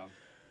 Sorry. Yeah.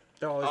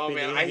 Oh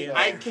man,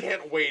 I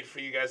can't wait for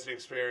you guys to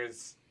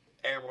experience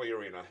Amalie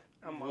Arena.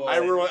 I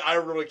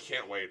really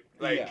can't wait.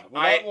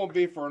 That won't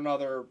be for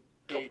another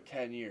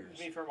 8-10 years.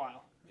 It'll be for a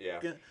while. Yeah.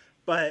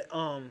 But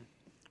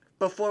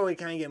before we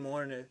kind of get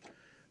more into it,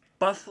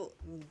 Buffalo?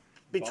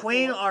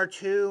 Our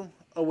 2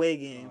 away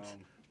games,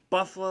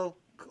 Buffalo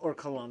or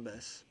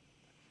Columbus.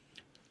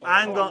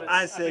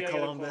 I say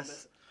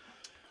Columbus.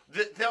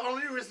 The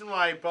only reason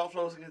why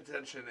Buffalo's in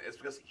contention is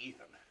because of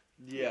Ethan.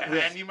 Yeah.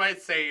 And you might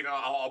say,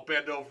 I'll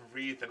bend over for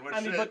Ethan.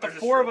 But the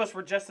 4 of us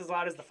were just as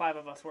loud as the 5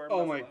 of us were.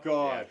 Oh my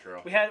god. Yeah, true.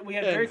 We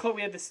had very close.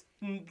 We had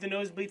the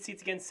nosebleed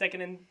seats again,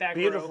 second and back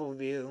Beautiful row.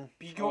 view.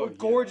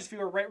 Gorgeous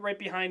view. right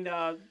behind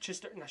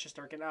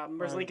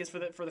Merzlikins for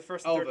the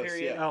first and third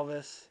period. Yeah.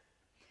 Elvis.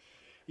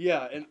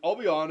 Yeah, and I'll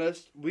be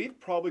honest, we've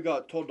probably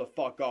got told to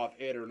fuck off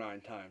 8 or 9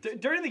 times.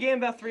 During the game,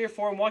 about 3 or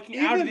 4, and walking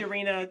out of the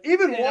arena.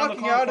 Even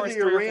walking out of the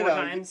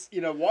arena,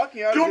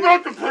 walking out. Go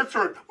back to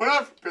Pittsburgh. We're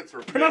not from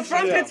Pittsburgh. We're not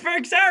from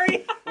Pittsburgh.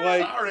 Sorry.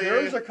 Sorry.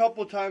 There was a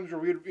couple times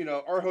where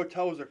our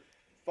hotel was a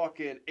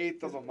fucking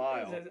 1/8 of a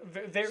mile.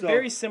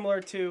 Very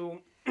similar to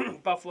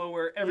Buffalo,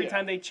 where every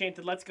time they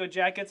chanted "Let's go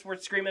Jackets," we're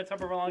screaming at the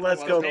top of our lungs,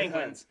 "Let's go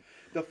Penguins."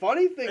 The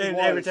funny thing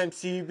was, every time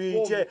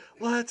CBJ,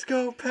 let's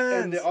go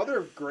Pens. And the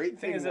other great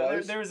thing was,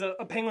 there was a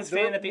Penguins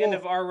fan at the end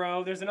of our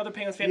row. There's another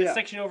Penguins fan in the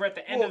section over at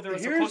the end of the row,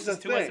 so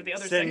closest to us at the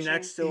other section.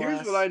 Next to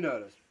Here's what I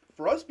noticed: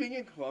 for us being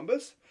in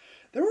Columbus,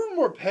 there were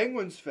more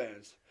Penguins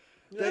fans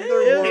Then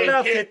there were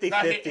about Here's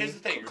 50-50. the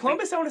thing.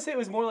 Columbus, I want to say it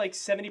was more like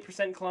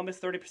 70% Columbus,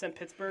 30%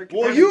 Pittsburgh.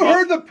 Well, you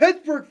heard the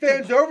Pittsburgh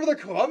fans over the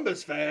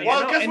Columbus fans. Well,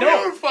 I because we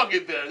know. were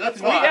fucking there.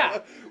 That's why. Yeah.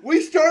 We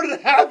started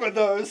half of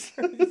those.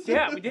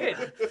 Yeah, we did.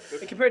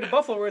 And compared to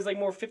Buffalo, where it was like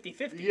more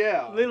 50-50.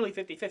 Yeah. Literally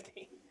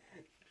 50-50.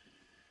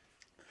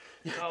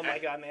 Oh my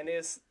god, man. It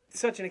is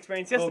such an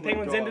experience. Yes, Oh the my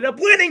Penguins God. ended up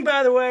winning,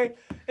 by the way.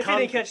 If Come- you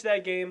didn't catch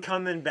that game.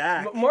 Coming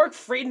back. Mark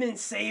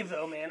Friedman's save,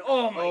 though, man.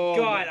 Oh my Oh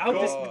god. my I hope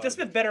God. this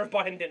been better have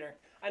bought him dinner.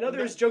 I know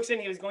there was jokes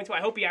saying he was going to. I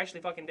hope he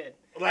actually fucking did.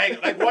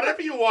 Like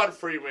whatever you want,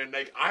 Freeman.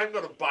 Like, I'm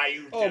gonna buy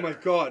you. Oh dinner. my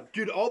god,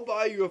 dude! I'll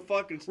buy you a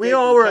fucking steak We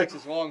all from were-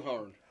 Texas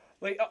Longhorn.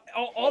 Like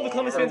all the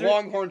Columbus Or fans are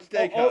Longhorn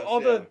Steakhouse.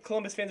 all yeah. the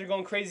Columbus fans are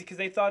going crazy because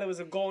they thought it was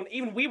a goal, and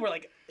even we were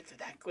like,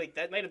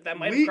 that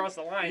might have crossed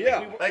the line.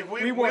 yeah.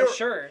 We weren't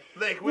sure.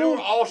 Like we were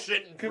all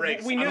shitting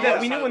bricks. We knew on that.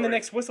 the We side knew of when the rink.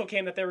 next whistle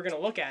came that they were going to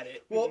look at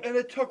it. Well, and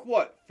it took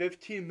what,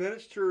 15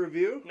 minutes to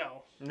review?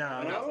 No.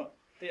 No.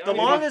 They- I The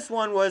mean, longest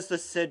one was the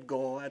Sid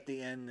goal at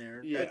the end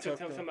there. Yeah. It took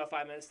them about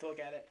 5 minutes to look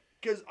at it.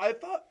 Because I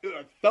thought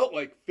it felt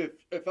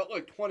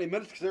like 20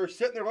 minutes because they were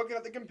sitting there looking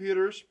at the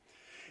computers,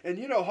 and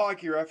you know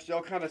hockey refs,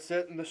 they'll kind of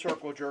sit in the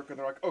circle jerk and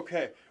they're like,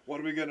 okay, what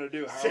are we gonna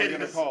do? How are we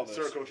gonna call this?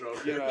 Circle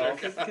joke. You know?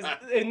 Because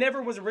it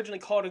never was originally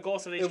called a goal,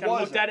 so they just It kind of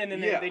looked wasn't, at it and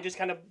then yeah. they just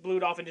kind of blew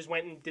it off and just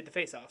went and did the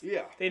face off.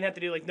 Yeah. They didn't have to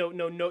do like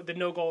the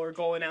no goal or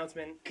goal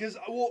announcement. Because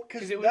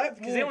Because they only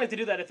have to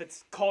do that if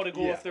it's called a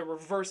goal Yeah. if they're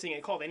reversing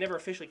a call. They never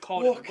officially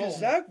called well, it a goal. because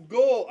that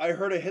goal I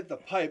heard it hit the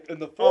pipe,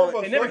 and the four of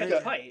us It never looked hit the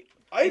at. pipe.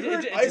 I It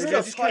heard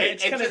just a pipe.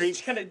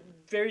 It kind of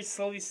very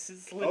slowly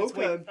slid its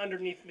way Okay.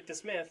 underneath the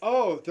Smith.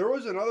 Oh, there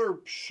was another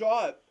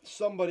shot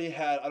somebody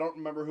had. I don't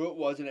remember who it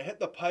was, and it hit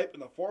the pipe,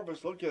 and the four of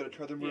us looked at each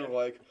other, and we Yeah. were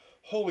like,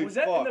 "Holy Was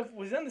that fuck!"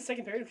 was that in the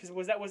second period? Because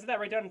was that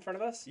right down in front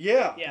of us?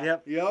 Yeah. Yeah.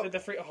 Yep. Yep. The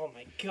free. Oh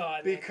my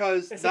god. man.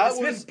 Because It's that like the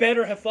Smith was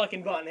better have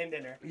fucking bought him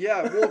dinner.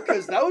 yeah. Well,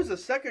 because that was the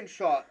second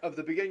shot of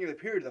the beginning of the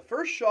period. The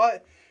first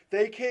shot,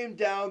 they came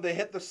down, they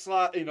hit the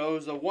slap. You know, it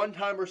was a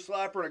one-timer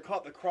slapper, and it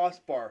caught the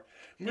crossbar.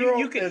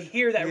 You could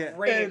hear that yeah.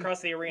 ring and across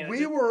the arena. We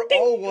Just were ding,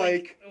 all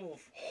like,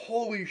 oof.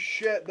 "Holy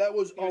shit!" That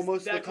was was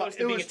almost that the close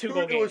to it being was a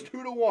two-goal It was game.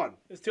 2-1. It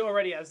was two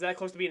already. I was that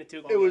close to being a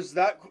 2-goal. It was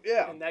that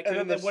yeah. and that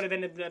then would have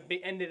ended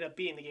up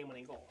being the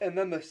game-winning goal. And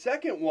then the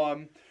second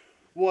one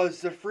was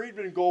the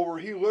Friedman goal where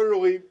he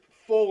literally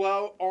full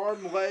out,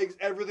 arm, legs,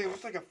 everything. It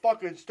looks like a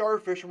fucking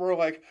starfish. And we're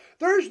like,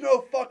 there's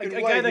no fucking A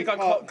way guy he that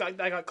caught.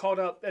 got called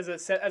up as a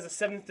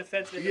seventh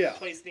defenseman to Yeah.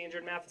 replace the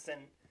injured Matheson,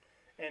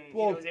 and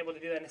Well- was able to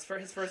do that in his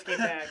first game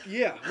back.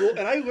 Yeah, well,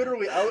 and I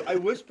literally, I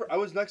whispered, I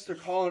was next to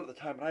Colin at the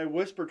time, and I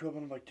whispered to him,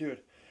 and I'm like, dude,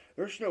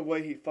 there's no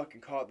way he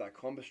fucking caught that.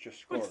 Columbus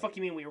just What scored. the fuck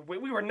you mean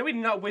we did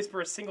not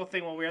whisper a single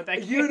thing while we were at that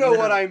game? You know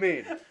what I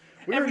mean.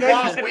 We were, Everybody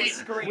next, said it was we-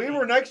 screaming. we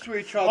were next to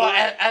each other. Well,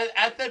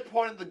 at that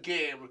point of the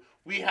game,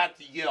 we had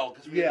to yell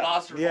because we Yeah. had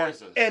lost our Yeah.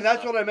 voices. and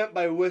that's what I meant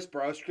by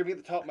whisper. I was screaming at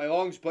the top of my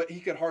lungs, but he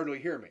could hardly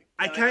hear me.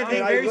 I kind of I'm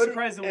think I very lit-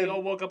 surprised that we and-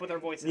 all woke up with our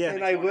voices. Yeah. the And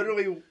next I morning.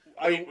 literally,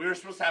 Wait, we were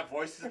supposed to have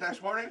voices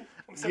next morning?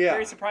 I'm so yeah.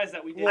 very surprised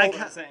that we did. I what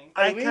ca- I'm saying.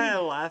 I mean- kind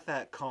of laugh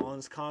at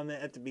Colin's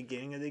comment at the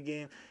beginning of the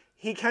game.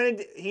 He kind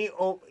of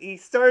he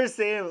started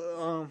saying,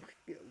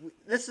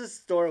 "This is a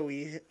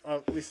story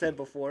we said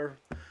before,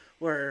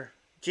 where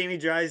Jamie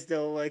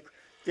Drysdale like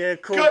did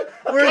a cool. Good.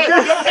 We're Good.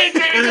 Good play,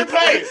 Jamie. Good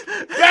play.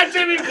 That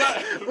Jamie.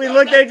 Good. We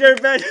looked at your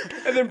bench.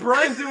 And then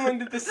Brian Doolin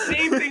did the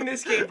same thing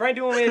this game. Brian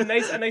Doolin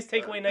made a nice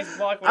takeaway, nice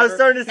block. I was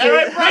whatever. starting to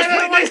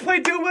say, Nice play,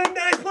 Doolin,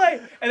 nice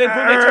play. And then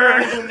boom, they turn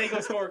around and boom, they go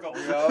score a goal.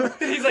 Yeah.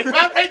 And he's like,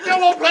 Play,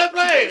 Joel,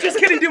 play. just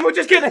kidding, Doolin,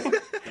 just kidding.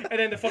 And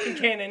then the fucking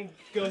cannon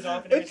goes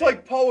off. And It's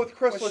like Paul with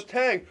Chris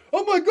Letang.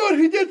 Oh my god,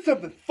 he did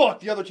something. Fuck,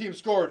 the other team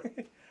scored.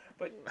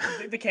 But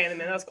the cannon,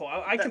 man, that was cool.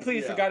 I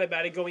completely yeah. forgot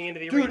about it going into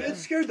the Dude, arena. it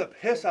scared the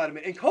piss out of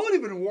me. And Colin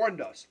even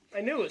warned us.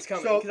 I knew it was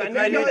coming So, because if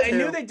I I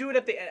knew too. they do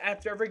it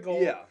after every goal.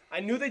 Yeah.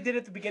 I knew they did it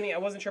at the beginning. I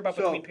wasn't sure about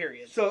So, between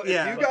periods. so if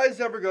Yeah. you guys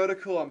ever go to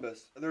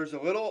Columbus, there's a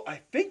little, I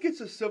think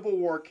it's a Civil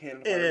War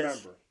cannon, if I It is.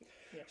 remember.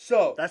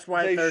 So That's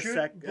why they they're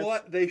shoot,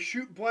 they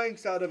shoot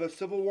blanks out of a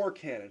Civil War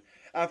cannon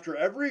after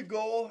every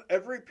goal,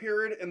 every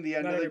period, and the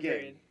end Not of the every game.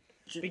 period.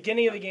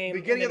 Beginning of the game.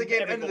 Beginning of and the then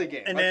game, every end of the goal.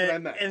 game. and That's what I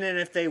then meant. and then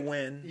if they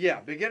win,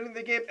 Yeah, beginning of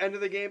the game, end of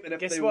the game, and if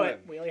Guess they what? win.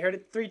 We only heard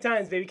it 3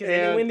 times, baby, because they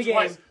And didn't win the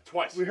game.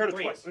 Twice. We heard it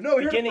Three. twice. No,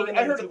 we heard it Beginning three. and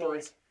I then heard two it three.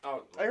 goals.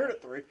 Oh, I heard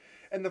it three.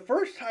 And the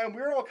first time,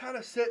 we were all kind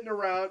of sitting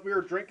around. We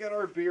were drinking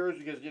our beers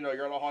because, you know,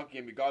 you're on a hockey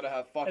game. You got to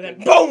have fucking... And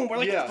then boom! We're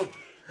like, yeah.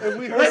 And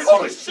we Like, heard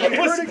holy shit, we we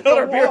heard almost it spilled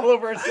our go beer off. all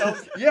over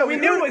ourselves. Yeah, we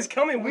we knew heard- it was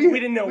coming. we- We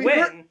didn't know we when.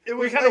 heard- it We were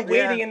was kind of like-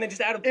 waiting, yeah. and then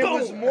just out of It boom.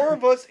 was more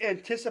of us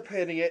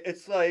anticipating it.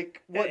 It's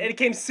like... And it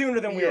came sooner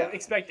than we Yeah. were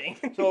expecting.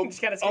 So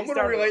Just kinda I'm going to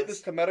started relate us.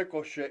 this to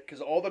medical shit because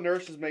all the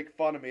nurses make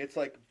fun of me. It's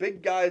like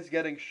big guys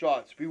getting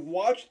shots. We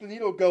watch the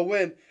needle go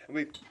in and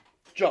we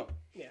jump.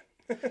 Yeah.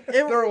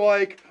 They're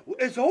like,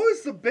 it's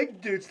always the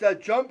big dudes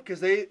that jump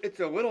because it's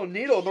a little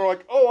needle. And they're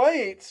like, oh, I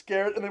ain't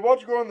scared. And they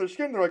watch it go on their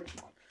skin. And they're like,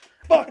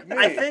 fuck me.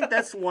 I think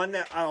that's one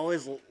that I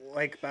always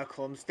like about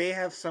Columbus. They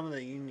have some of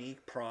the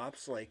unique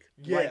props like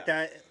Yeah.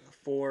 that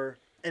for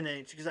an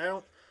NHL because I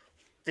don't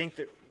think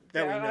that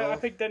that we know. I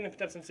picked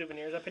up some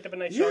souvenirs. I picked up a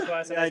nice shot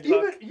glass and a nice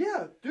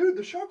puck. Dude,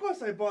 the shot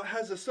glass I bought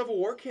has a Civil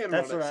War cannon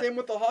on it. Same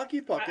with the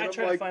hockey puck. I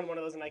tried to find one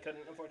of those and I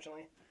couldn't,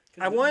 unfortunately.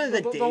 I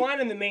wanted the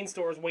line in the main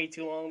store is way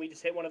too long. We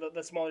just hit one of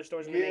the smaller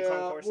stores in the main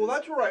concourses. Well,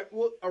 that's right.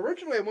 Well,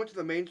 originally I went to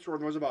the main store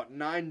and there was about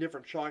 9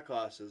 different shot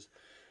glasses.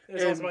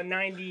 There's also about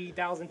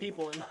 90,000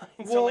 people in line.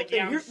 Well,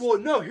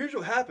 here's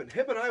what happened.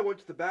 Hip and I went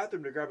to the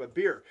bathroom to grab a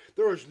beer.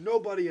 There was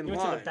nobody in line.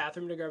 You went to the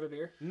bathroom to grab a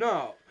beer?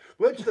 No.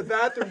 Went to the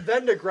bathroom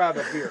then to grab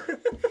a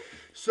beer.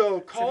 So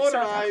Colin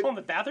and I... Colin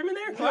the bathroom in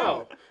there?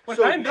 No.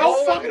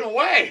 No fucking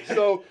way!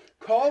 So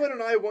Colin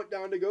and I went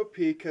down to go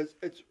pee because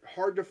it's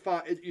hard to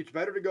find... It's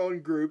better to go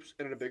in groups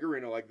and in a big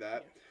arena like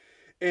that.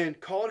 Yeah.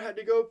 And Colin had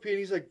to go pee and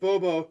he's like,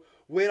 Bobo...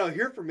 Wait out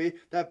here for me.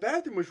 That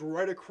bathroom was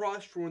right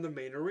across from the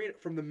main arena,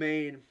 from the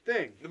main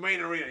thing. The main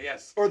arena,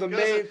 yes. Or the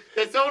main.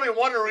 There's only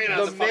one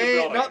arena. The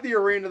main, not the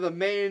arena, the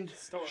main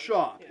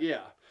shop. Yeah.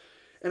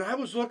 And I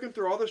was looking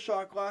through all the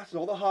shot glasses,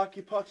 all the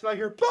hockey pucks, and I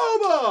hear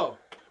Bobo,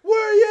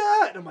 where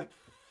you at? And I'm like,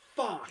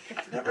 fuck.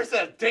 Never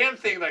said a damn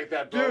thing like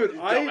that, bro. Dude,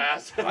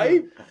 dumbass.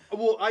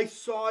 I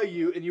saw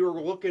you, and you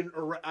were looking.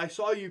 I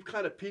saw you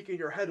kind of peeking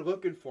your head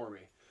looking for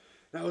me,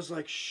 and I was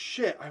like,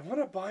 shit. I want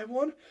to buy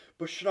one,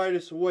 but should I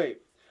just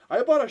wait?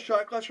 I bought a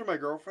shot glass for my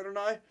girlfriend and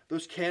I.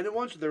 Those Canon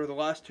ones, they were the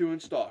last 2 in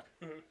stock.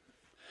 Mm-hmm.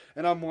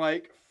 And I'm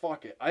like,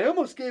 fuck it. I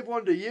almost gave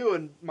one to you,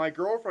 and my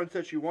girlfriend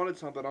said she wanted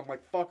something. I'm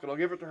like, fuck it. I'll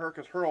give it to her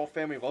because her whole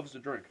family loves to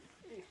drink.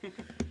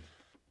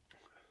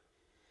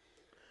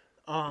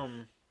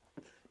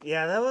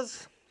 Yeah, that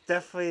was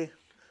definitely,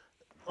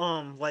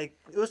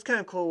 it was kind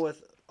of cool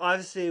with,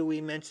 obviously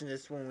we mentioned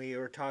this when we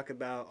were talking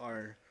about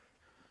our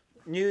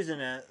news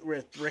and that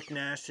with Rick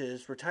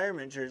Nash's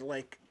retirement jersey,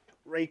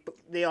 right,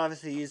 they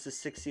obviously used the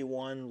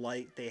 61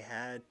 light they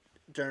had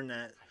during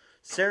that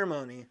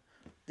ceremony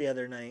the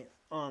other night.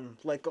 Along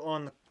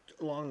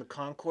the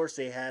concourse,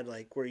 they had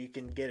where you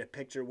can get a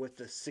picture with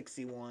the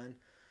 61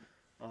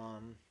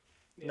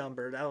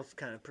 number. That was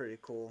kind of pretty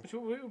cool.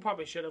 We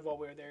probably should have while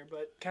we were there,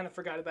 but kind of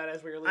forgot about it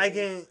as we were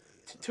leaving.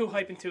 Too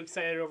hyped and too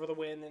excited over the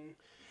win,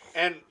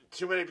 and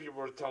too many people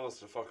were telling us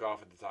to fuck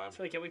off at the time.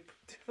 So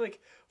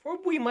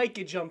we might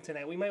get jumped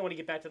tonight. We might want to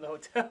get back to the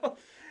hotel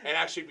and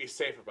actually be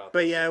safe about.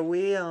 But yeah,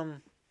 we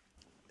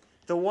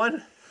the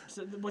one.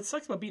 So what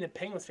sucks about being a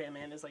Penguins fan,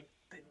 man, is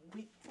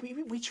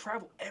we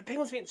travel.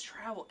 Penguins fans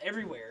travel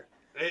everywhere.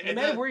 No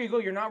matter where you go,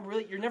 you're never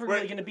really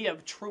going to be a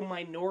true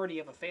minority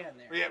of a fan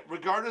there. Yeah,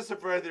 regardless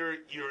of whether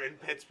you're in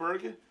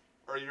Pittsburgh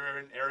or you're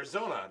in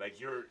Arizona,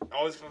 you're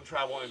always going to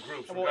travel in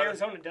groups. Well,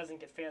 Arizona doesn't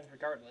get fans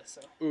regardless.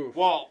 So. Oof.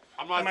 Well,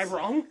 I'm not. Am I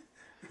wrong?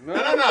 No.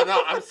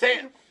 I'm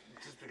saying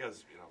just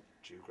because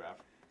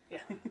geographic. Yeah.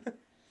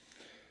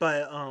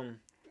 But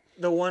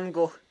the one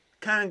goal,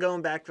 kind of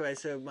going back to what I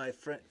said, my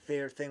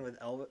favorite thing with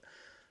Elvis,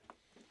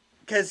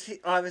 because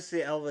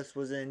obviously Elvis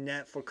was in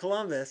net for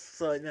Columbus.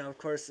 So of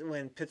course,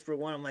 when Pittsburgh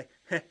won, I'm like,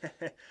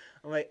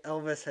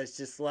 Elvis has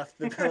just left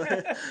the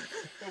building.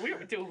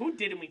 Dude, who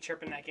didn't we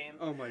chirp in that game?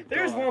 Oh my god!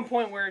 There's one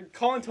point where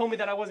Colin told me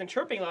that I wasn't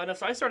chirping loud enough,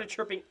 so I started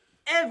chirping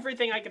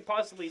everything I could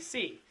possibly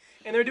see.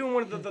 And they're doing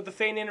one of the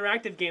fan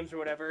interactive games or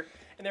whatever,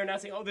 and they're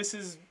announcing, oh, this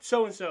is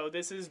so and so,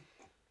 this is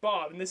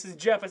Bob, and this is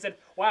Jeff. I said,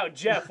 wow,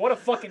 Jeff, what a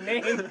fucking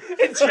name.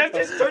 And Jeff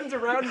just turns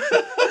around.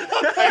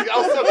 I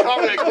also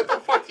commented, what the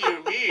fuck do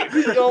you mean?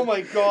 Oh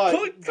my god.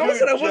 Colin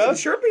said I wasn't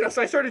chirping,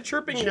 so I started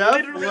chirping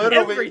literally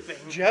everything.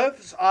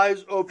 Jeff's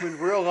eyes opened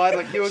real wide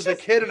like he was a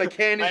kid in a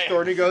candy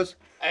store, and he goes...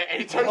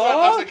 And he turns around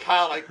and looks at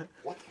Kyle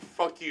what the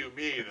fuck do you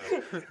mean?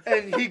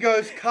 And he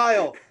goes,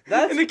 Kyle,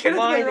 that's and the kid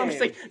my at the end of the room name.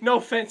 was like, no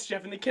offense,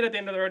 Jeff. And the kid at the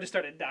end of the road just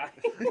started dying.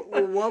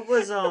 What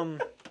was,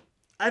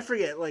 I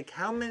forget,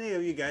 how many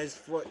of you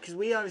guys, because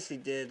we obviously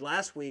did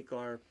last week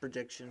our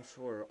predictions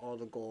for all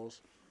the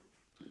goals.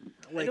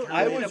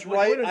 I was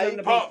right.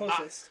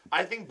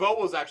 I think Bo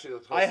was actually the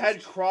closest. I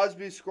had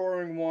Crosby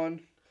scoring one.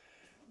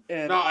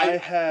 And I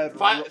had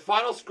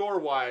final score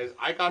wise,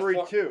 I got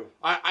 3-2.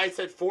 I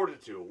said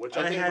 4-2, which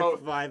I think had Bo,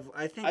 5.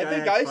 I think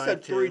I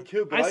said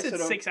 3-2, but I said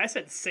 6. I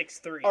said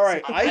 6-3. All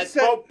right, I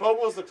said Bo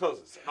was the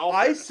closest.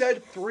 I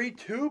said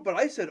 3-2, but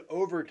I said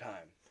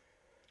overtime.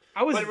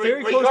 I was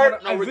very close.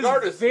 I was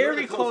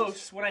very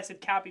close when I said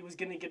Cappy was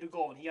going to get a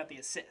goal and he got the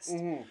assist.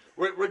 Mm-hmm.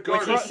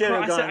 Regardless,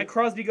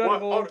 Crosby got a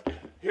goal.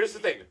 Here's the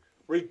thing: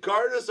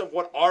 regardless of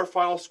what our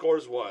final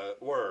scores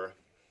were.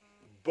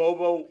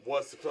 Bobo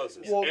was the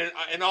closest. Well,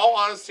 in all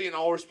honesty and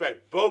all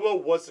respect, Bobo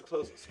was the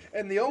closest.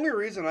 And the only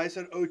reason I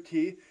said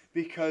OT,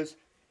 because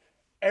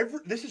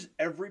this is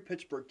every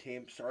Pittsburgh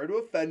team. Sorry to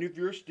offend you if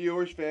you're a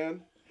Steelers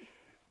fan,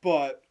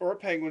 or a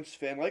Penguins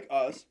fan like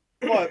us,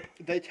 but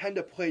they tend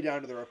to play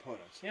down to their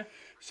opponents. Yeah.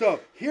 So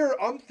here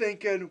I'm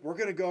thinking we're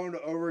going to go into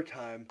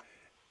overtime.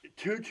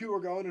 2-2 we're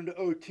going into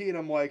OT, and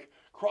I'm like,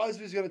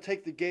 Crosby's going to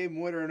take the game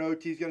winner in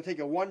OT. He's going to take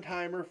a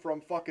one-timer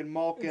from fucking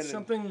Malkin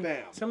and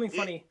bam. Something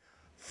funny.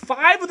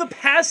 5 of the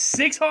past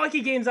 6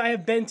 hockey games I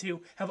have been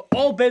to have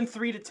all been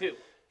 3-2.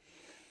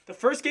 The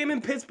first game in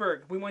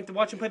Pittsburgh, we went to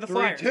watch him play the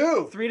Flyers.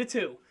 3-2.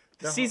 3-2.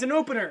 The season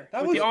opener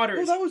That with was- the Otters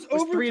well, that was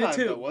 3-2,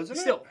 overtime, though, wasn't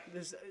it? Still,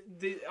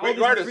 Wait,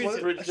 Riders was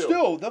 3-2.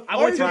 Still, the I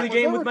went to the Flyers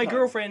game was with my overtime.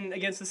 girlfriend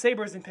against the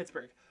Sabres in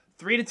Pittsburgh.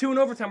 3-2 in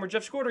overtime, where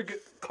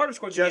Carter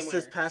scored the Just game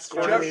this winner. past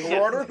Jeff Friday.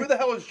 Shorter? Who the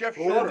hell is Jeff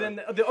And Shorter? then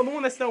the other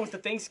one that's done was the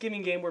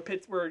Thanksgiving game where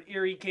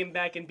Erie came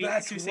back and beat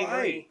That's Sault Ste. right.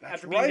 Marie That's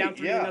after being down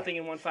right, 3-0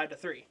 and won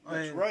 5-3.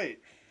 That's right.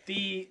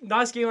 The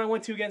last game I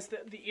went to against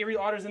the Erie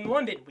Otters in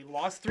London, we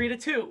lost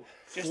 3-2.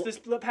 Just this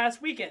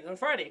past weekend on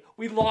Friday,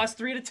 we lost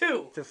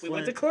 3-2. We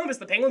went to Flint. Columbus.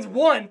 The Penguins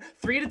won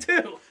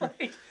 3-2.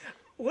 Like,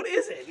 what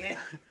is it, man?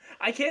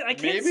 I can't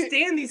Maybe-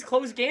 stand these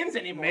close games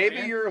anymore. Maybe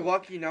man. your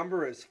lucky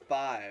number is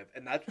 5,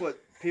 and that's what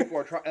people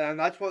are trying, and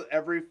that's what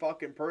every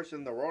fucking person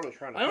in the world is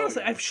trying to. I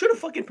honestly, tell I you. should have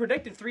fucking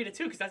predicted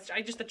 3-2 because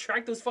I just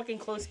attract those fucking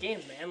close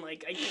games, man.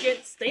 Like I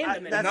can't stand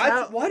them that's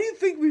anymore. how- Why do you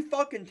think we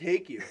fucking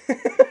take you?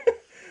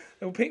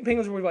 The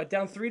Penguins were what,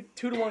 down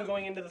 2-1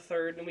 going into the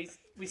third, and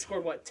we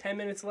scored what, 10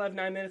 minutes left,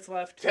 9 minutes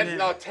left. 10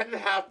 and a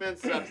half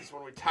minutes left is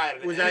when we tied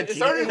it. Was And that it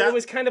started- It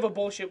was kind of a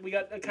bullshit. We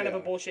got a kind of a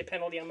Yeah. bullshit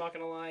penalty. I'm not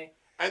gonna lie.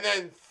 And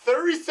then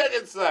 30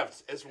 seconds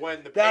left is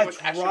when the That's Penguins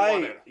actually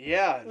won right. it.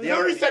 Yeah.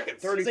 30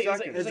 seconds. 30 It was like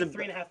seconds.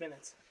 3.5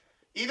 minutes.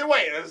 Either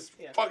way, it was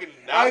Yeah. fucking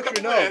not a Actually,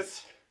 couple no.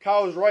 minutes.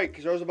 Kyle was right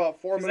because there was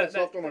about 4 minutes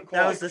that- left on the that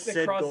clock. was the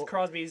Sid goal.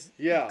 Crosby's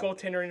Yeah.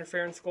 goaltender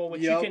interference goal,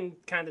 which Yep. you can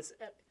kind of.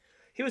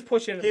 He was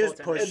pushing. He was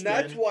the goaltender. pushing. And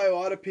that's Then- why a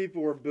lot of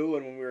people were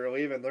booing when we were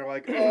leaving. They're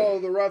like, "Oh,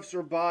 the refs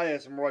are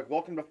biased," and we're like,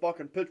 "Welcome to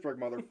fucking Pittsburgh,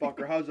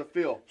 motherfucker. How's it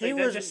feel?" He Like,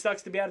 that was just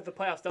sucks to be out of the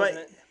playoffs, doesn't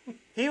but it?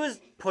 he was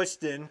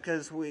pushed in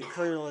because we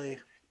clearly.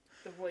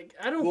 Like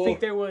I don't Well- think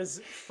there was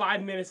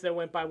 5 minutes that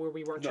went by where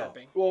we weren't No.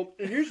 chirping. Well,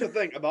 and here's the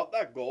thing about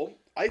that goal.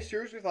 I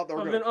seriously thought they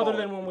were Other going to than, call other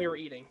than it. when we were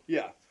eating.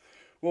 Yeah.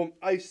 Well,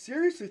 I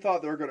seriously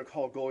thought they were going to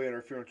call goalie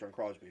interference on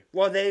Crosby.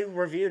 Well, they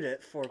reviewed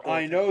it for.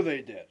 I know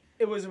they did.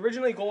 It was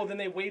originally a goal, then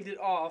they waved it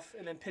off,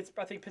 and then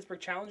I think Pittsburgh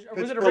challenged. Or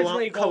was it Pittsburgh-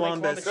 originally a goal?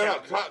 and Columbus. Columbus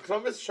No, challenged?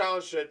 Columbus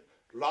challenged it,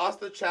 lost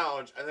the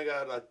challenge, and they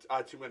got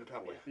a 2-minute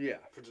penalty Yeah.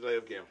 for delay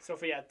of game. So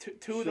for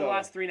two of the So-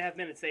 last 3.5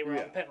 minutes, they were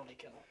Yeah. on penalty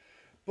kill.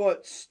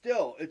 But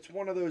still, it's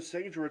one of those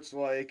things where it's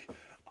like,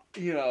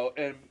 you know,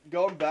 and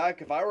going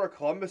back, if I were a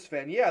Columbus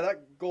fan, yeah,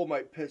 that goal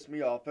might piss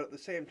me off. But at the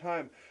same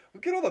time,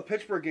 look at all the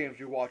Pittsburgh games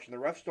you watch, and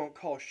the refs don't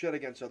call shit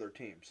against other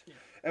teams.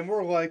 And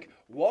we're like,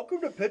 welcome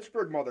to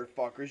Pittsburgh,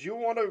 motherfuckers. You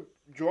want to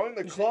join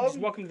the club? Just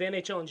welcome to the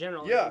NHL in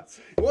general. Yeah.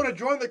 It's- You want to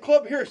join the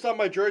club? Here, sign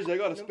my jersey. I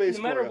got a space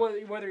No matter for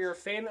you. whether you're a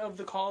fan of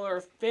the call or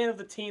a fan of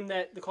the team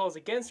that the call is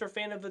against or a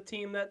fan of the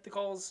team that the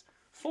call is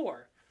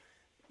for,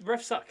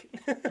 refs suck.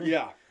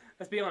 Yeah.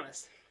 Let's be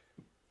honest.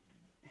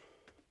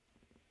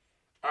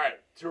 All right,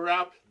 to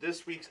wrap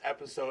this week's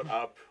episode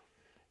up,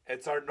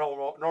 it's our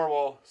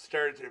normal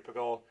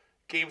stereotypical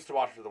games to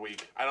watch for the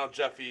week. I know,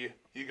 Jeffy,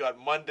 you got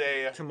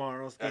Monday.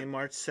 Tomorrow's game,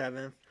 March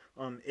 7th.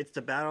 It's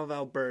the Battle of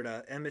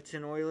Alberta.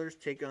 Edmonton Oilers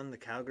take on the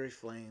Calgary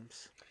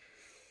Flames.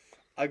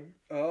 I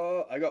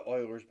got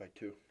Oilers by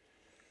 2.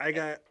 I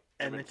got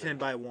Edmonton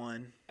by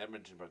 1.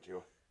 Edmonton, but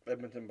you.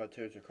 Edmonton by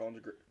 2. So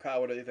Kyle,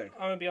 what do you think?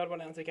 I'm gonna be odd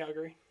one out and say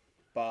Calgary.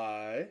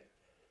 By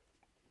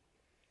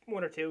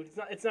 1 or 2.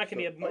 It's not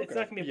gonna be a okay. it's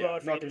not gonna be a Yeah,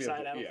 blowout for not either gonna be a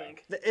side. I don't yeah.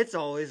 think. It's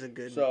always a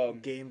good So-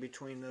 game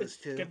between those It's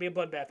two. gonna be a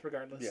bloodbath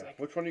regardless. yeah. Like,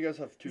 Which one do you guys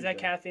have Tuesday?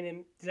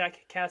 Zach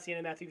Cassian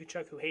and Matthew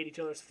Tkachuk who hate each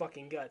other's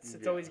fucking guts.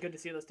 It's always good to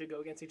see those two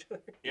go against each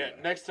other. Yeah,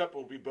 next up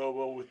will be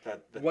Bobo with the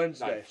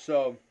Wednesday. knife.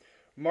 So,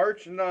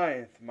 March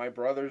 9th, my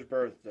brother's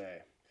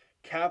birthday.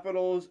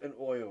 Capitals and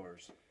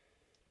Oilers.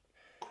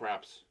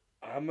 Craps.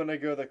 I'm going to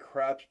go the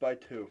Craps by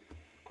 2.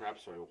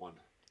 Craps, sorry, 1.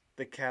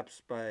 The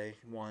Caps by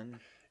 1.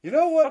 You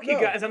know what? Fuck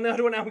you guys. I'm the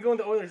other one. I'm going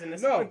to Oilers in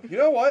this No, one. you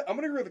know what? I'm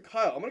going to agree with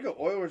Kyle. I'm going to go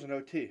Oilers and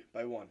OT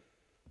by 1.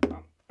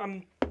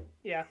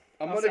 Yeah.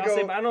 I'm I'll gonna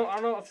say, go- I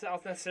don't know if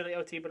I'll necessarily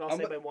OT, but I'll I'm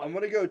say by 1.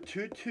 going to go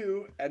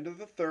 2-2, end of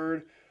the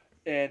third,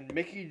 and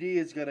Mickey D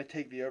is going to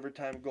take the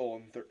overtime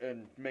goal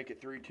and make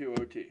it 3-2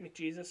 OT.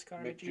 McJesus,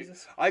 Connor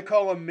McJesus. I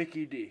call him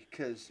Mickey D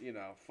because,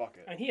 fuck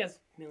it. And he has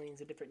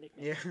millions of different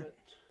nicknames. Yeah. But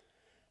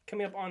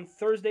coming up on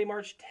Thursday,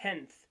 March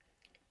 10th,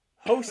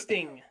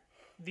 hosting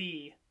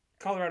the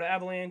Colorado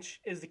Avalanche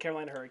is the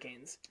Carolina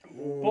Hurricanes.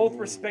 Both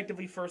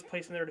respectively first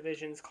place in their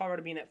divisions.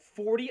 Colorado being at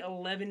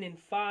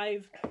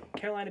 40-11-5,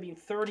 Carolina being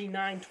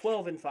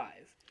 39-12-5.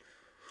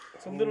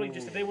 So literally,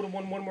 just if they would have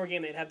won one more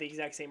game, they'd have the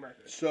exact same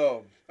record.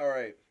 So, all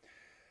right.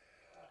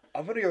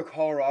 I'm going to go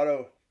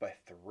Colorado by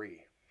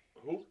 3.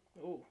 Who?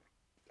 Ooh.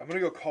 I'm going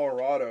to go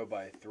Colorado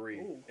by 3.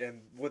 Ooh.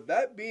 And with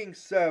that being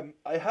said,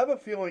 I have a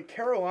feeling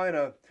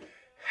Carolina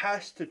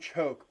has to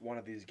choke one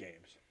of these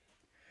games.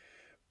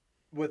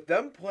 With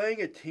them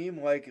playing a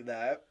team like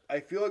that, I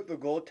feel like the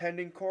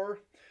goaltending core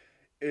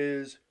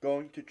is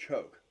going to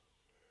choke.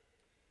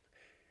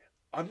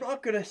 I'm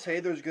not going to say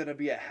there's going to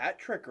be a hat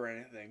trick or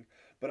anything,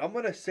 but I'm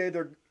going to say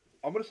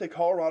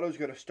Colorado's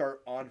going to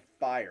start on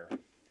fire.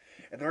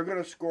 And they're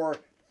going to score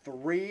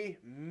 3,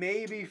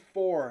 maybe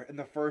 4 in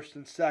the first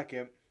and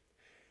second.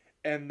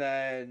 And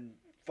then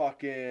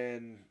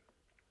fucking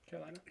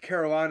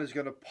Carolina's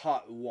going to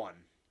pot 1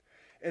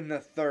 in the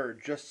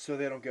third just so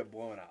they don't get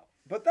blown out.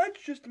 But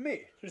that's just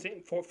me. So you're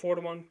saying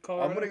 4-1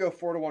 Colorado? I'm going to go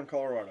 4-1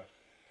 Colorado.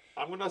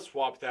 I'm going to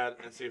swap that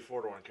and say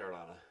 4-1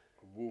 Carolina.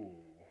 Ooh.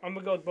 I'm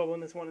going to go with Bobo in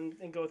this one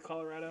and go with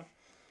Colorado.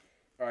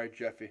 All right,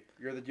 Jeffy.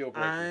 You're the deal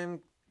breaker. I'm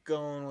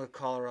going with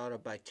Colorado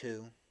by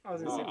 2. I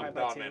was going to say I'm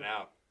by down, 2. man,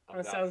 out. I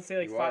was going to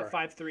say like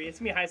 5-3. It's going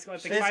to be high scoring.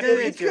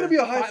 It's going to be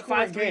a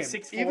high-scoring 5-3, game.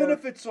 6-4. Even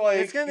if it's like...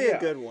 It's going to be a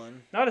good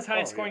one. Not as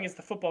high scoring as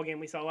the football game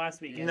we saw last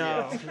weekend.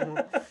 No.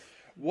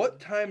 What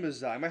time is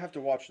that? I might have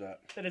to watch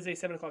that. That is a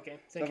 7 o'clock game.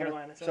 It's in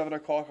Carolina. So. 7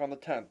 o'clock on the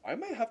 10th. I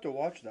might have to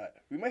watch that.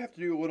 We might have to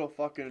do a little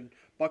fucking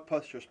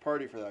Buckbusters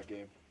party for that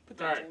game.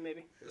 Potentially, All right.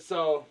 maybe.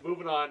 So,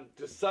 moving on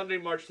to Sunday,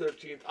 March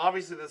 13th.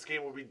 Obviously, this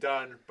game will be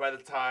done by the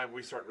time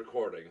we start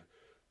recording.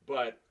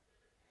 But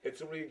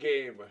it's going to be a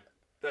game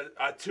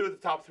that 2 of the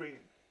top 3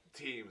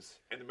 teams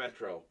in the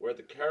Metro, where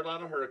the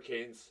Carolina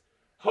Hurricanes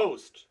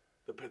host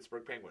the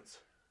Pittsburgh Penguins.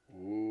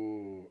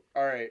 Ooh.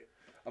 All right.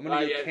 I'm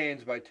going to go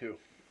Canes by 2.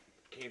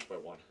 Canes by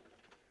 1.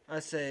 I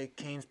say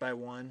Canes by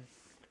 1.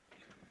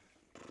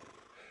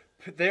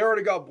 They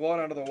already got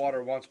blown out of the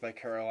water once by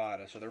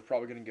Carolina, so they're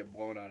probably going to get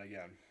blown out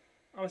again.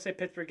 I'm going to say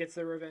Pittsburgh gets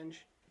their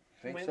revenge.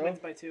 Wins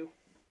by 2.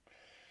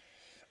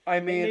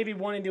 I mean, maybe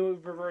one and do a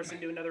reverse and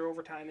do another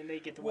overtime, and they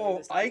get the win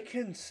this time. I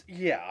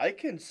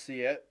can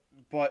see it,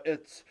 but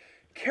it's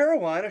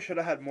Carolina should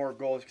have had more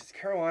goals because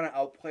Carolina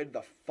outplayed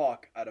the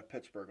fuck out of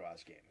Pittsburgh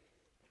last game.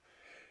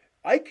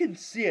 I can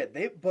see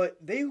it, but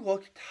they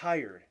looked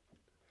tired.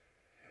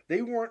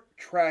 They weren't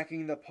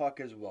tracking the puck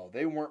as well.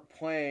 They weren't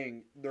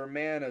playing their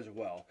man as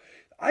well.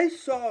 I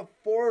saw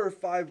 4 or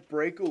 5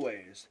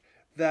 breakaways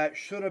that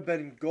should have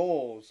been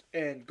goals,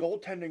 and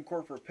goaltending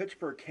core for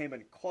Pittsburgh came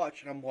in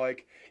clutch, and I'm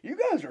like, you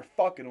guys are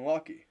fucking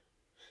lucky.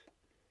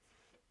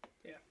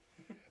 Yeah.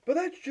 But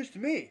that's just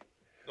me.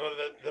 No,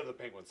 they're the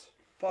Penguins.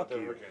 Fuck you.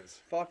 Hurricanes.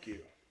 Fuck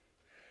you.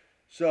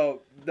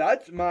 So,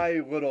 that's my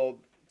little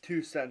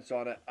 2 cents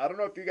on it. I don't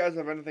know if you guys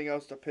have anything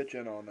else to pitch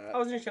in on that. I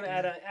was just going to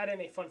add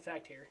in a fun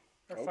fact here.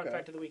 Or fun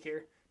fact of the week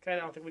here. Because I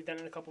don't think we've done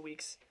it in a couple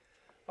weeks.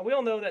 We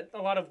all know that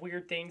a lot of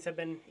weird things have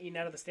been eaten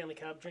out of the Stanley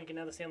Cup, drinking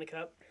out of the Stanley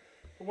Cup.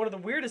 But one of the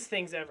weirdest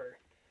things ever,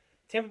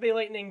 Tampa Bay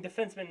Lightning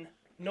defenseman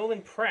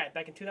Nolan Pratt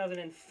back in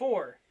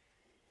 2004.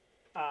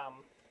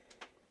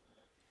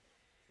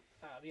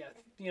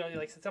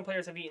 Like some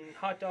players have eaten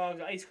hot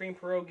dogs, ice cream,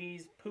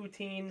 pierogies,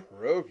 poutine.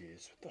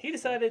 Pierogies? He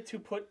decided to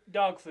put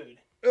dog food.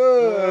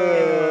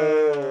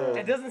 Oh.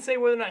 It doesn't say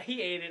whether or not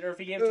he ate it or if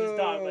he gave it to his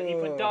dog, but he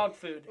put dog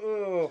food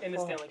in the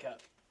Stanley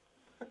Cup.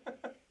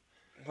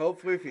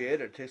 Hopefully if he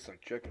ate it, it tastes like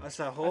chicken. I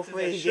saw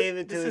hopefully he gave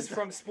it to This his... is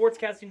from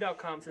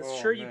sportscasting.com. It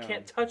says, you man.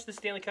 can't touch the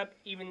Stanley Cup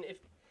even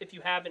if you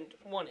haven't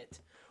won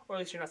it. Or at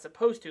least you're not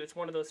supposed to. It's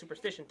one of those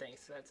superstition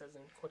things that says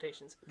in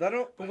quotations. But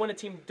when a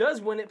team does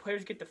win it,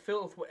 players get to fill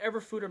it with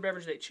whatever food or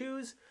beverage they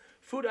choose.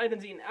 Food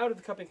items eaten out of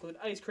the cup include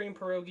ice cream,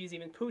 pierogies,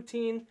 even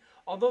poutine.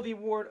 Although the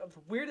award of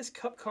weirdest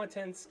cup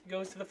contents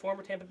goes to the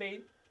former Tampa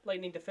Bay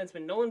Lightning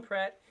defenseman Nolan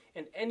Pratt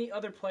and any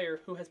other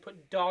player who has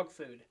put dog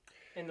food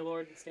in the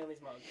Lord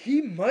Stanley's mug.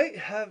 He might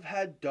have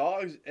had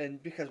dogs,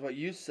 and because what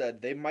you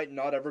said, they might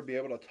not ever be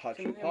able to touch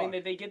the puck. I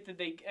mean,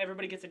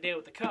 everybody gets a day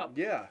with the cup.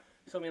 Yeah.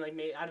 So I mean, like,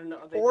 I don't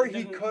know. Or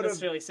he could have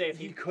necessarily say if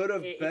he could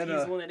have been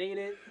he's the one that ate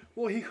it.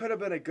 Well, he could have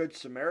been a good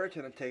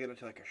Samaritan and taken it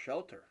to like a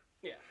shelter.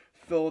 Yeah.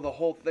 Fill the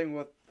whole thing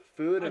with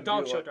food. A and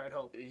dog shelter, I'd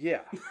hope.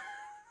 Yeah.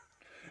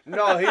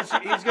 No, he's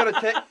gonna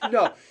take.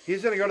 No,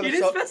 he's gonna go to the. He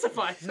didn't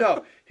specify.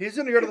 No, he's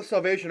gonna go to the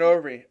Salvation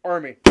Army.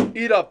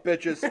 Eat up,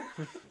 bitches.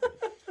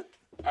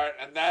 All right,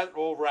 and that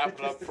will wrap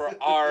it up for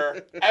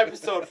our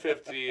episode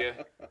 50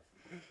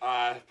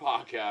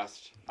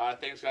 podcast.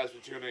 Thanks, guys,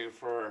 for tuning in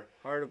for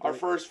our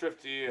first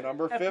 50.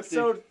 Number 50.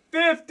 Episode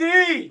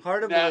 50!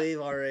 Hard to believe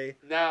already.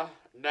 Now,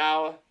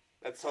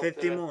 let's hope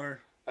 50 more.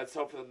 Let's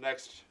hope for the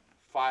next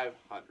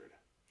 500.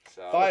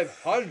 So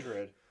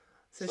 500?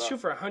 So shoot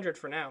for 100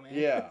 for now, man.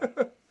 Yeah.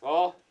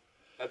 Well,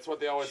 that's what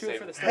they always say.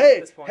 For the start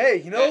at this point.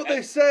 Hey, you know what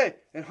they say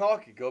in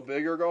hockey? Go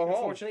big or go home.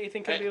 Unfortunately,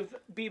 Ethan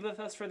couldn't be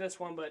with us for this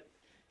one, but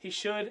he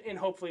should and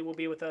hopefully will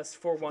be with us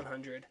for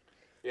 100.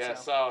 Yeah,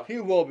 so he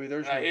will be.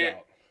 There's no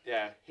doubt.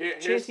 Yeah,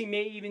 chance he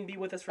may even be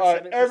with us for,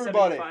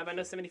 everybody. 75. I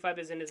know 75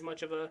 isn't as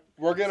much of a...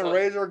 We're going to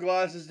raise our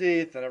glasses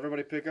to Ethan.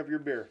 Everybody pick up your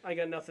beer. I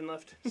got nothing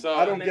left. So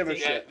I don't give a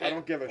shit. I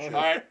don't give a shit.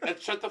 All right,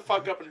 let's shut the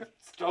fuck up and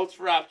toast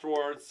for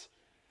afterwards.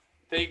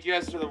 Thank you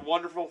guys for the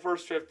wonderful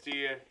first 50.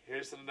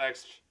 Here's to the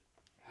next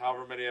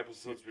however many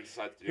episodes we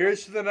decide to do.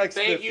 Here's to the next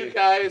 50. Thank you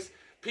guys.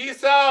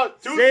 Peace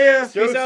out. See ya. Peace out.